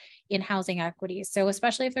 $200,000 in housing equity. So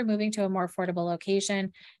especially if they're moving to a more affordable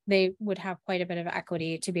location, they would have quite a bit of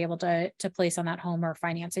equity to be able to place on that home or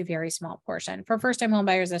finance a very small portion. For first-time home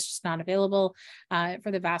buyers, that's just not available.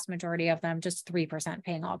 For the vast majority of them, just 3%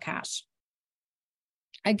 paying all cash.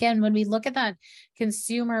 Again, when we look at that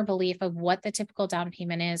consumer belief of what the typical down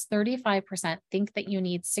payment is, 35% think that you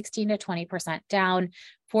need 16 to 20% down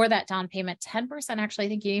for that down payment. 10% actually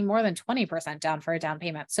think you need more than 20% down for a down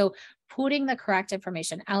payment. So putting the correct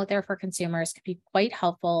information out there for consumers could be quite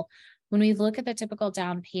helpful. When we look at the typical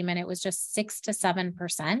down payment, it was just 6 to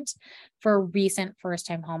 7% for recent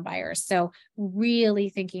first-time home buyers. So really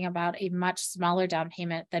thinking about a much smaller down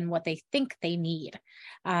payment than what they think they need.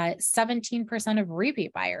 17% of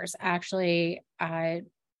repeat buyers actually,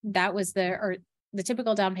 the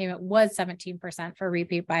typical down payment was 17% for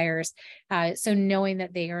repeat buyers. So knowing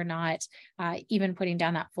that they are not even putting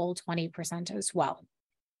down that full 20% as well.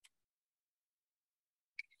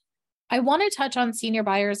 I want to touch on senior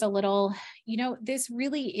buyers a little. This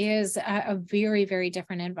really is a very, very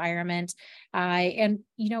different environment. And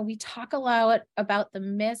we talk a lot about the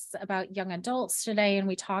myths about young adults today, and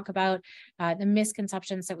we talk about the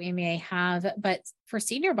misconceptions that we may have. But for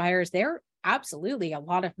senior buyers, there are absolutely a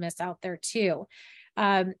lot of myths out there too.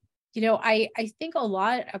 I think a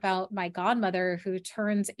lot about my godmother who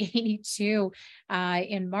turns 82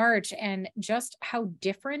 in March, and just how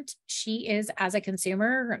different she is as a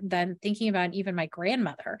consumer than thinking about even my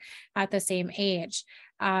grandmother at the same age.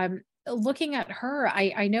 Looking at her,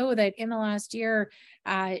 I know that in the last year,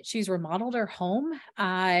 she's remodeled her home,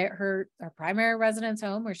 her primary residence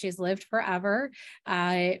home where she's lived forever,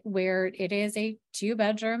 where it is a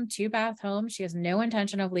 2-bedroom, 2-bath home. She has no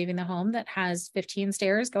intention of leaving the home that has 15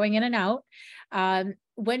 stairs going in and out.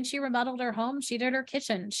 When she remodeled her home, she did her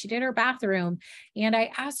kitchen, she did her bathroom. And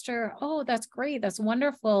I asked her, oh, that's great. That's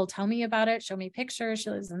wonderful. Tell me about it. Show me pictures.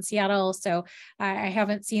 She lives in Seattle, so I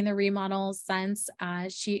haven't seen the remodel since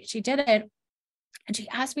she did it. And she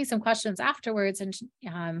asked me some questions afterwards, and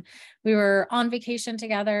we were on vacation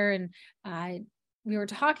together, and we were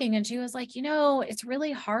talking, and she was like, it's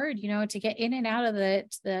really hard, to get in and out of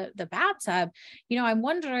the bathtub. I'm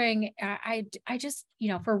wondering, I just,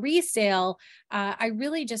 for resale, I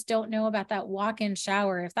really just don't know about that walk-in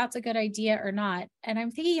shower, if that's a good idea or not. And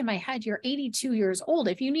I'm thinking in my head, you're 82 years old.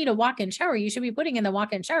 If you need a walk-in shower, you should be putting in the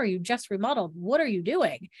walk-in shower you just remodeled. What are you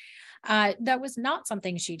doing? That was not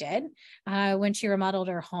something she did when she remodeled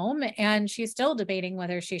her home, and she's still debating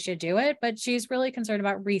whether she should do it, but she's really concerned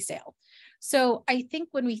about resale. So I think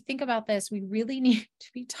when we think about this, we really need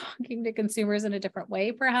to be talking to consumers in a different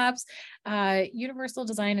way, perhaps. Universal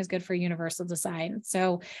design is good for universal design.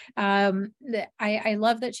 So I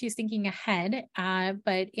love that she's thinking ahead,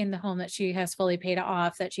 but in the home that she has fully paid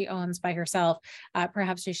off, that she owns by herself,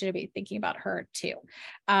 perhaps she should be thinking about her too.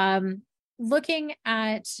 Looking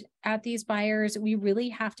at these buyers, we really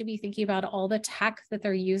have to be thinking about all the tech that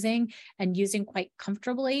they're using and using quite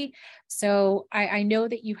comfortably. So I know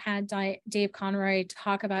that you had Dave Conroy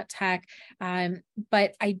talk about tech,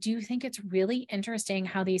 but I do think it's really interesting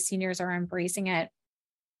how these seniors are embracing it.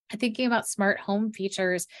 Thinking about smart home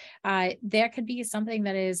features, that could be something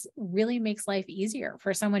that really makes life easier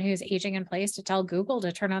for someone who's aging in place to tell Google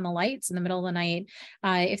to turn on the lights in the middle of the night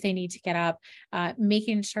if they need to get up,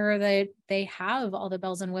 making sure that they have all the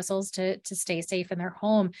bells and whistles to stay safe in their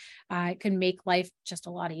home can make life just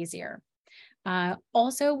a lot easier.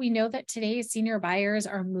 Also, we know that today's senior buyers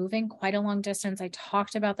are moving quite a long distance. I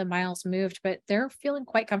talked about the miles moved, but they're feeling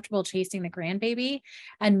quite comfortable chasing the grandbaby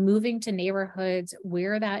and moving to neighborhoods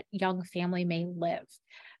where that young family may live.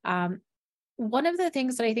 One of the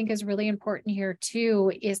things that I think is really important here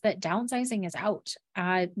too is that downsizing is out.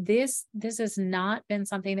 This has not been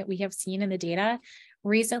something that we have seen in the data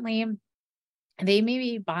recently. They may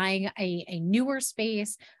be buying a newer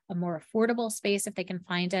space, a more affordable space if they can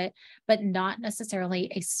find it, but not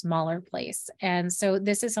necessarily a smaller place. And so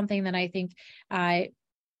this is something that I think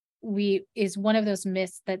is one of those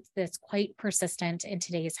myths that's quite persistent in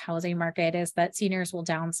today's housing market, is that seniors will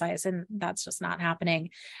downsize, and that's just not happening.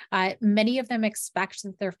 Many of them expect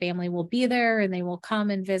that their family will be there and they will come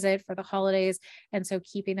and visit for the holidays. And so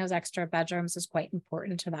keeping those extra bedrooms is quite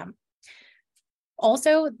important to them.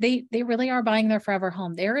 Also, they really are buying their forever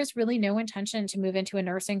home. There is really no intention to move into a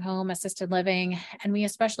nursing home, assisted living. And we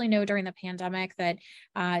especially know during the pandemic that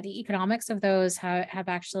the economics of those have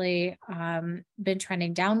actually been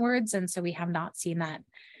trending downwards. And so we have not seen that.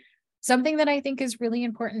 Something that I think is really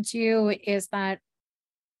important too is that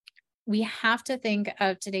we have to think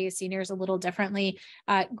of today's seniors a little differently.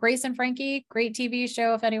 Grace and Frankie, great TV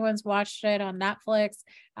show. If anyone's watched it on Netflix,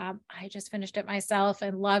 I just finished it myself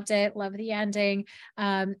and loved it. Love the ending.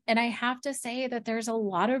 And I have to say that there's a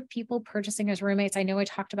lot of people purchasing as roommates. I know I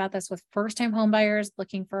talked about this with first-time home buyers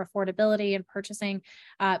looking for affordability and purchasing,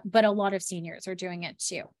 but a lot of seniors are doing it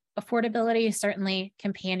too. Affordability, certainly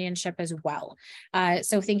companionship as well.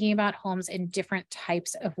 So thinking about homes in different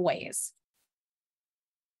types of ways.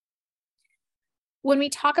 When we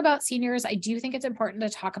talk about seniors, I do think it's important to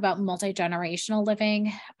talk about multi-generational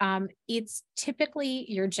living. It's typically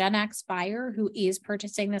your Gen X buyer who is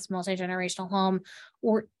purchasing this multi-generational home,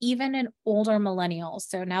 or even an older millennial.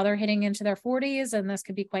 So now they're hitting into their 40s, and this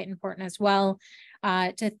could be quite important as well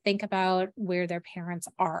to think about where their parents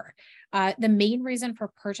are. The main reason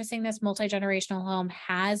for purchasing this multi-generational home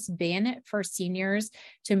has been for seniors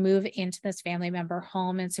to move into this family member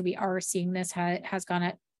home. And so we are seeing this has gone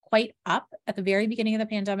up quite up. At the very beginning of the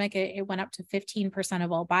pandemic, it went up to 15%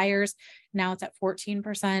 of all buyers. Now it's at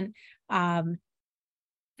 14%.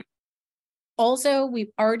 Also,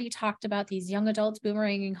 we've already talked about these young adults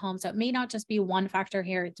boomeranging home. So it may not just be one factor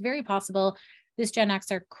here. It's very possible this Gen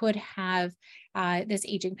Xer could have this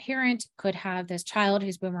aging parent, could have this child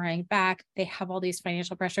who's boomeranging back. They have all these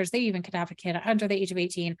financial pressures. They even could have a kid under the age of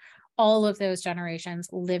 18. All of those generations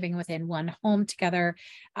living within one home together,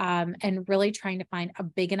 and really trying to find a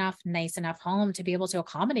big enough, nice enough home to be able to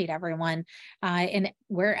accommodate everyone and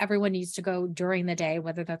where everyone needs to go during the day,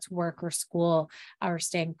 whether that's work or school or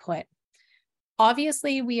staying put.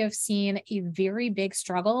 Obviously, we have seen a very big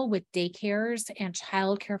struggle with daycares and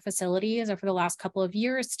childcare facilities over the last couple of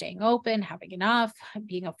years, staying open, having enough,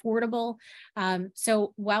 being affordable.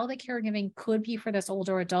 So while the caregiving could be for this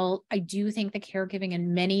older adult, I do think the caregiving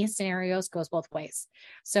in many scenarios goes both ways.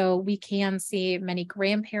 So we can see many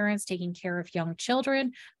grandparents taking care of young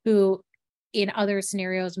children who in other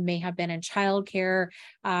scenarios may have been in childcare,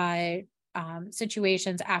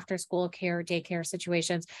 situations, after school care, daycare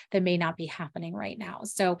situations that may not be happening right now.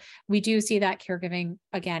 So we do see that caregiving,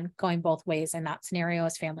 again, going both ways in that scenario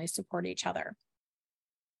as families support each other.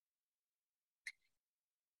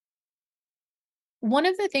 One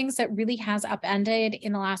of the things that really has upended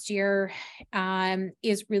in the last year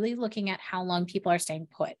is really looking at how long people are staying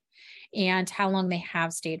put and how long they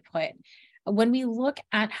have stayed put. When we look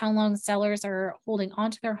at how long sellers are holding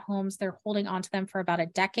onto their homes, they're holding onto them for about a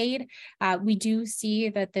decade. We do see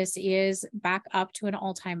that this is back up to an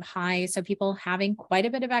all-time high. So people having quite a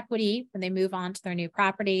bit of equity when they move on to their new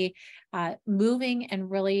property, moving and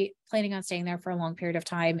really planning on staying there for a long period of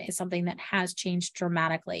time is something that has changed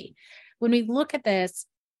dramatically. When we look at this,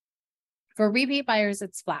 for repeat buyers,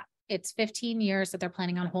 it's flat. It's 15 years that they're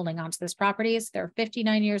planning on holding onto this properties. They're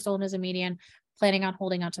 59 years old as a median, planning on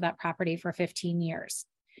holding onto that property for 15 years.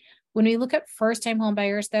 When we look at first-time home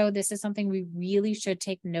buyers, though, this is something we really should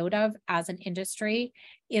take note of as an industry,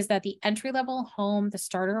 is that the entry-level home, the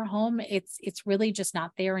starter home, it's really just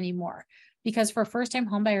not there anymore. Because for first-time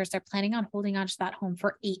home buyers, they're planning on holding onto that home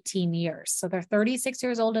for 18 years. So they're 36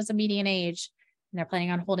 years old as a median age, and they're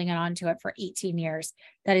planning on holding on to it for 18 years.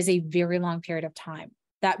 That is a very long period of time.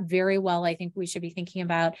 That very well, I think we should be thinking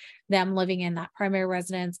about them living in that primary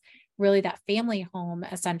residence, really that family home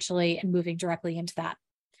essentially, and moving directly into that.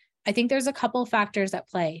 I think there's a couple factors at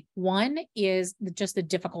play. One is just the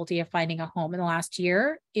difficulty of finding a home in the last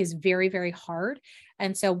year is very, very hard.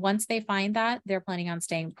 And so once they find that, they're planning on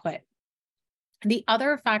staying put. The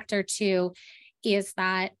other factor too is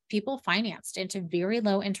that people financed into very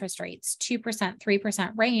low interest rates, 2%,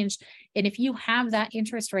 3% range. And if you have that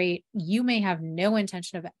interest rate, you may have no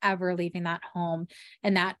intention of ever leaving that home.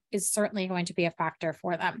 And that is certainly going to be a factor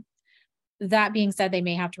for them. That being said, they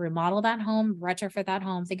may have to remodel that home, retrofit that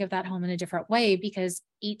home, think of that home in a different way, because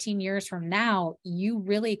 18 years from now, you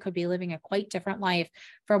really could be living a quite different life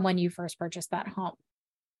from when you first purchased that home.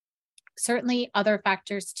 Certainly other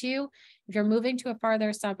factors too. If you're moving to a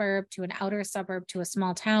farther suburb, to an outer suburb, to a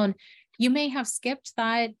small town, you may have skipped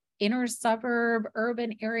that inner suburb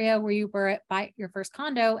urban area where you were at your first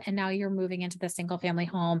condo, and now you're moving into the single family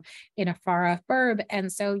home in a far off burb.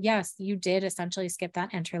 And so yes, you did essentially skip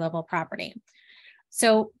that entry level property.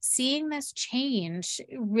 So seeing this change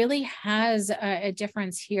really has a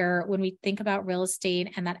difference here when we think about real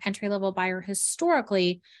estate and that entry level buyer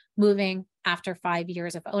historically moving after 5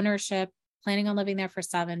 years of ownership, planning on living there for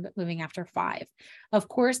 7, but moving after 5. Of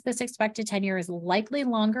course, this expected tenure is likely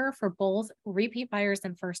longer for both repeat buyers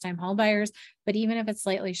and first-time home buyers, but even if it's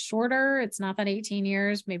slightly shorter, it's not that 18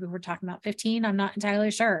 years, maybe we're talking about 15, I'm not entirely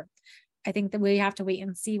sure. I think that we have to wait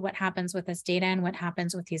and see what happens with this data and what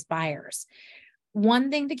happens with these buyers.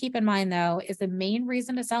 One thing to keep in mind, though, is the main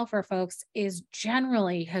reason to sell for folks is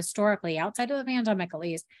generally, historically, outside of the pandemic at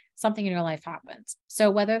least, something in your life happens.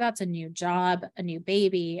 So whether that's a new job, a new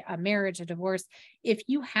baby, a marriage, a divorce, if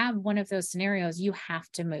you have one of those scenarios, you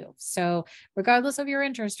have to move. So regardless of your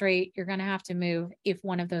interest rate, you're going to have to move if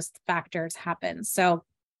one of those factors happens. So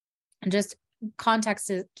just context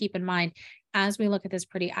to keep in mind as we look at this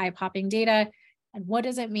pretty eye-popping data. And what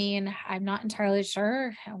does it mean? I'm not entirely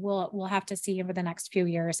sure. We'll have to see over the next few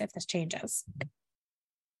years if this changes.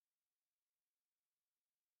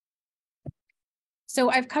 So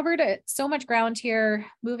I've covered so much ground here,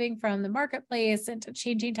 moving from the marketplace into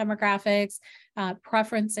changing demographics,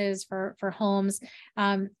 preferences for homes.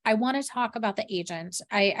 I want to talk about the agent.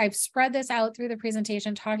 I've spread this out through the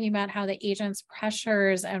presentation, talking about how the agent's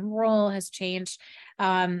pressures and role has changed,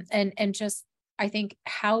 and just I think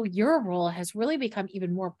how your role has really become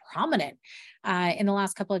even more prominent in the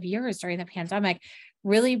last couple of years during the pandemic,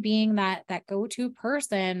 really being that go-to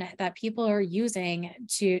person that people are using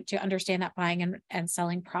to understand that buying and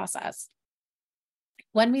selling process.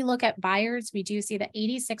 When we look at buyers, we do see that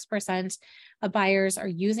 86% of buyers are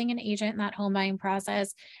using an agent in that home buying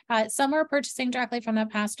process. Some are purchasing directly from the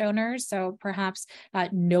past owners. So perhaps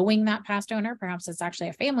knowing that past owner, perhaps it's actually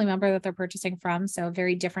a family member that they're purchasing from. So a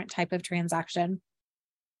very different type of transaction.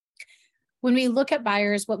 When we look at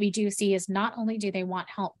buyers, what we do see is not only do they want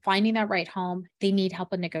help finding that right home, they need help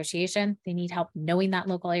with negotiation, they need help knowing that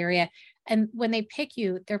local area. And when they pick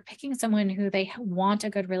you, they're picking someone who they want a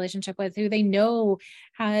good relationship with, who they know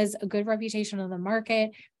has a good reputation on the market,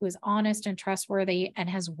 who is honest and trustworthy, and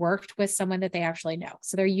has worked with someone that they actually know.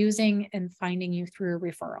 So they're using and finding you through a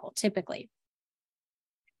referral, typically.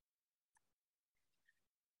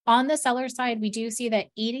 On the seller side, we do see that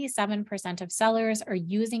 87% of sellers are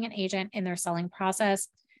using an agent in their selling process.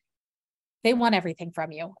 They want everything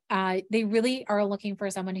from you. They really are looking for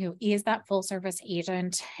someone who is that full service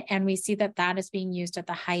agent. And we see that that is being used at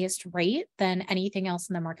the highest rate than anything else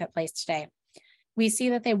in the marketplace today. We see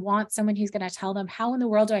that they want someone who's going to tell them, how in the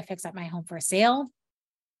world do I fix up my home for sale?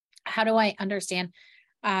 How do I understand?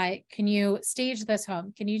 Can you stage this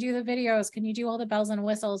home? Can you do the videos? Can you do all the bells and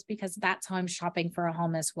whistles? Because that's how I'm shopping for a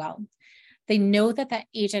home as well. They know that that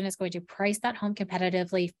agent is going to price that home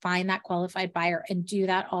competitively, find that qualified buyer, and do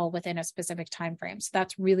that all within a specific time frame. So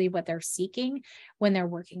that's really what they're seeking when they're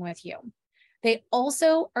working with you. They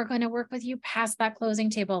also are going to work with you past that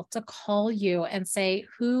closing table to call you and say,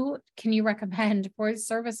 who can you recommend for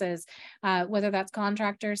services, whether that's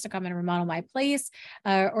contractors to come and remodel my place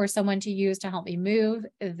or someone to use to help me move.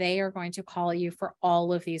 They are going to call you for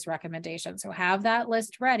all of these recommendations. So have that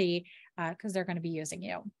list ready because they're going to be using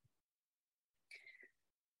you.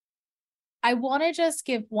 I want to just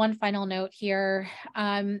give one final note here.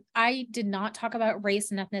 I did not talk about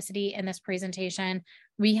race and ethnicity in this presentation.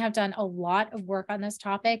 We have done a lot of work on this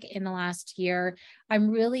topic in the last year. I'm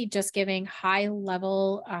really just giving high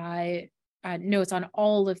level notes on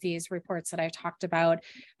all of these reports that I've talked about.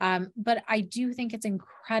 But I do think it's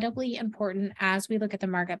incredibly important as we look at the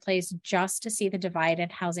marketplace just to see the divide in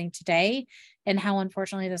housing today and how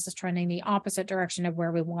unfortunately this is trending the opposite direction of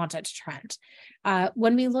where we want it to trend.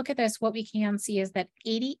 When we look at this, what we can see is that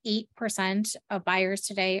 88% of buyers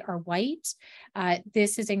today are white.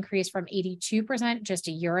 This has increased from 82% just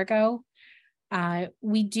a year ago.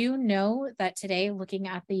 We do know that today, looking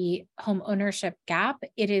at the home ownership gap,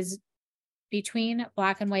 it is between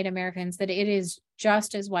Black and white Americans that it is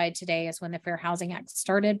just as wide today as when the Fair Housing Act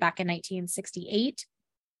started back in 1968.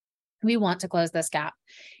 We want to close this gap.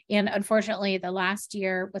 And unfortunately, the last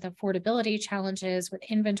year with affordability challenges, with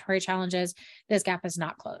inventory challenges, this gap is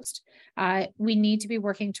not closed. We need to be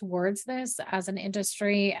working towards this as an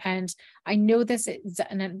industry. And I know this is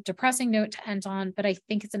a depressing note to end on, but I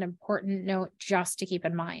think it's an important note just to keep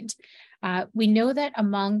in mind. We know that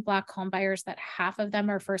among Black homebuyers that half of them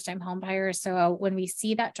are first-time homebuyers. So when we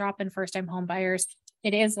see that drop in first-time homebuyers,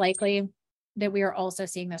 it is likely that we are also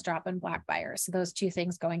seeing this drop in Black buyers. So those two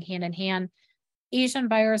things going hand in hand. Asian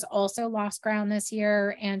buyers also lost ground this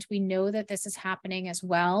year, and we know that this is happening as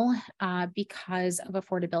well because of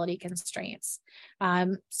affordability constraints.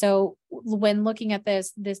 So when looking at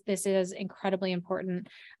this is incredibly important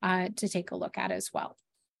to take a look at as well.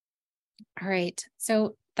 All right,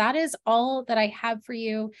 so that is all that I have for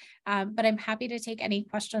you, but I'm happy to take any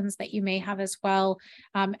questions that you may have as well.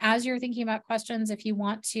 As you're thinking about questions, if you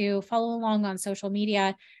want to follow along on social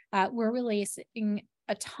media, we're releasing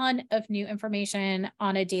a ton of new information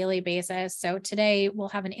on a daily basis. So today we'll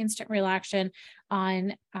have an instant reaction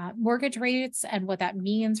on mortgage rates and what that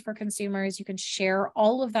means for consumers. You can share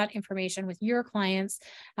all of that information with your clients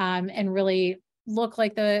and really look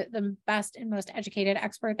like the best and most educated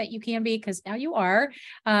expert that you can be, because now you are.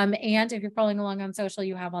 And if you're following along on social,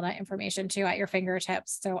 you have all that information too at your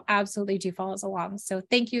fingertips. So absolutely do follow us along. So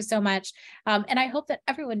thank you so much. And I hope that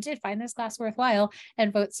everyone did find this class worthwhile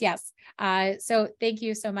and votes yes. So thank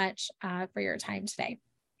you so much for your time today.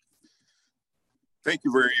 Thank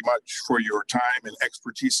you very much for your time and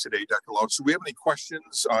expertise today, Dr. Laux. Do we have any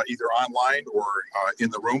questions either online or in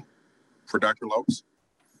the room for Dr. Laux?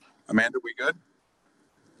 Amanda, we good?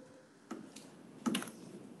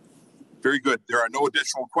 Very good. There are no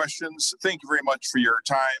additional questions. Thank you very much for your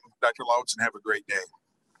time, Dr. Laux, and have a great day.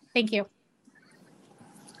 Thank you.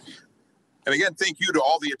 And again, thank you to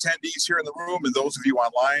all the attendees here in the room and those of you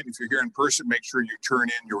online. If you're here in person, make sure you turn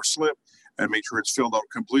in your slip and make sure it's filled out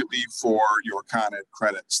completely for your Con Ed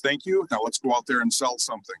credits. Thank you. Now let's go out there and sell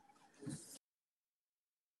something.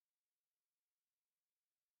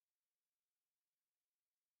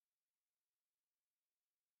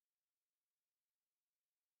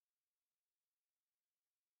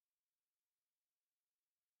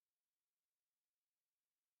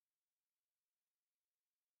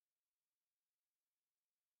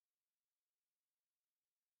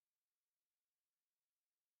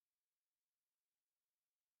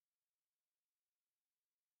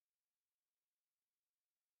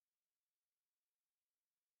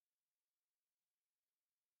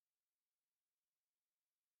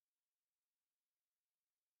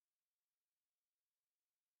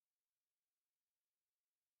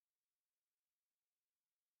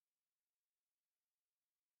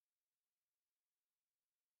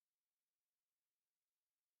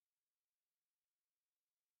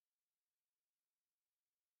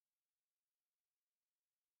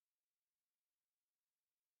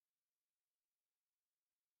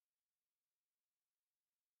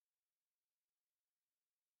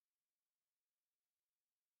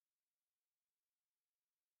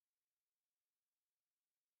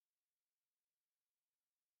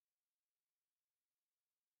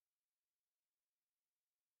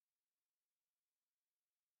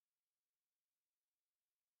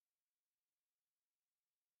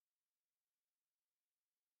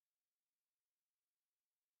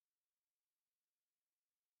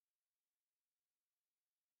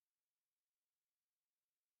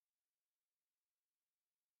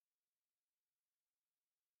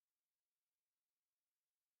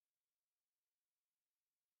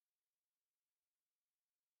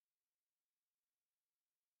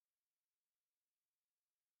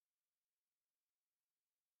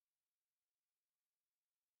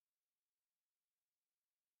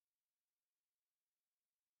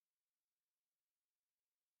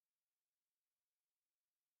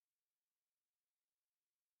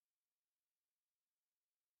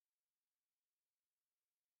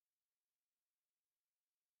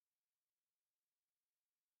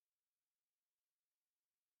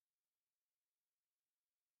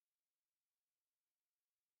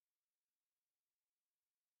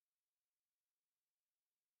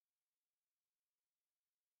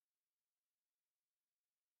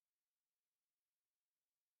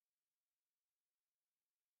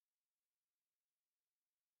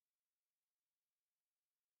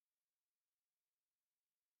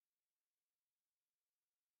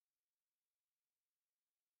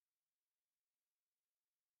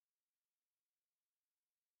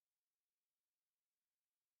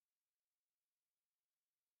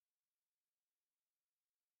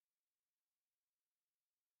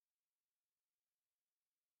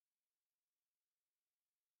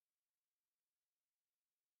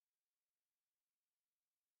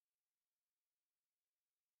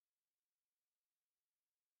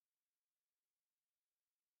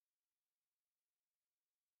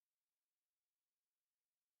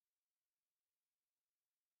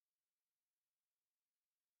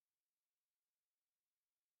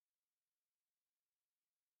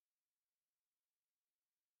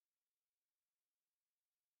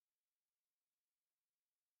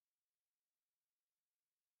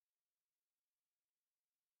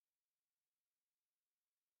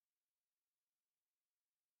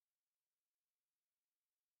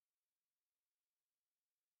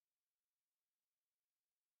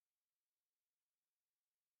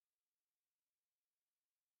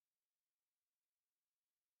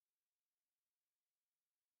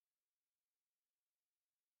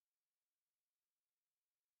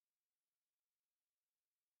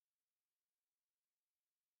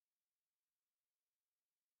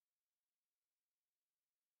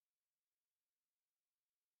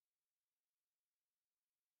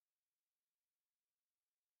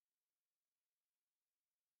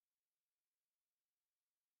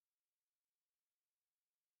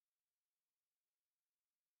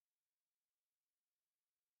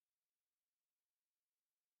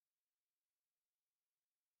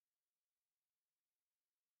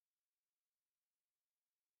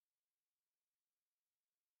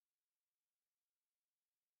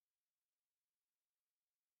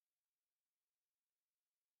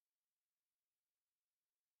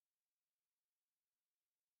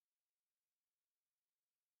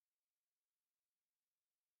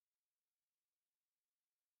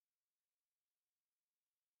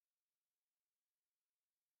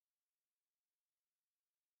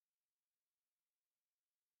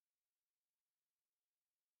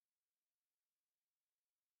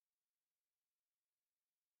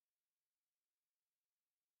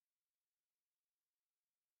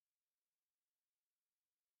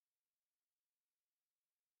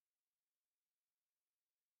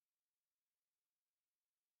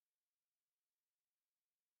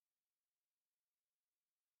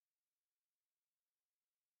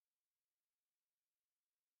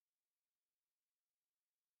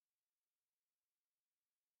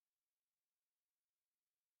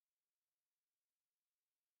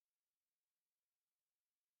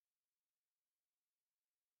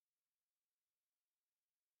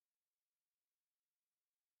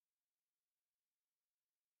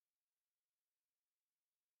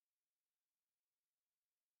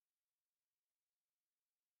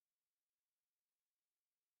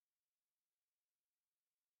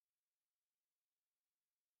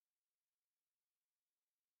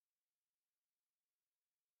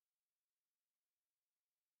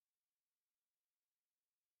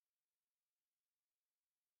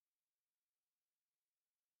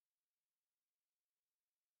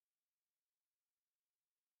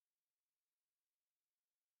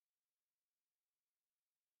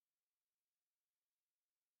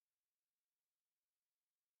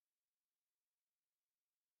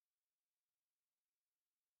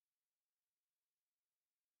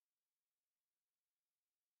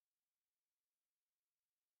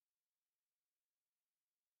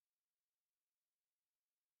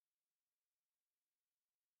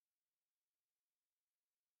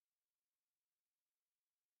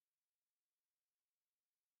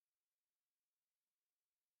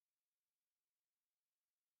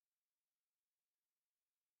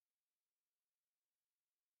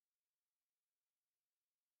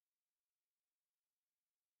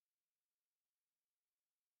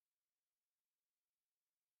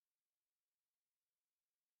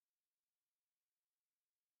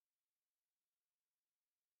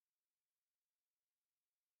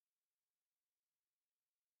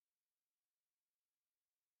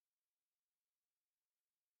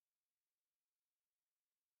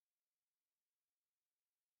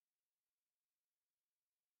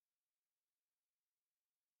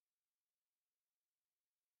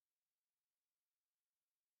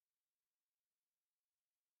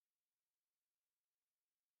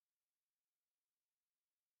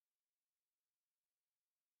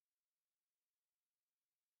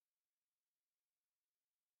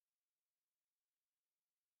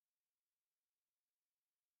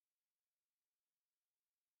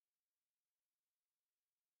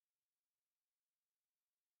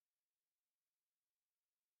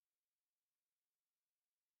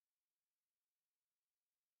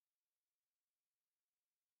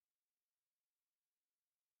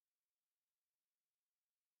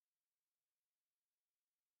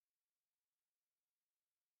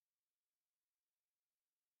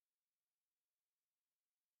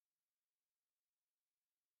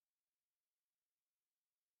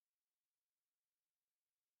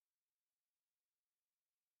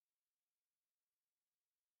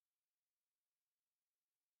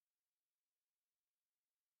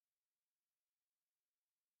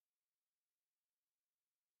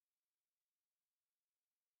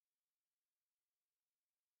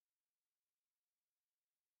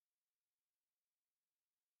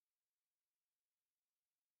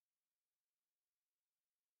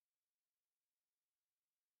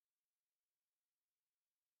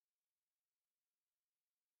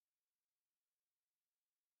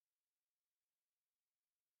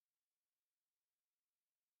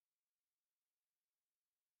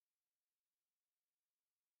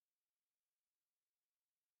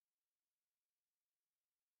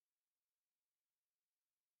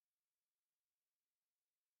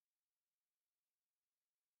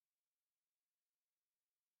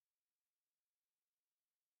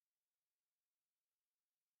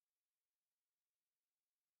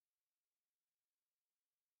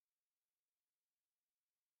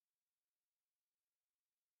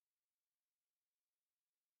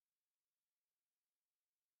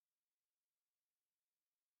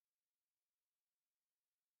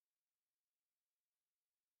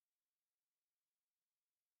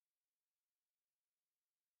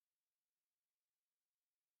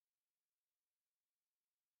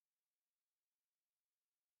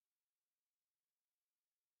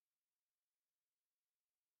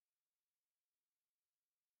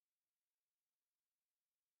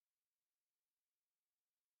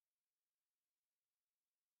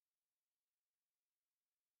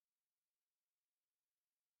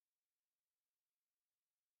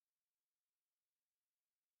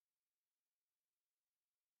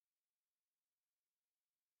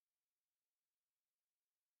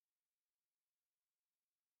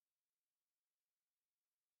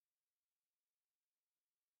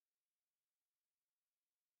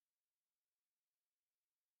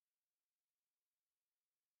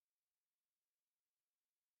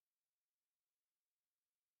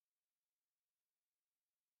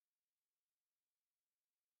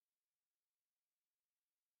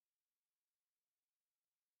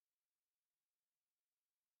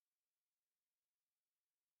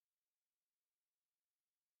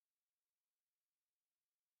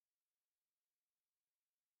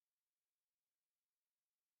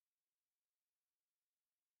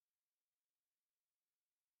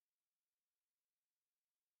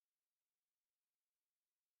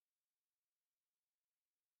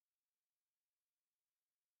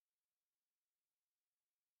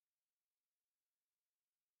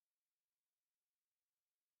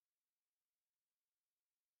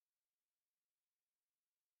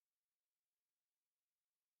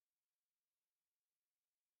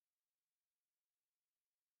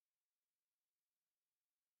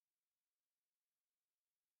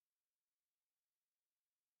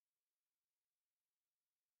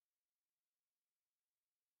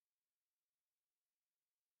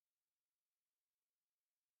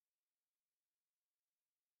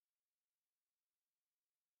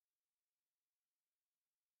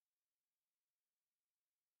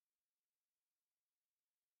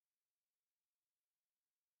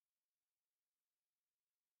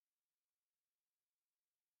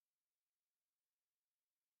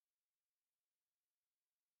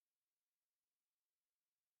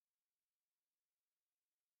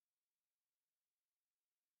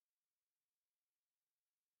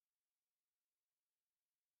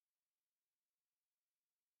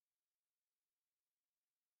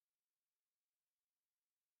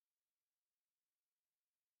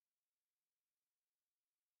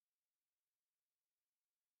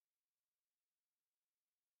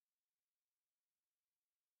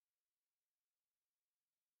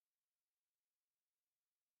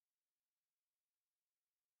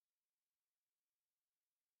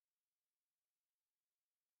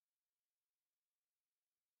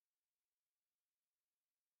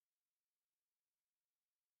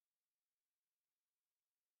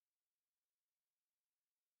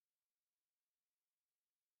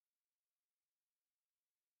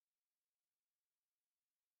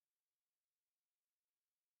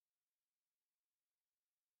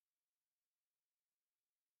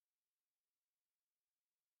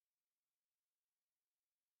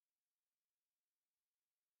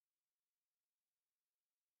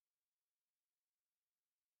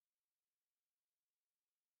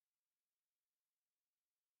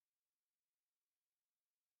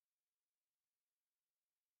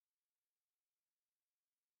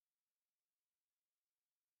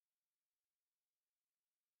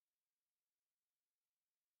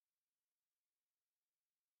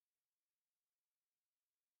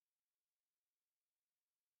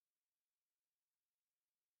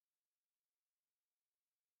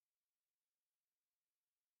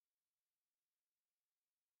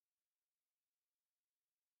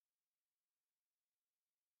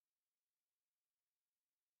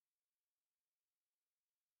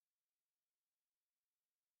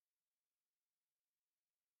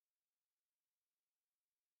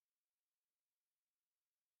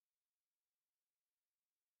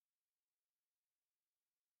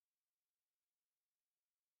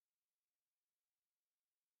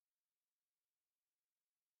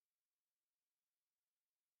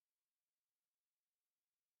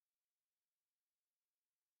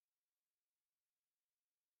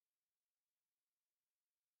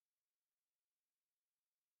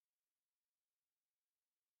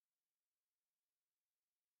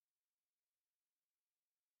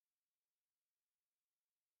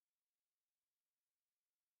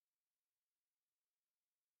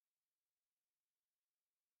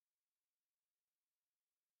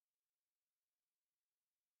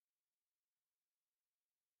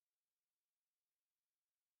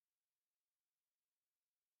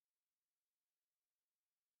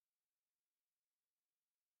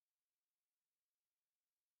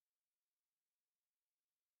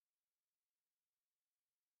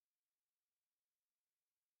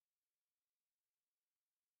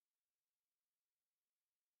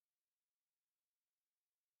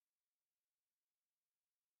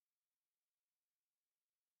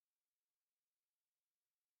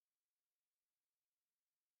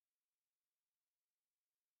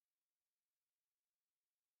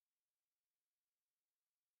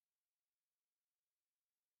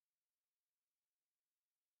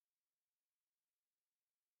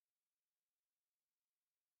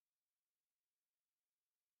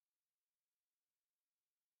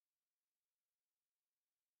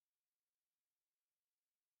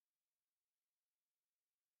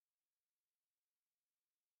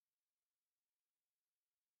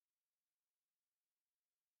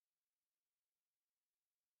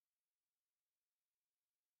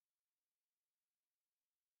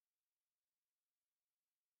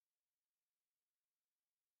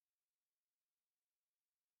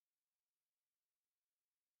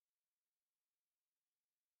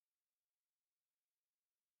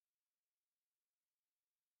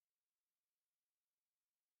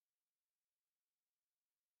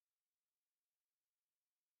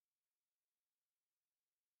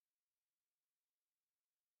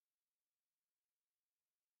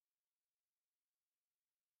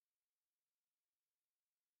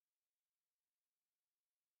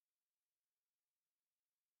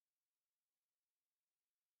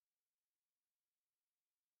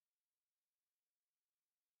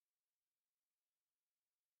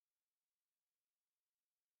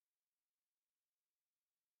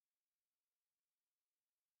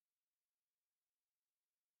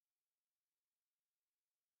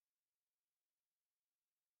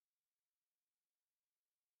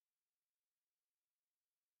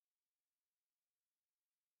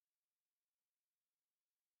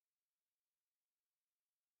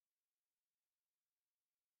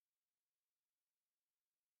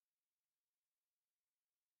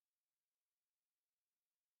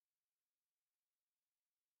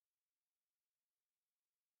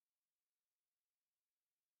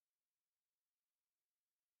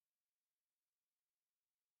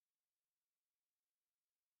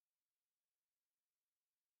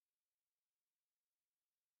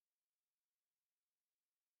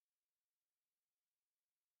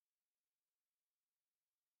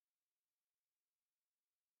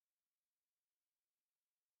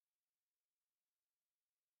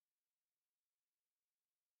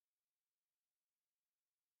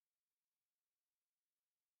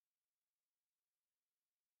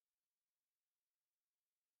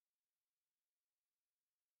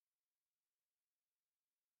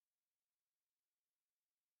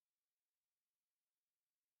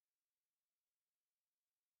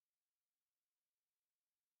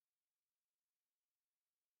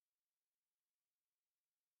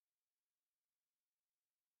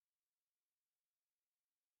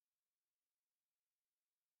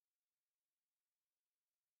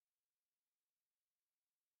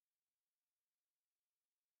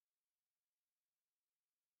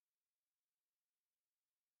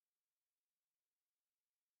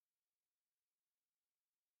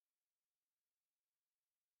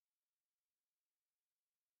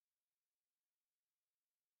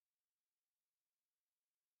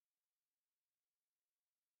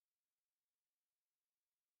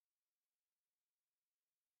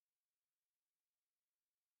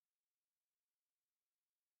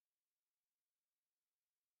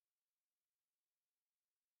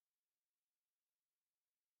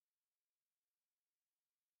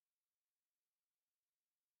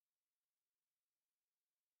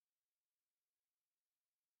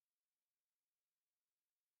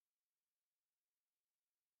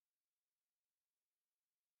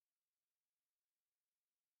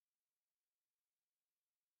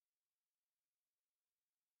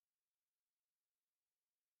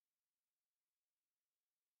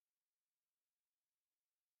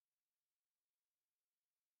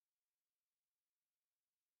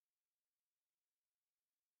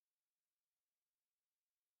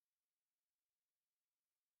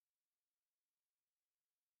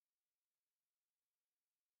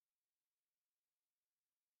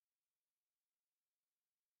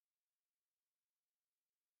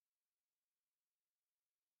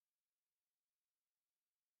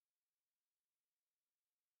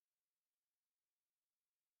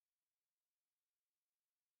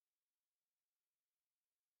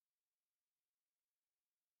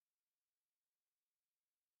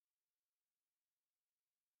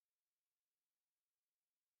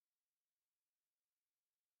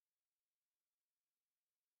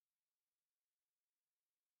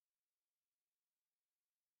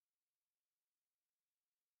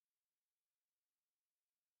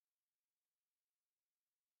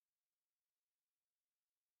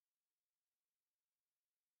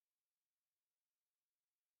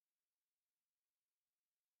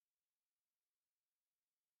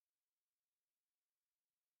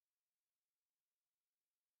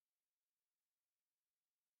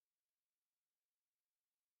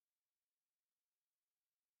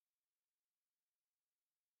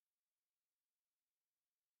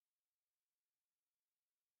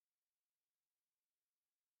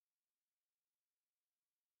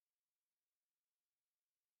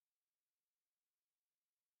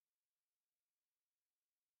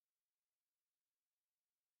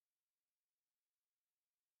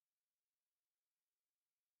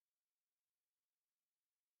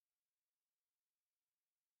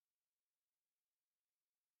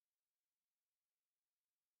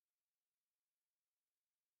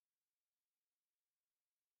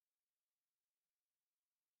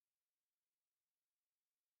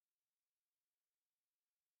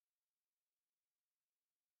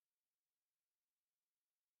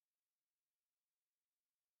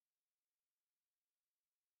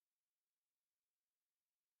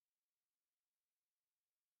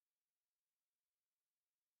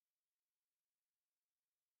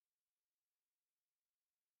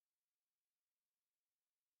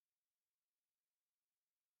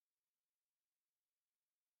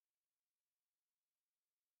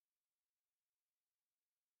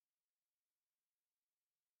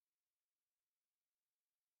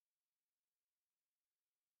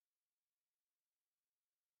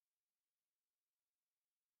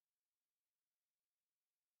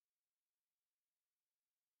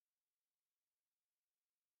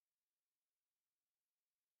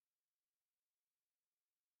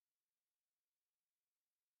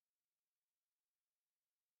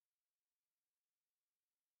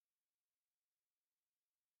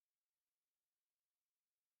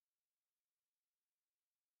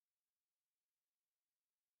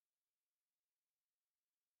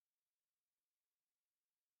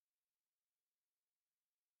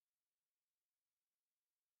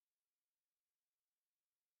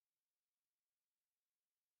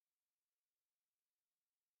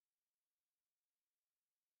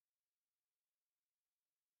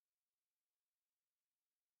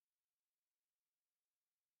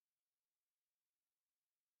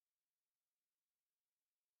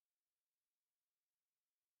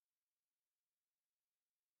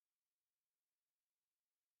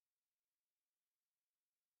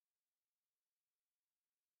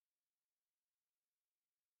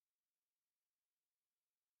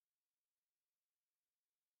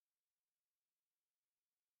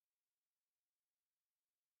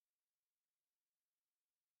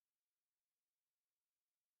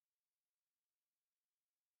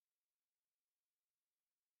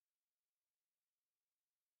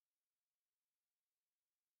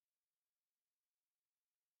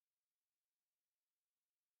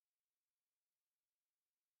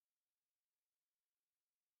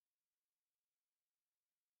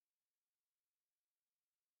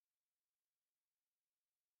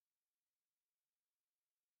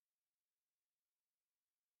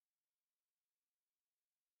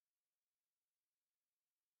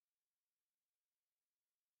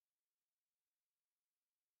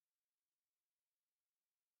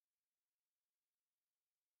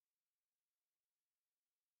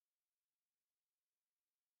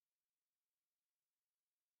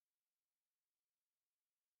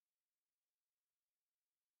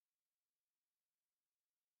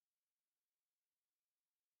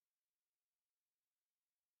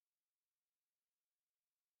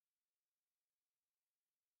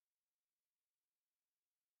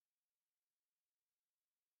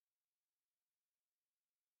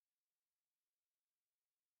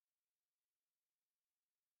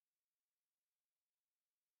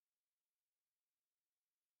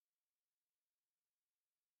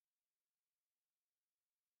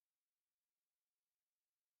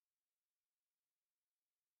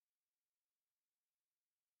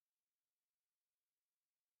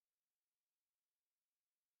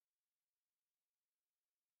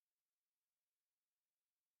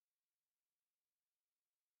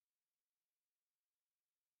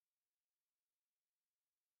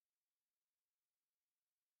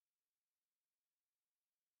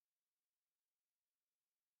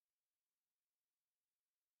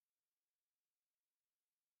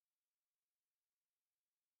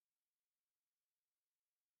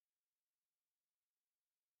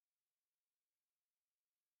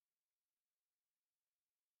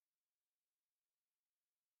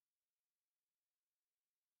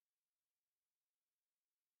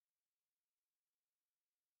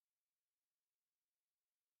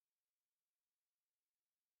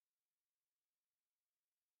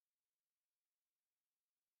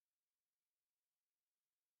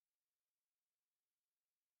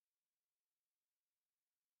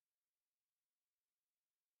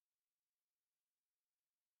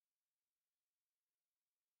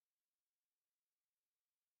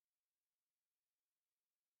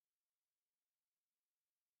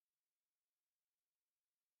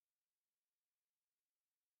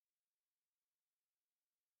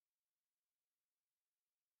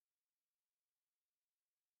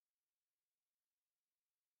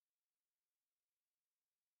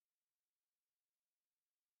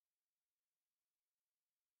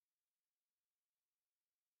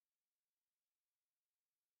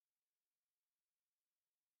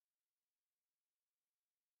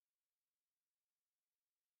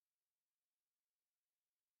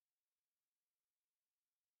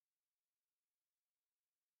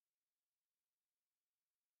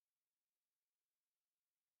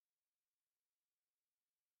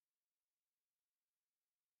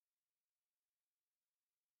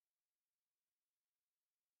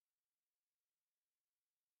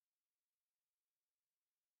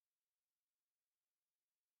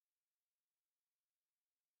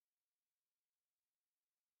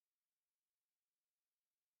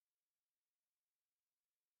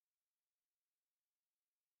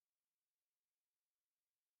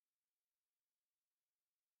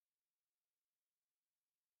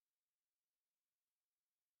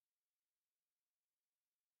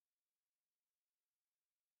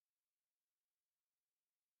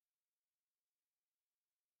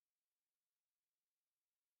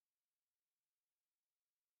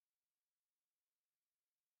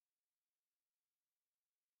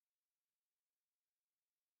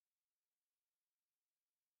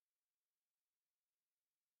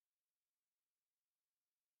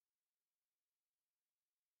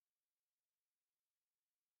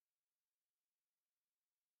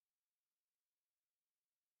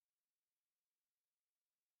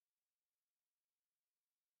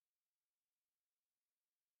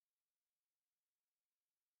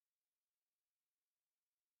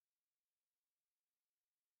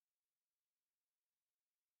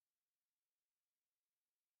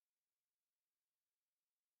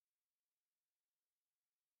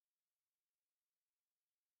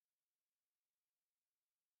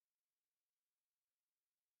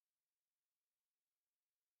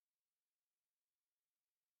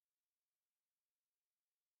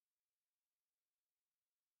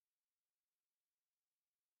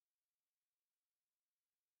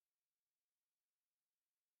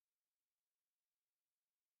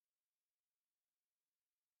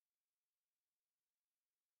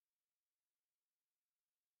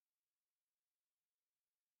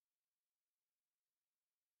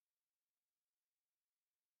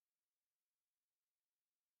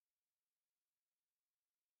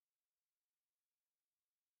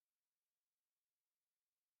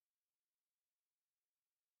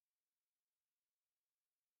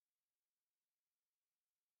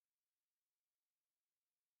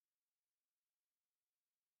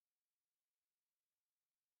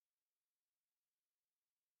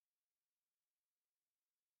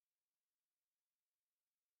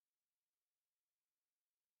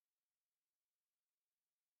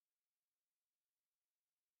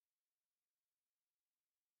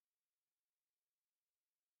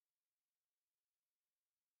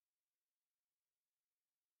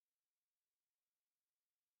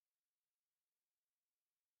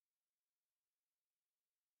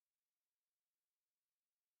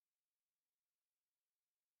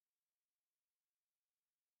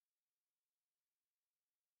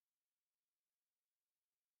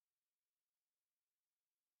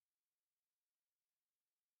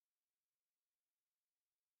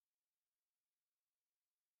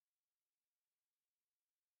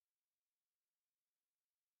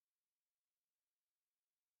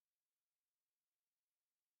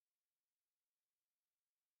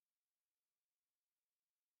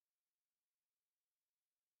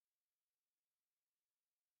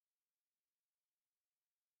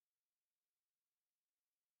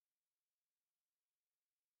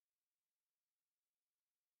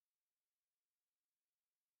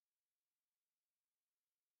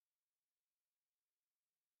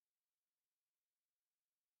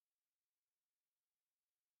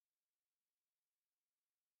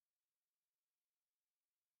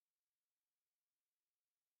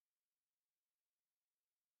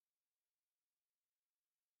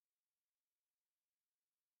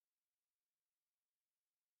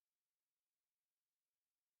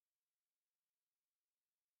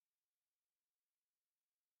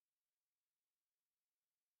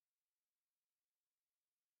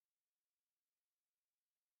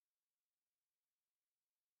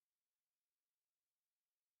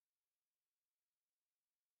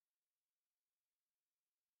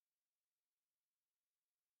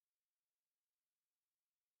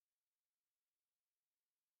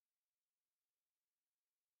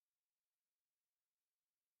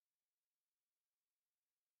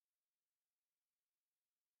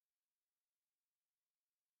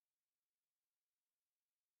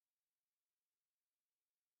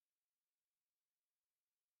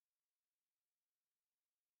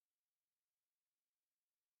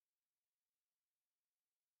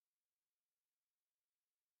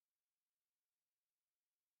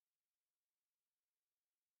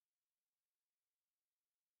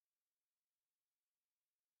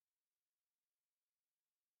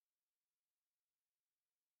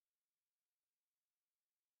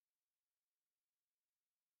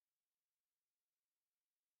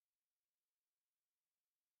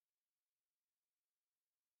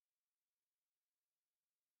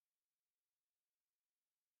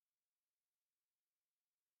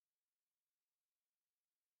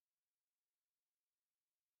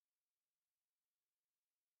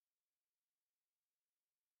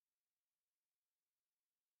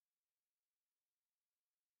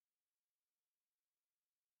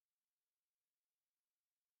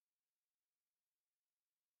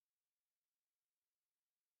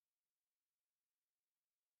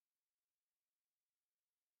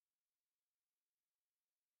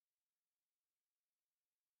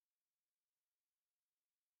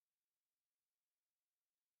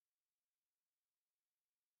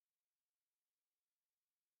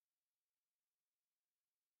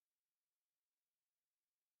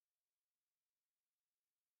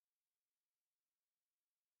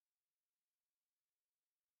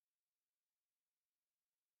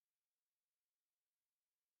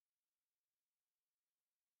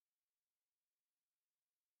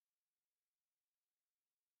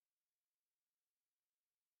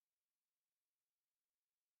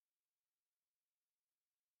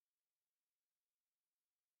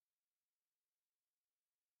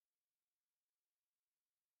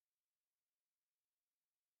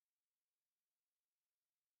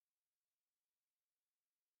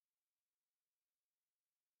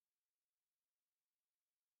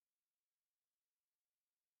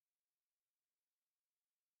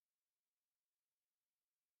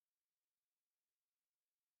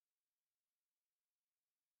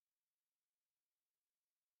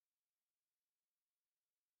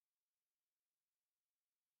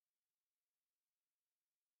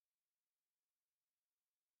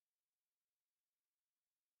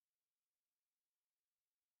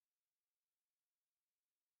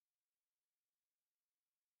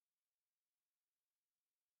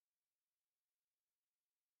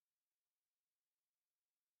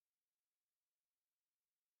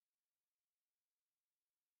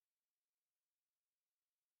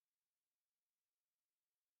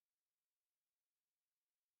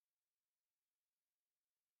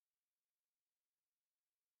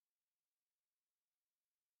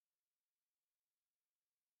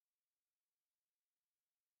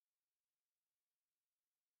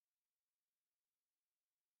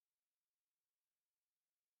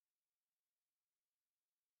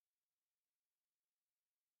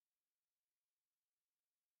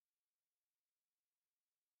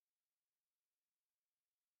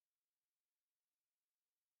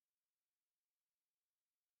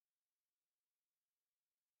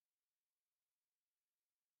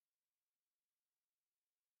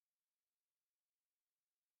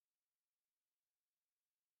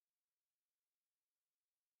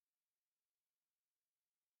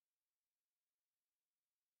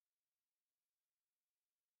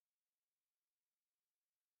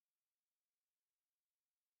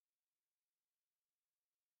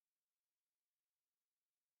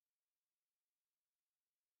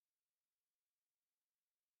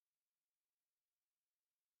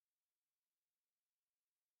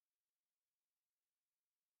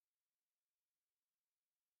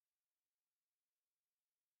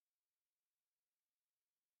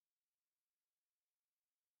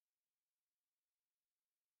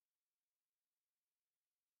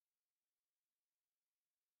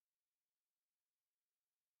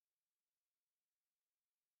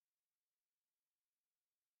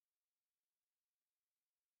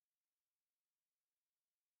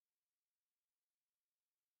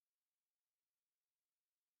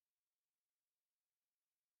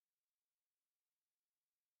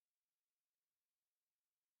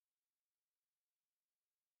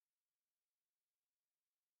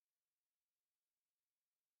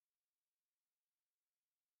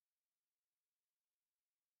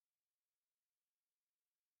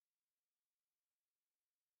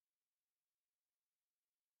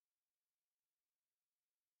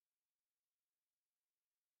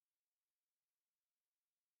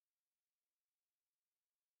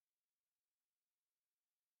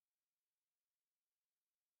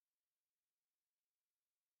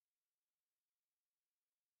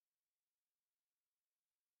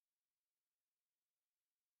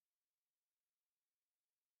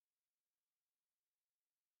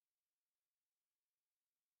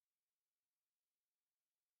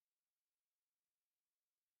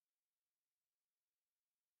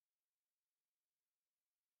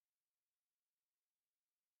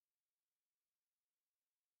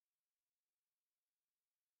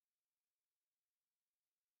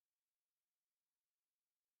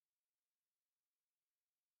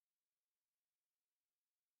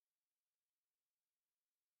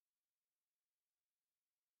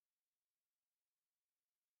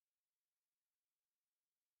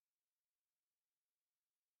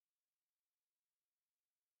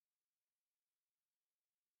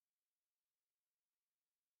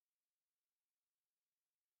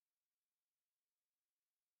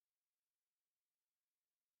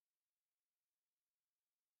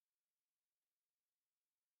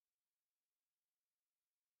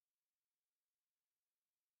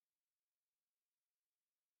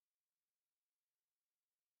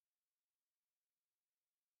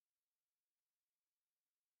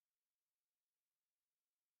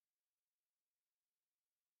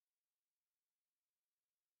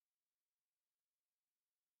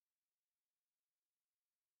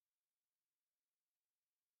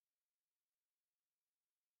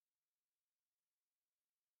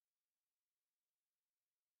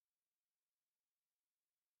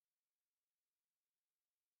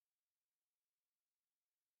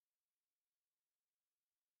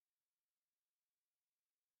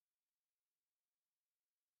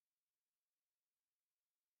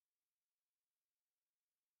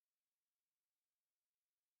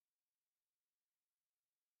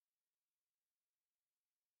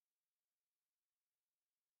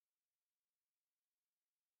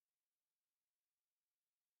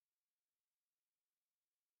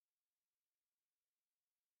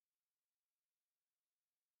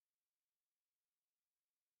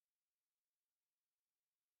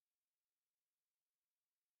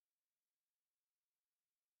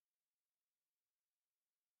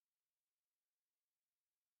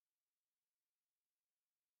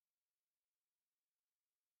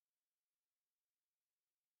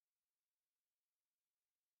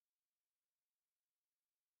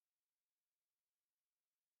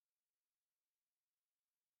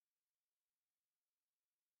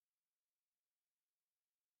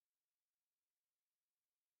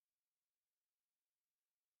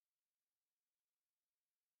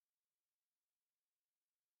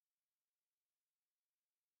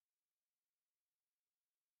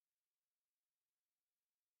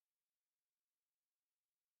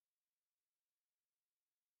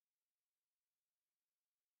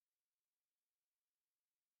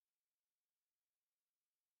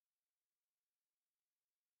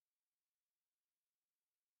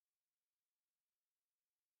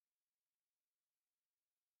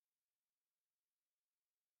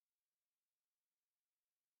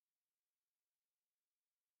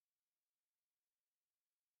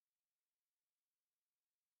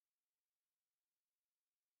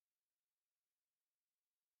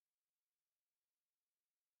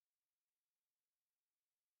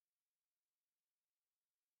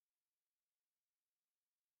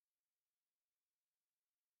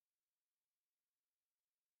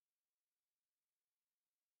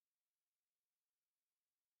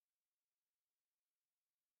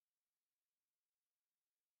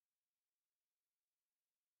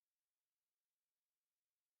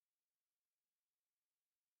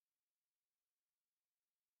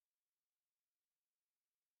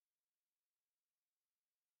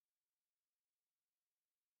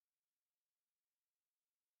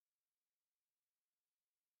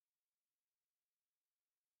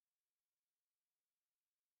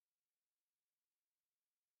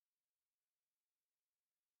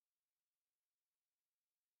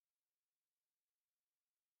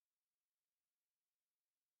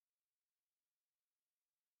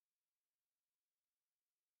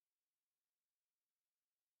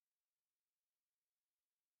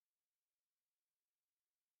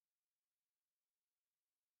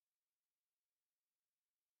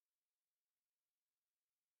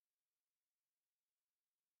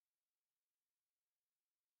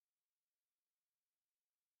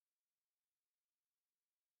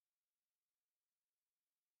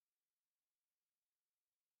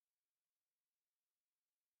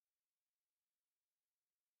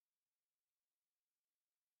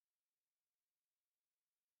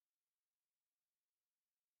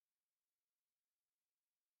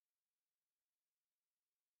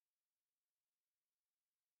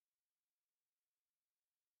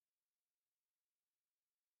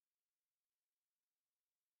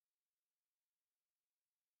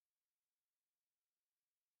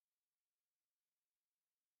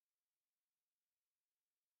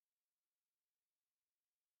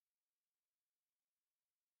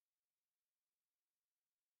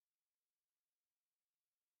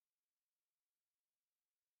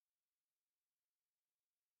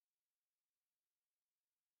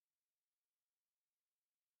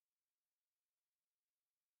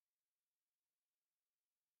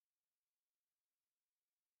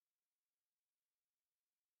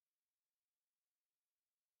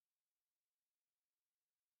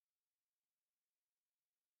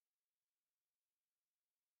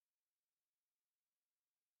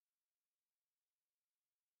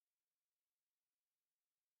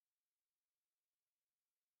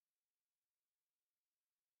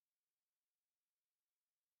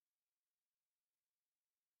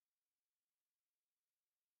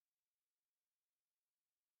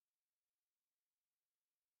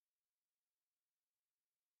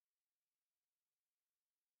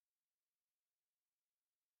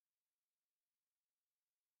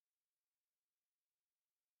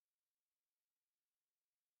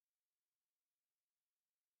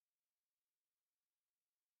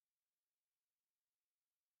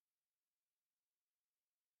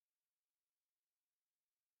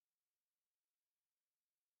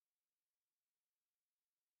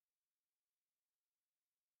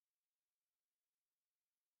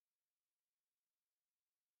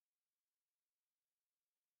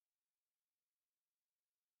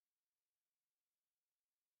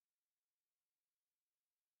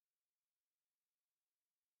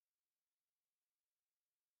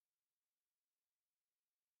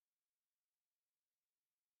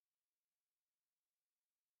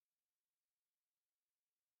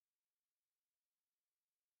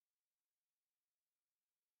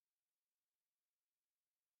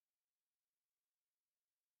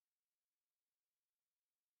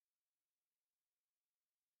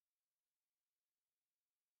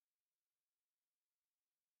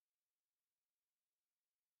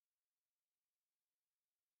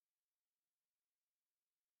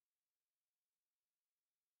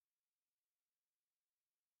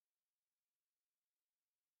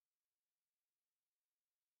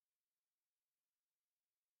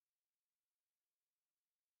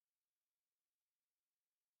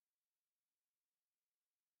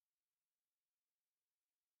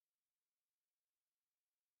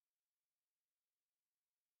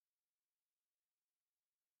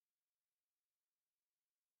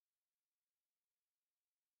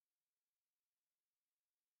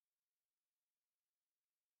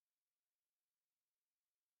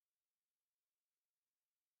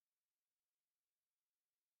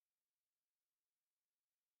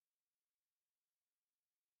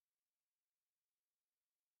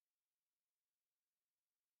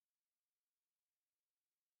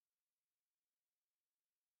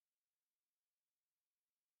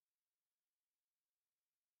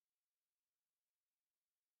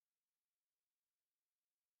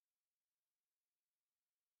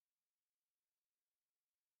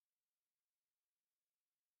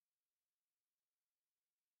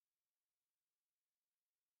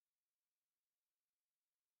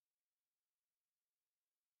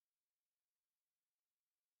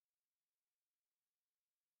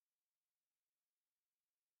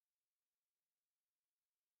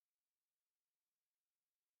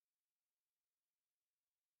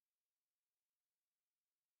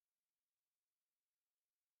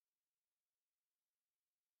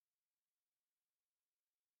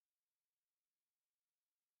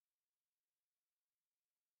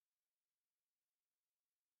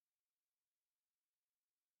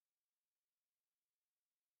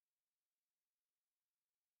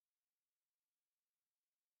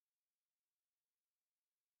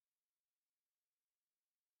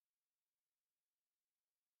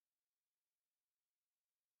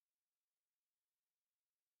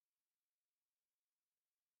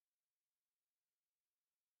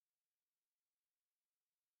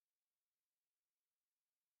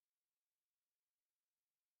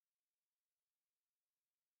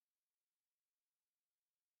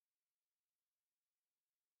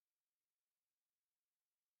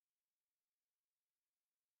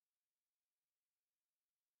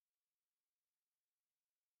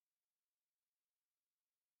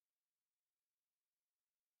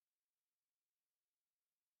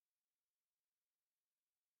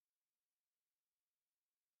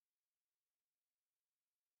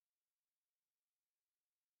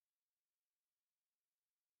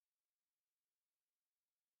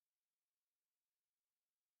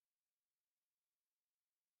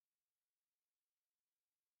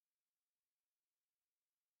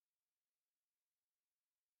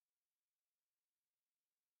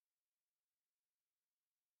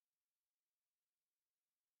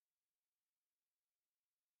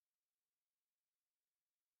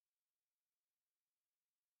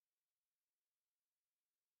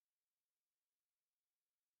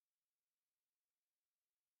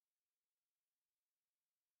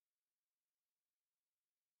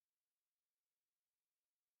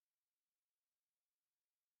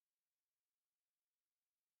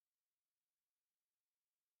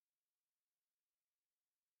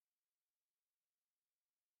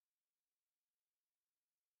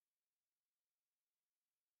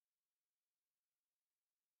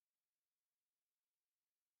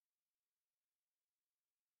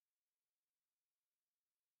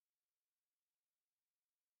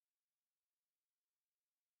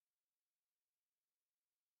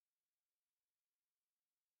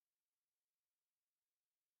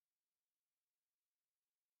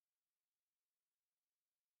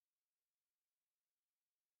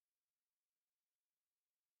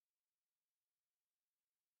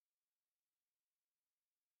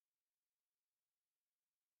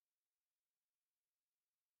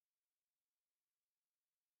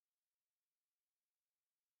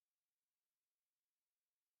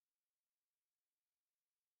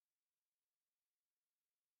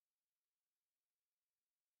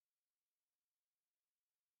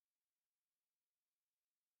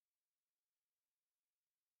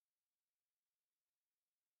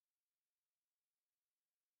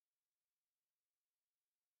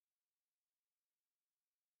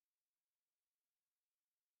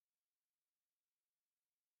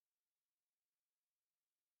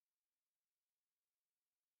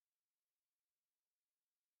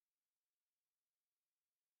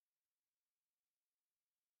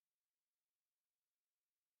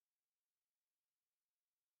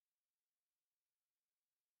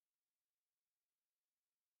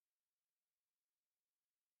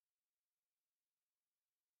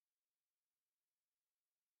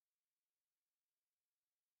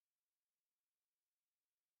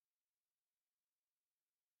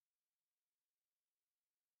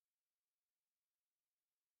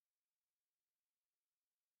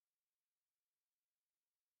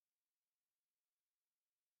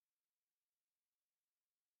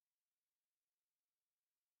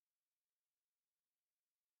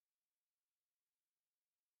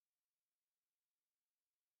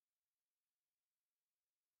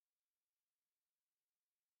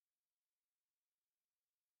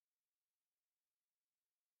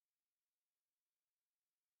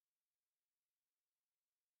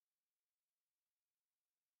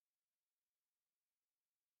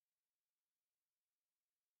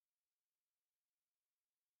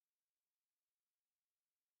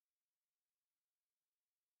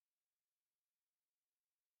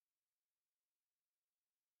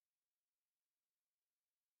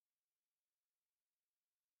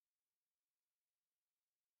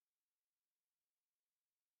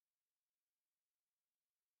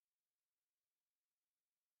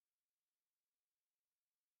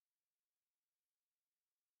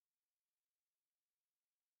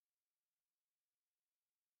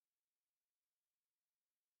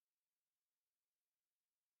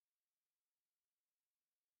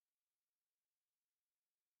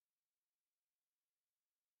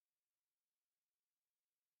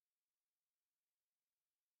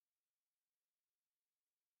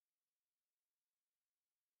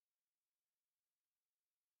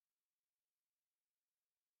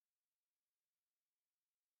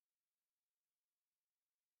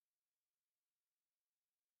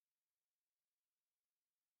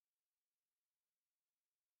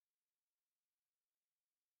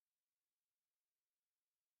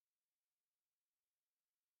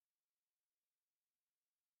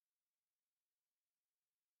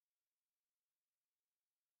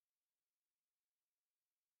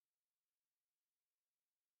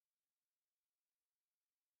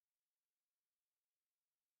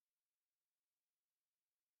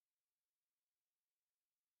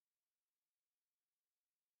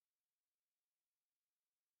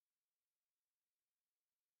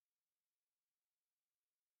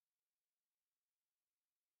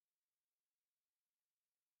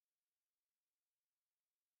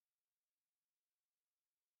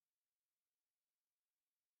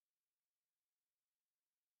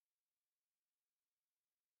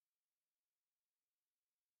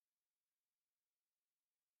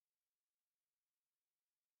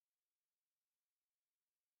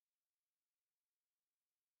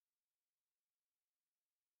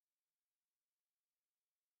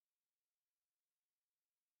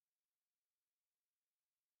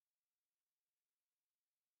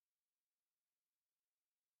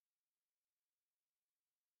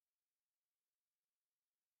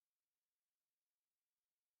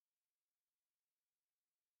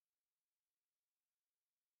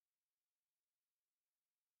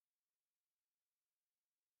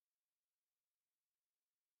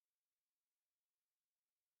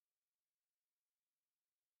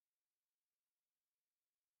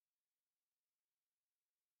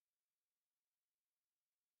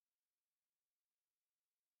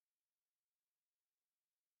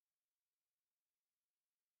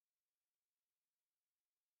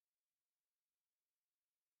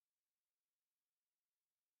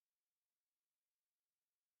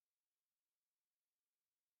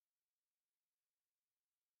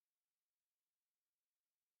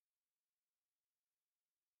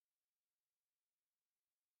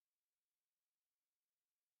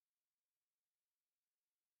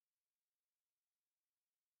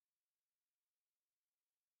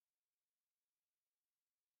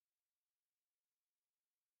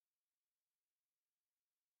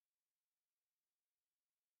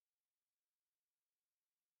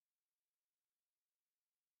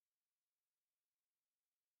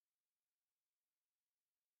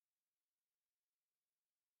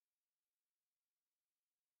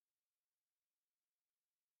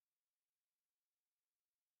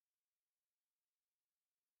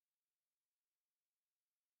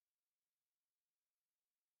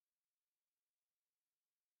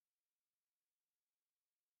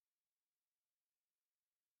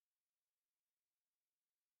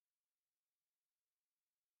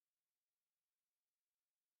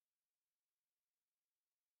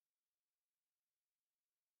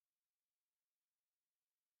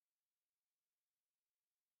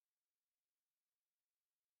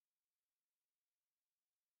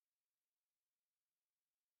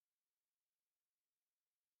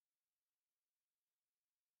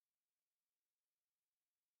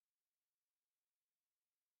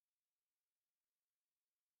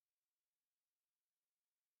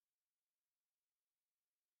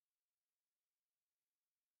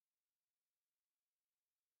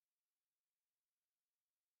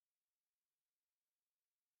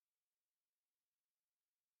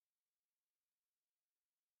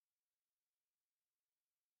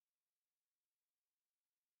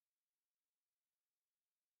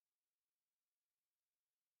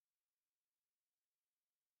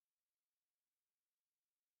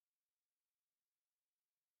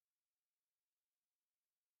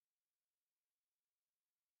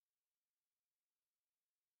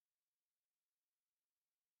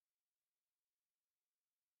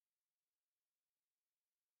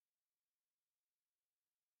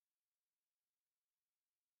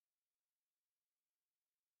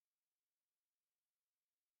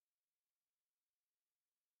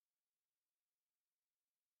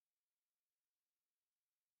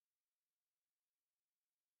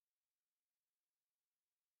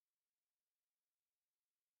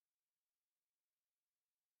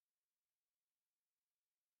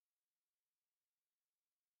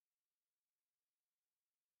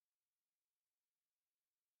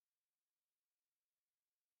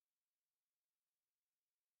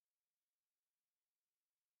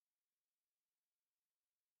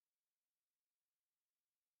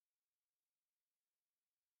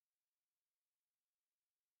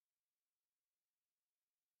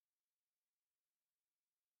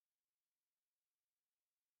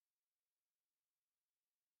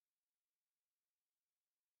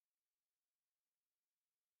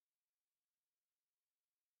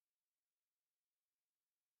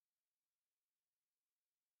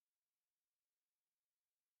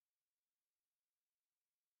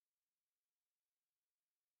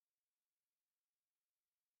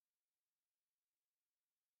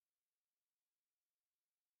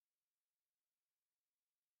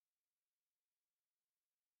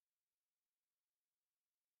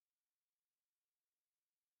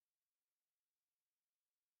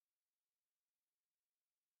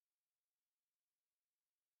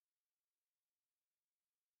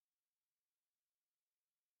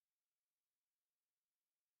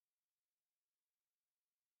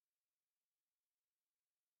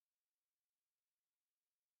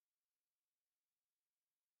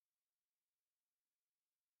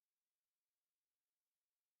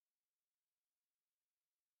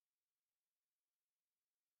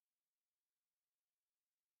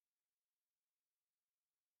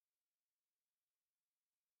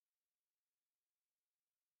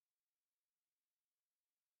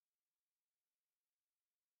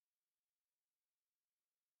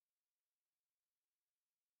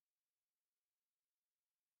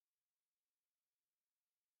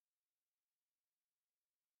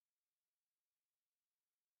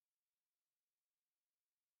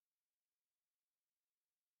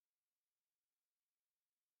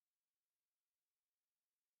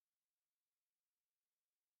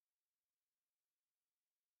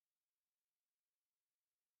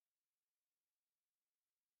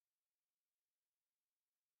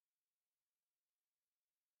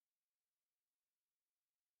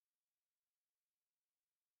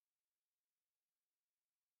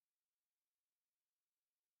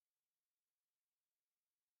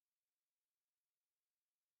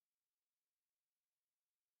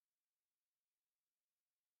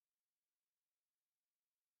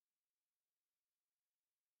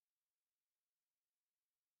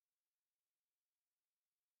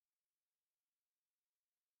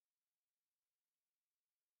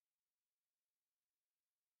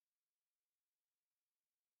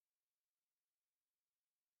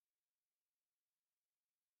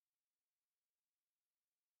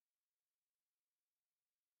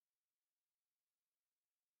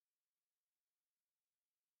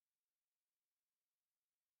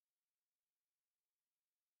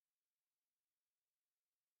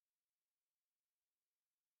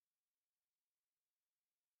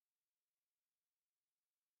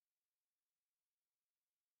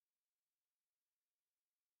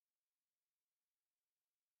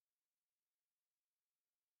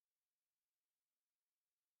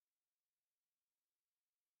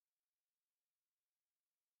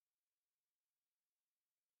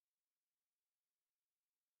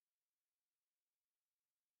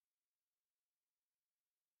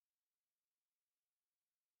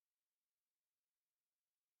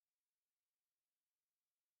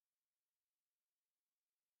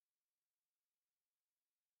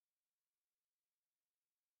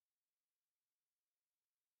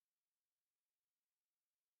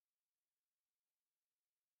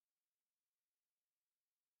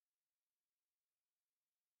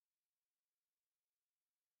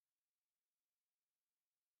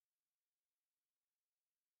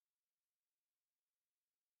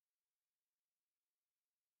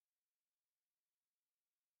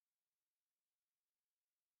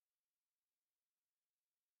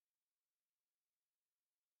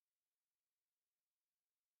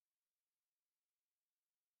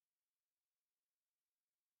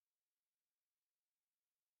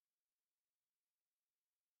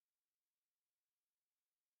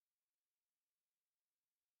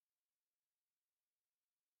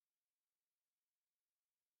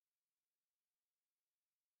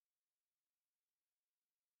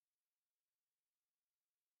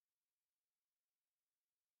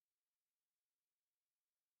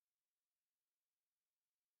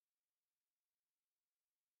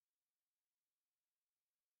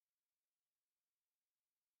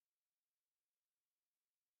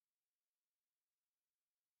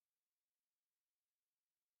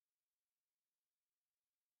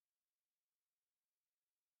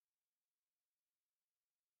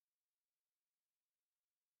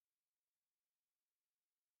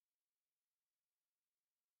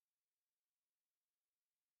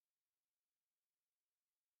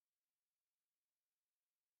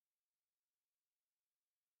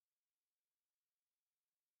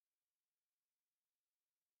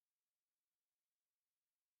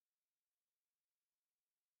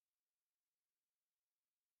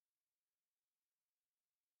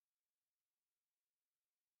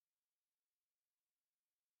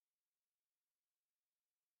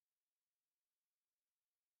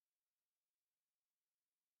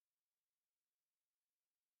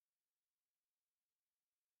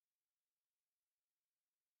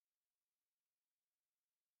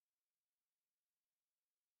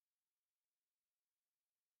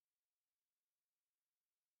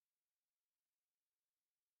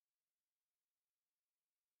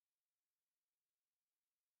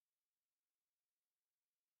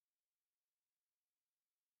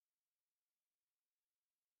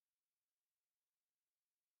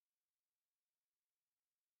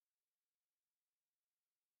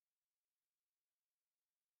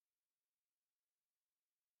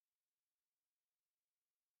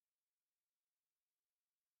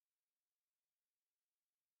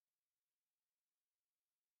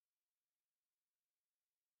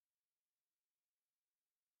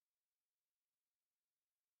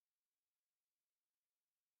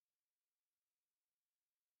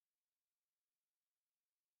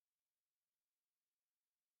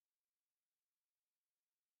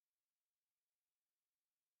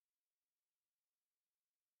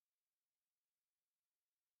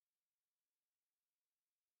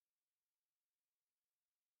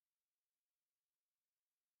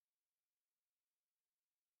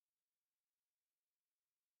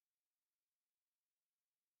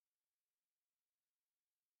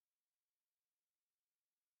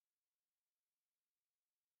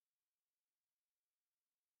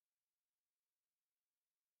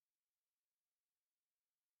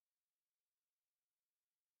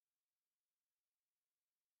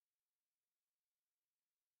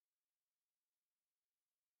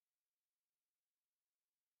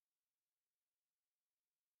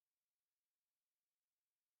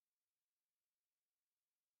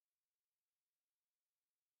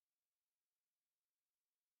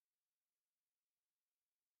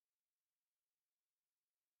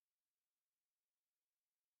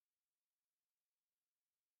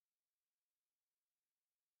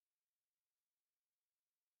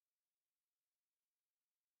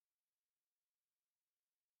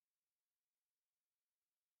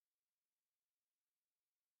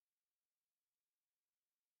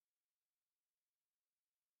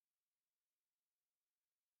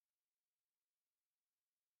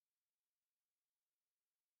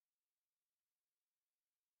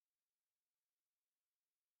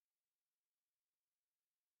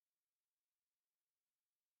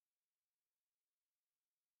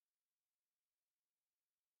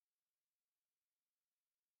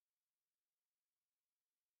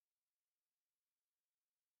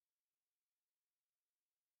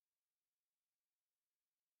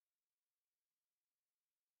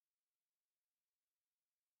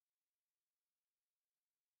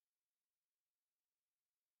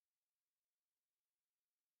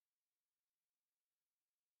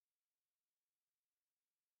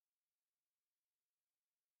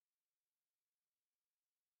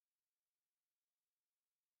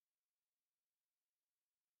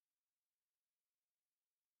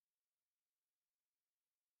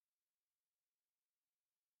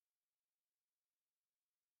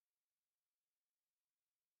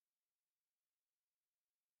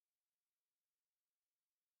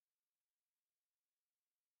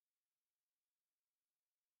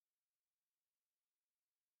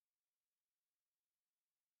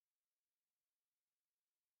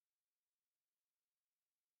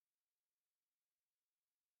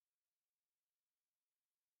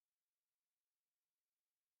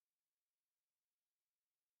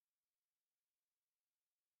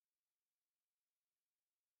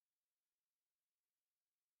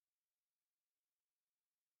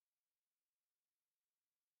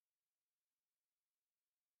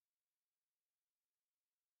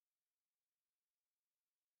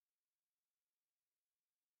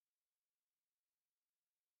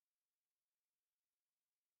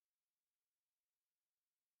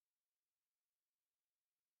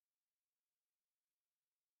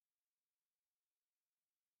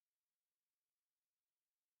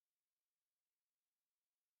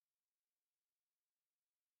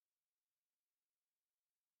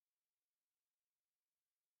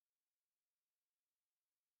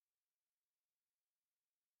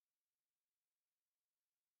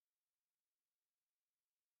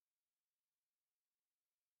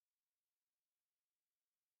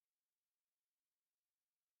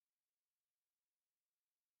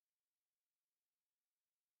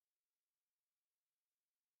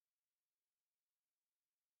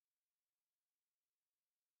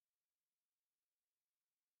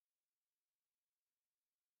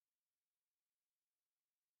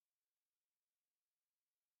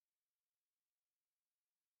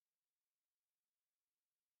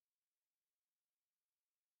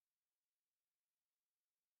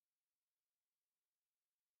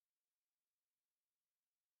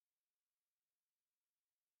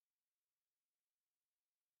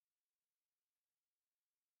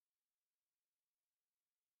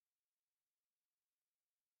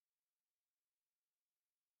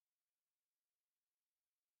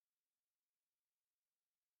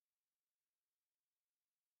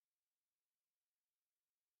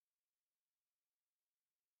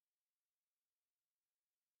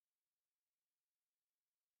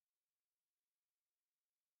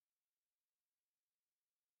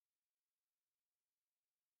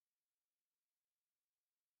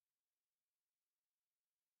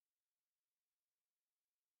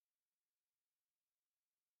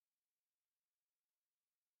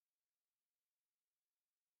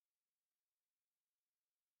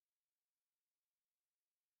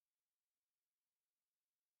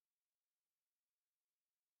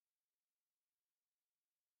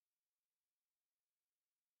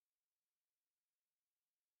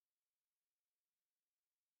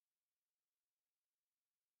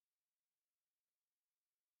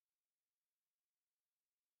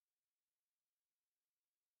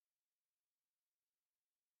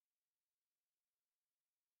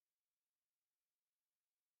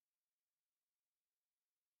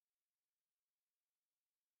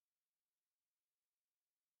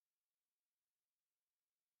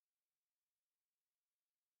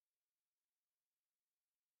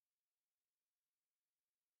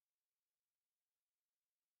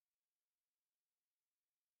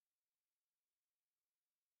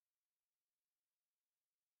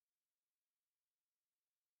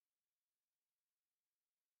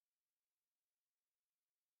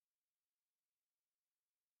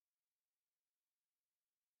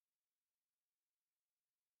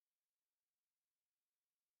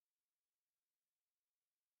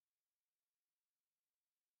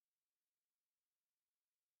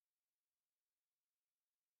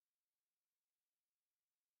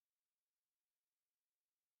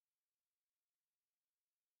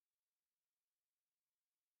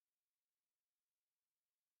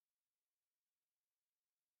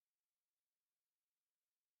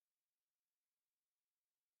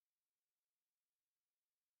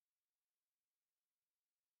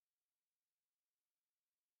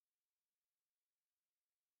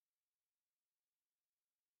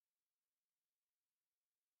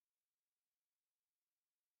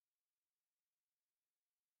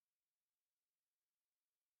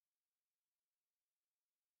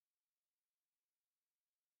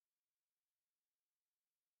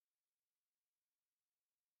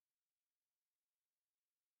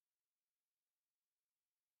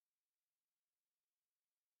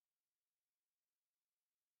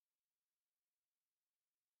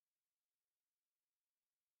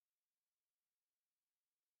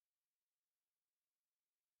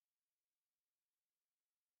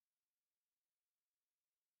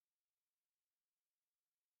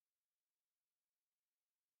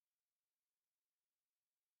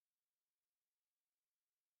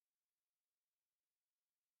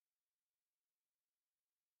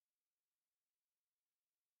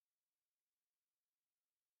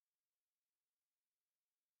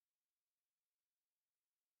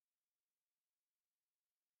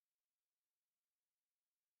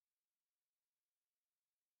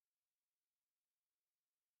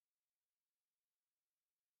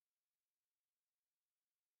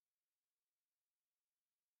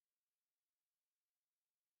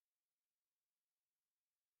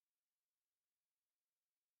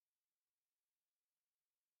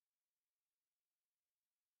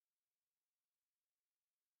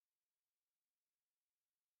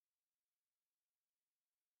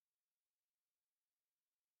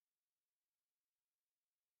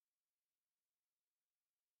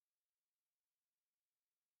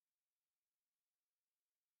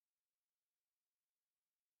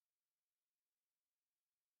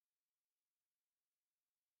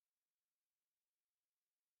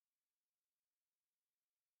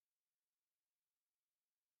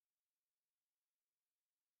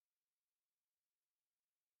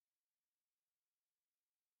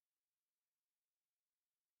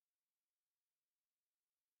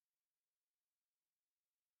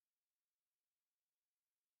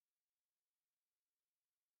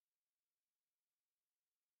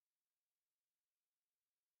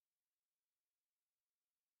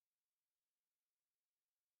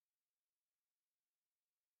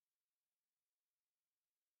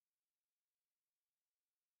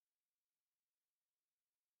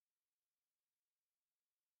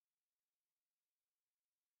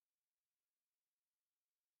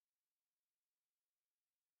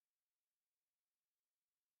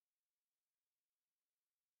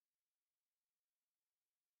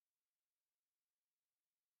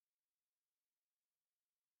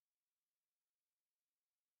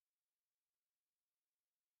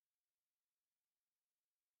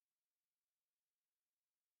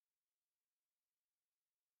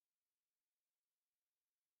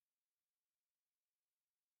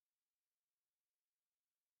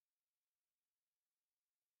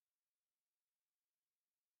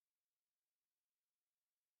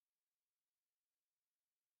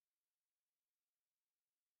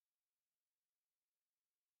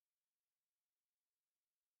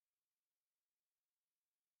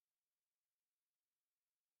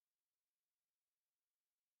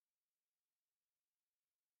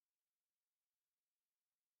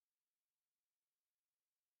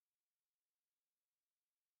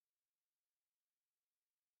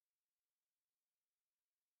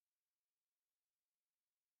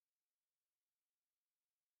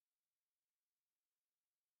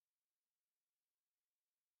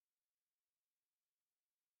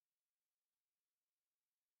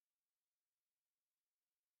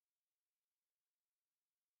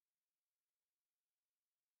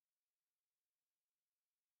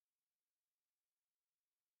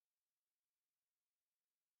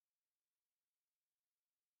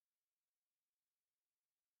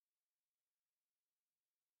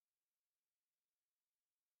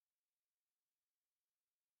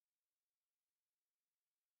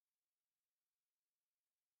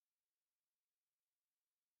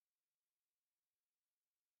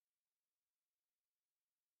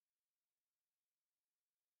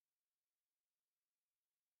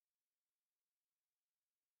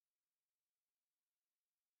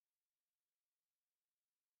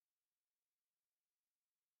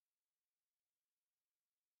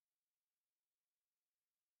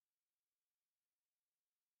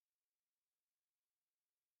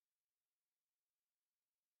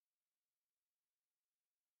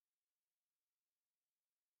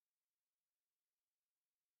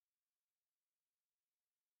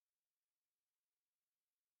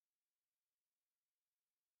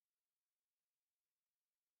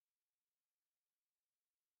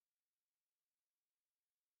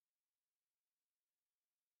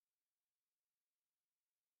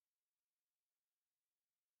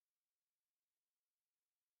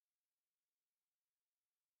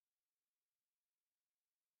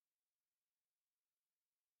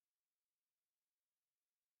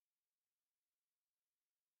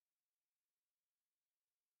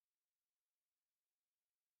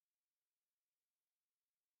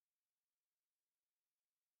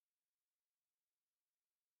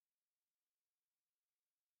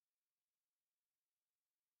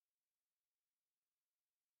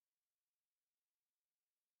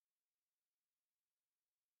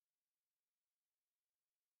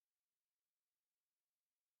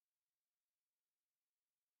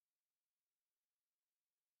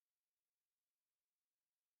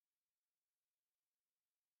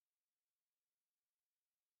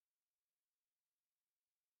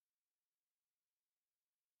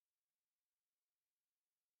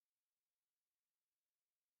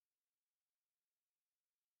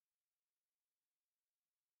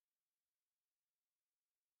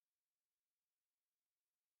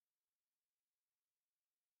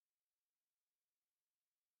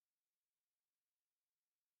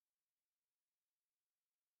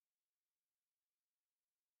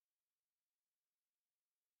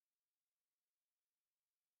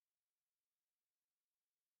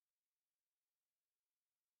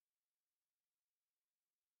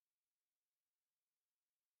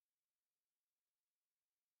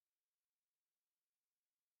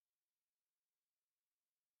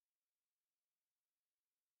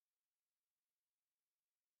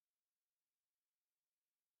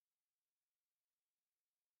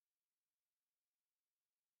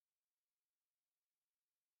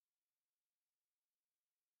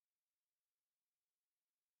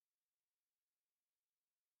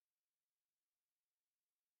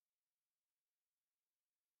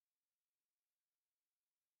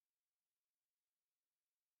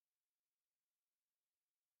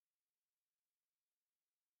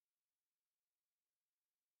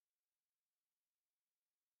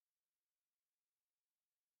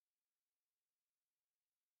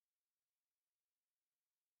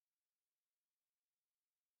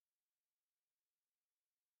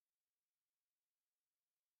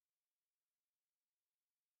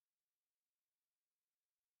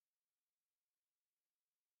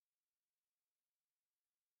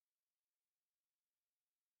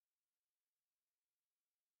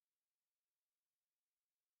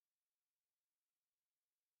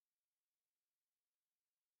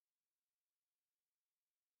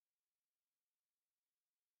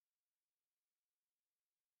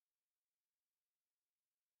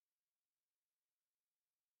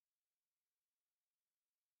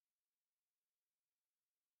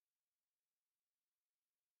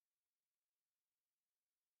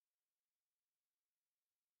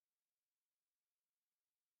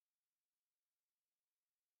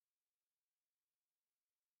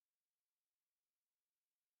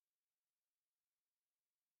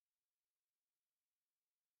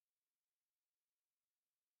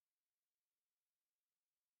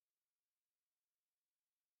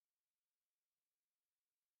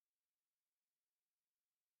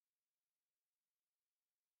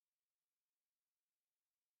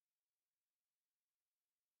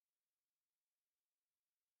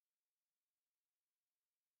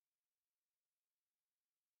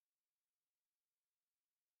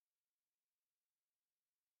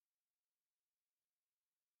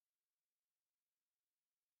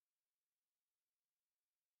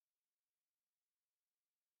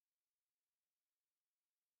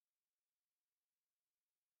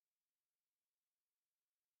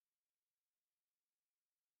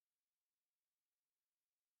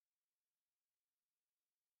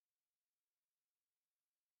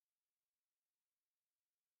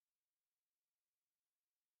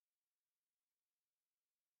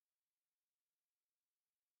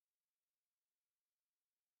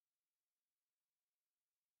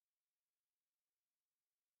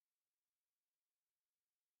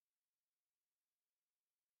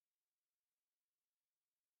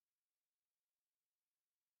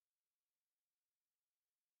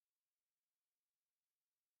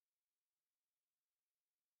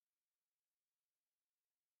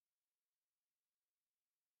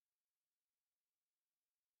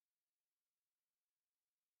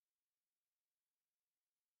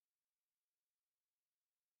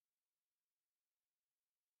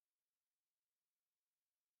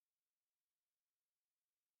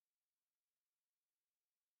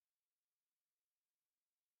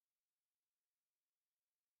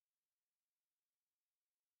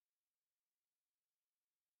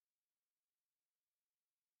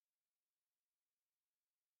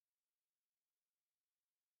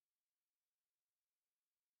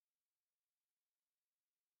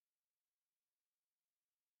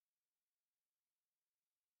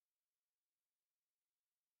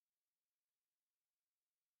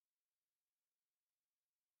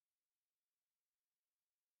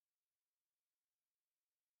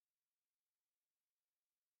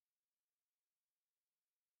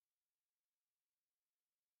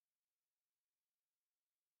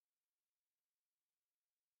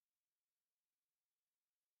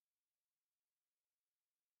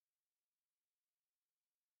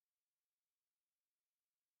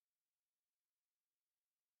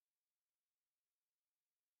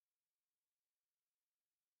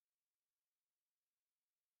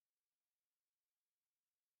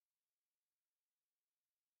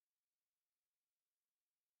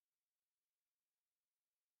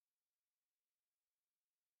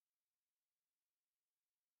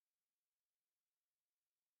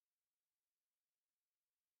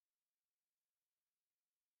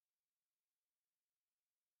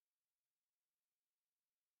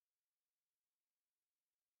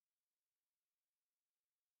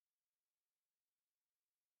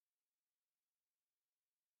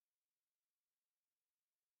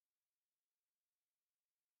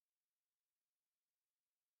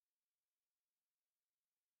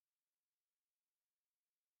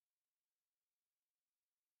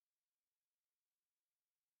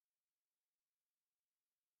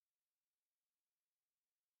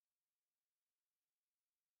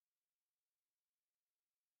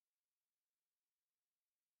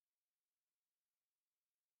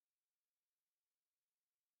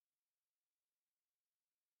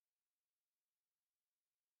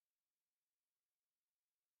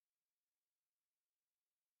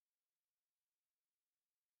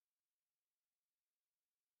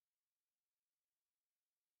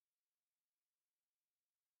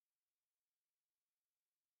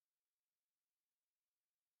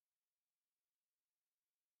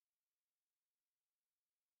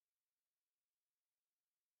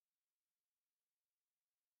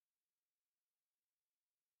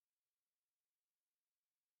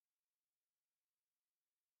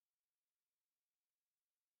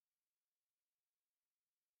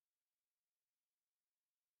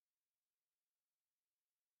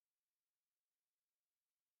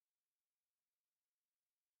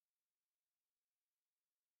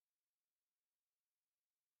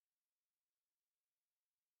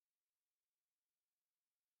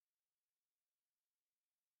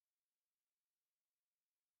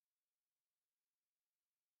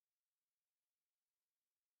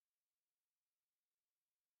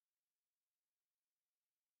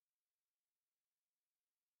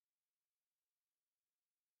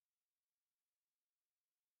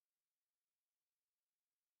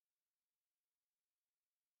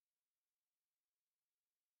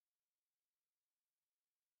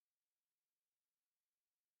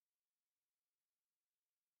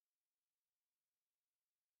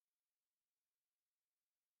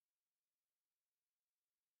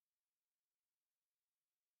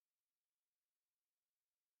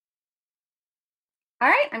 All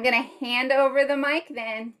right, I'm going to hand over the mic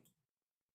then